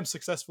 Shazam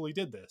successfully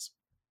did this,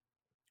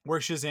 where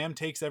Shazam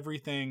takes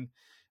everything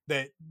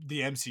that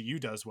the MCU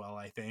does well,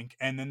 I think,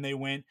 and then they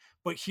went,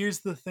 but here's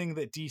the thing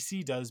that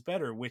DC does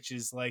better, which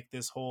is like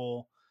this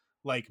whole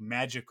like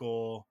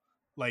magical,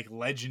 like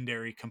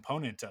legendary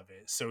component of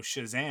it. So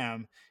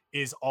Shazam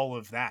is all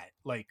of that.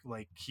 Like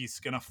he's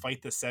gonna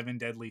fight the 7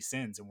 deadly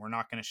sins, and we're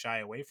not gonna shy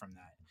away from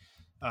that.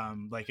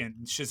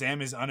 And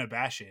Shazam is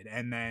unabashed,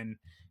 and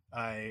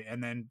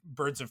then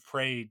Birds of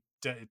Prey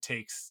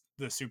takes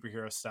the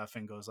superhero stuff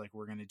and goes like,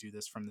 we're gonna do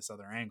this from this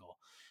other angle,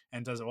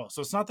 and does it well.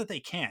 So it's not that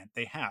they can't,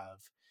 they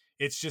have.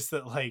 It's just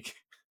that like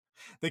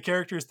the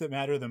characters that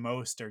matter the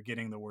most are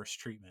getting the worst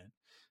treatment,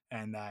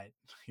 and that,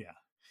 yeah,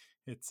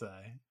 it's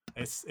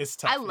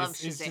tough. I love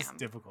It's Shazam. just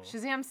difficult.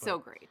 Shazam's so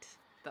great,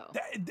 though.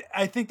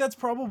 I think that's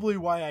probably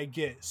why I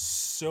get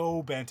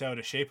so bent out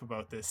of shape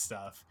about this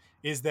stuff,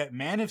 is that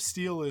Man of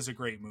Steel is a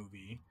great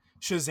movie,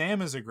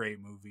 Shazam is a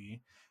great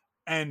movie,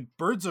 and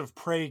Birds of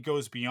Prey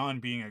goes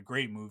beyond being a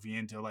great movie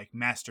into like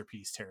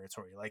masterpiece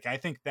territory. Like I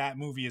think that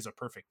movie is a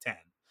perfect 10.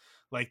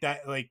 Like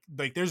that, like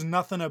there's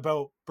nothing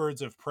about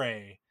Birds of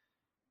Prey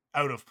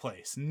out of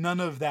place. None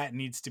of that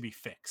needs to be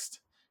fixed,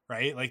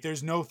 right? Like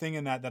there's no thing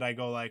in that I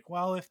go like,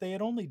 well, if they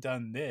had only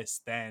done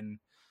this, then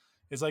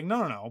it's like,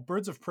 no.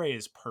 Birds of Prey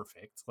is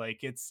perfect.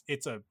 Like it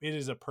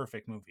is a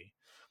perfect movie,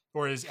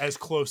 or as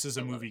close as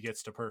a movie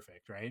gets to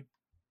perfect, right?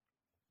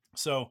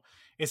 So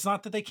it's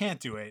not that they can't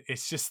do it.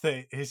 It's just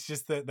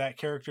that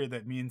character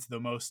that means the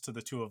most to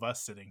the two of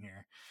us sitting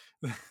here.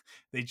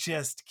 They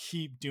just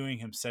keep doing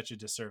him such a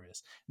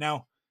disservice.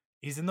 Now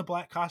he's in the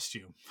black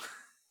costume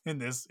in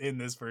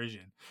this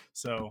version,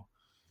 so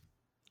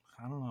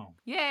I don't know.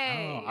 Yay! I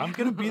don't know. I'm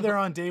gonna be there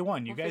on day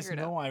one. You We'll guys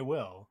know I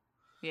will.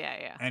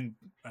 Yeah. And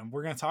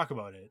we're gonna talk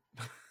about it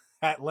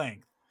at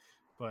length.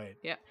 But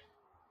yeah,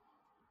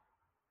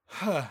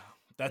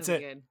 that's That'll it.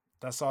 be good.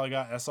 That's all I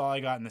got. That's all I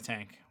got in the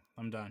tank.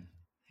 I'm done.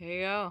 Here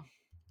you go.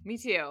 Me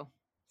too.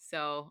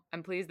 So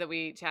I'm pleased that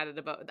we chatted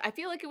about. I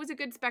feel like it was a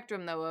good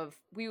spectrum though. Of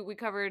we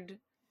covered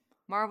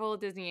Marvel,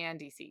 Disney, and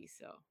DC.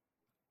 So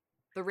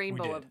the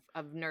rainbow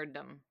of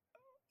nerddom.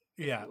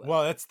 Yeah,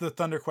 well, that's the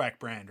Thunderquack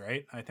brand,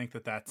 right? I think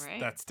that's Right.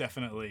 That's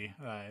definitely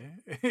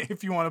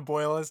if you want to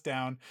boil us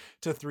down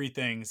to 3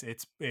 things,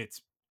 it's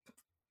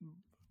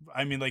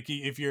I mean, like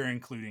if you're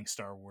including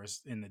Star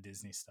Wars in the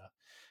Disney stuff,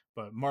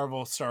 but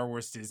Marvel, Star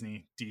Wars,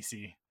 Disney,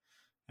 DC,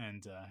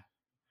 and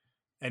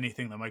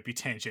anything that might be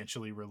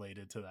tangentially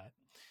related to that.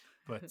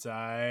 But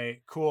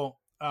cool.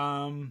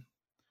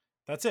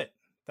 That's it.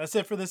 That's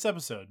it for this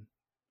episode.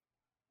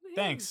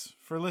 Thanks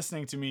for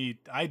listening to me.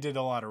 I did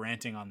a lot of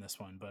ranting on this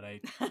one, but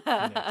I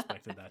kind of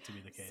expected that to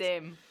be the case.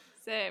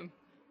 Same.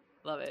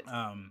 Love it.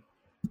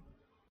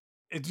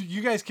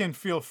 You guys can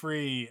feel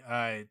free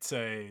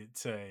to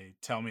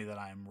tell me that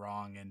I'm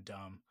wrong and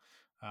dumb,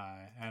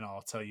 and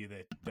I'll tell you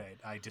that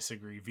I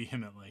disagree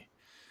vehemently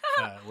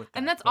with that.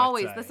 And that's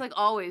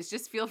always.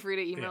 Just feel free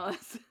to email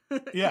us.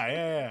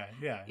 Yeah.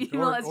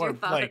 Email us your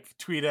thoughts. Like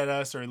tweet at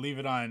us or leave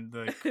it on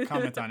the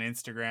comment on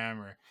Instagram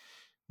or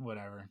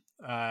whatever.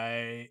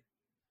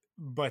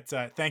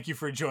 thank you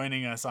for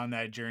joining us on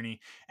that journey.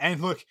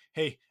 And look,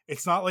 hey,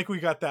 it's not like we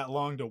got that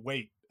long to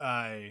wait.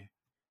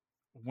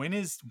 When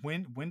does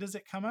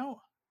it come out?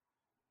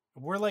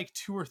 We're like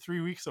 2 or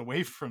 3 weeks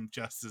away from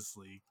Justice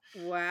League.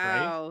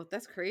 Wow, right?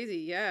 that's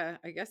crazy. Yeah,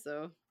 I guess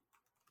so.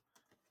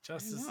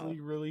 Justice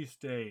League release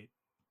date.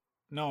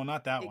 No,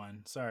 not that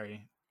one.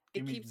 Sorry.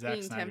 It keeps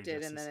being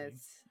tempted, and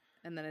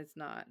then it's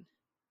not.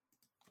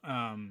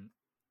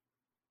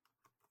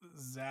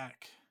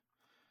 Zack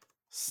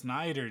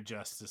Snyder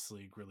Justice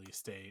League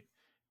release date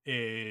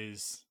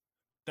is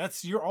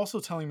you're also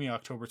telling me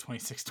October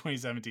 26,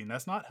 2017.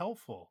 That's not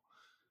helpful.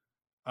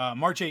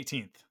 March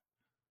 18th.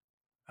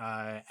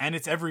 And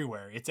it's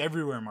everywhere. It's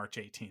everywhere March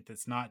 18th.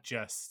 It's not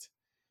just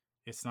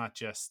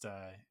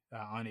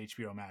on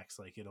HBO Max.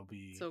 Like it'll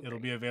be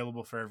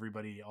available for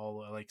everybody,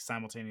 all like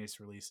simultaneous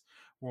release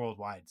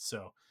worldwide.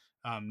 So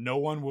no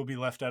one will be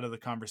left out of the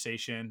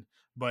conversation,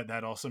 but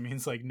that also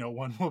means like no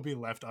one will be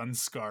left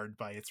unscarred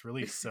by its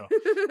release. So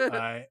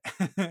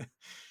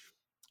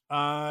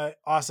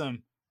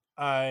awesome.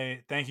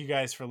 Thank you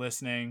guys for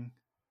listening.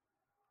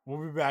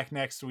 We'll be back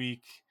next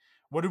week.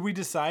 What did we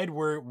decide?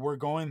 We're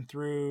going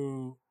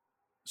through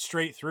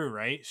straight through,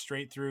 right?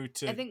 Straight through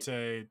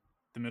to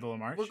the middle of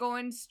March. We're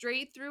going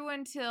straight through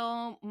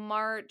until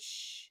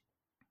March.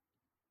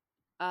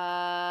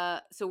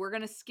 So we're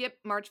gonna skip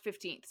March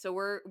 15th. So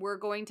we're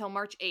going till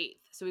March 8th.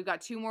 So we've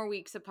got 2 more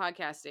weeks of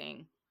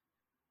podcasting.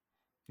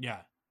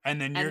 Yeah, and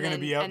then you're gonna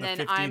be out the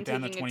 15th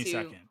and the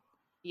 22nd.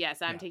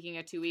 Yes, I'm taking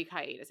a 2-week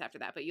hiatus after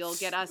that, but you'll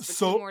get us for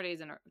 2 more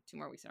weeks in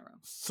a row.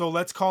 So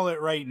let's call it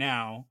right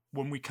now.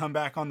 When we come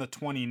back on the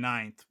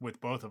 29th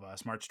with both of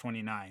us, March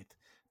 29th,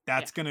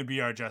 that's going to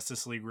be our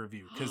Justice League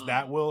review, because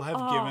that will have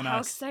given us... how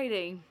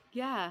exciting.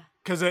 Yeah.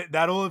 Because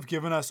that'll have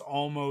given us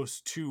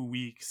almost 2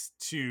 weeks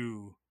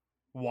to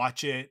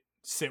watch it,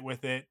 sit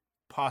with it,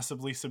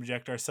 possibly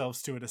subject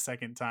ourselves to it a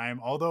second time.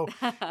 Although,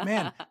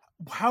 man...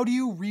 How do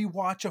you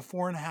rewatch a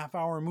 4.5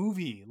 hour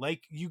movie?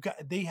 Like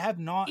they have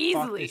not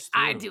easily.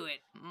 I do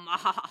it.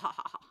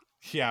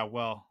 Yeah,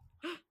 well,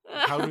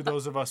 how do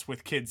those of us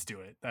with kids do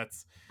it?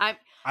 I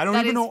don't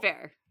that even is know.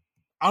 Fair.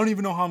 I don't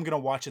even know how I'm gonna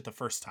watch it the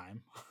first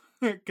time,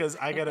 because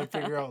I gotta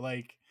figure out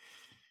like.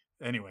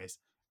 Anyways,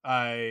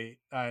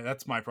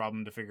 that's my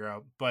problem to figure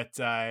out. But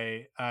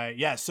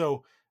yeah,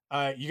 so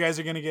you guys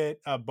are gonna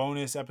get a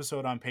bonus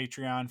episode on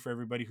Patreon for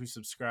everybody who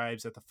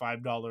subscribes at the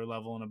 $5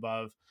 level and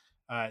above.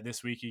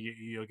 This week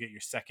you'll get your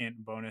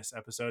second bonus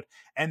episode,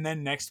 and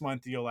then next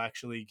month you'll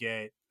actually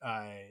get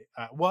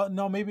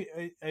maybe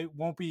it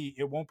won't be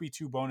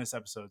 2 bonus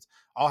episodes.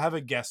 I'll have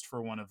a guest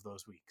for one of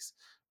those weeks,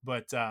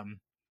 but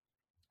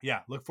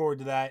yeah, look forward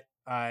to that.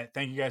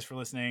 Thank you guys for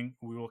listening.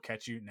 We will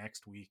catch you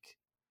next week.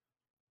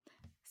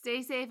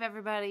 Stay safe,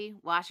 everybody.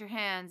 Wash your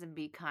hands and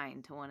be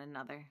kind to one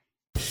another.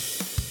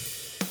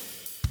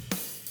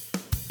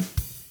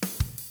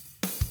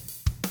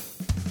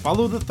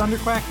 Follow the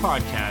Thunderquack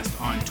Podcast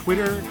on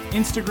Twitter,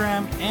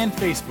 Instagram, and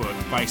Facebook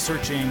by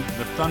searching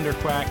the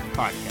Thunderquack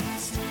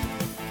Podcast.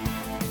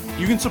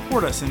 You can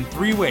support us in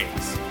 3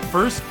 ways.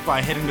 First,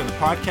 by heading to the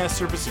podcast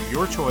service of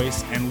your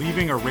choice and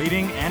leaving a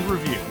rating and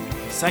review.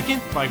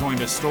 Second, by going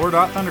to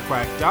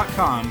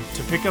store.thunderquack.com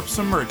to pick up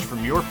some merch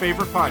from your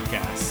favorite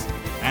podcasts.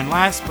 And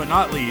last but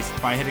not least,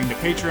 by heading to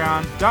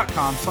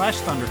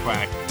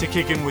patreon.com/thunderquack to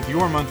kick in with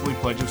your monthly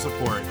pledge of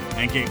support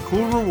and get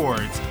cool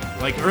rewards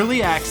like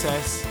early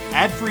access,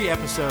 ad-free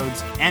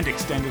episodes, and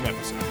extended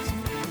episodes.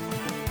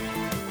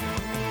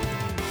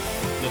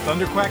 The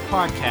Thunderquack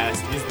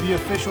Podcast is the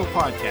official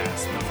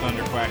podcast of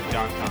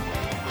thunderquack.com.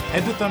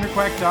 Head to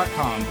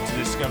thunderquack.com to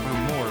discover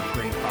more great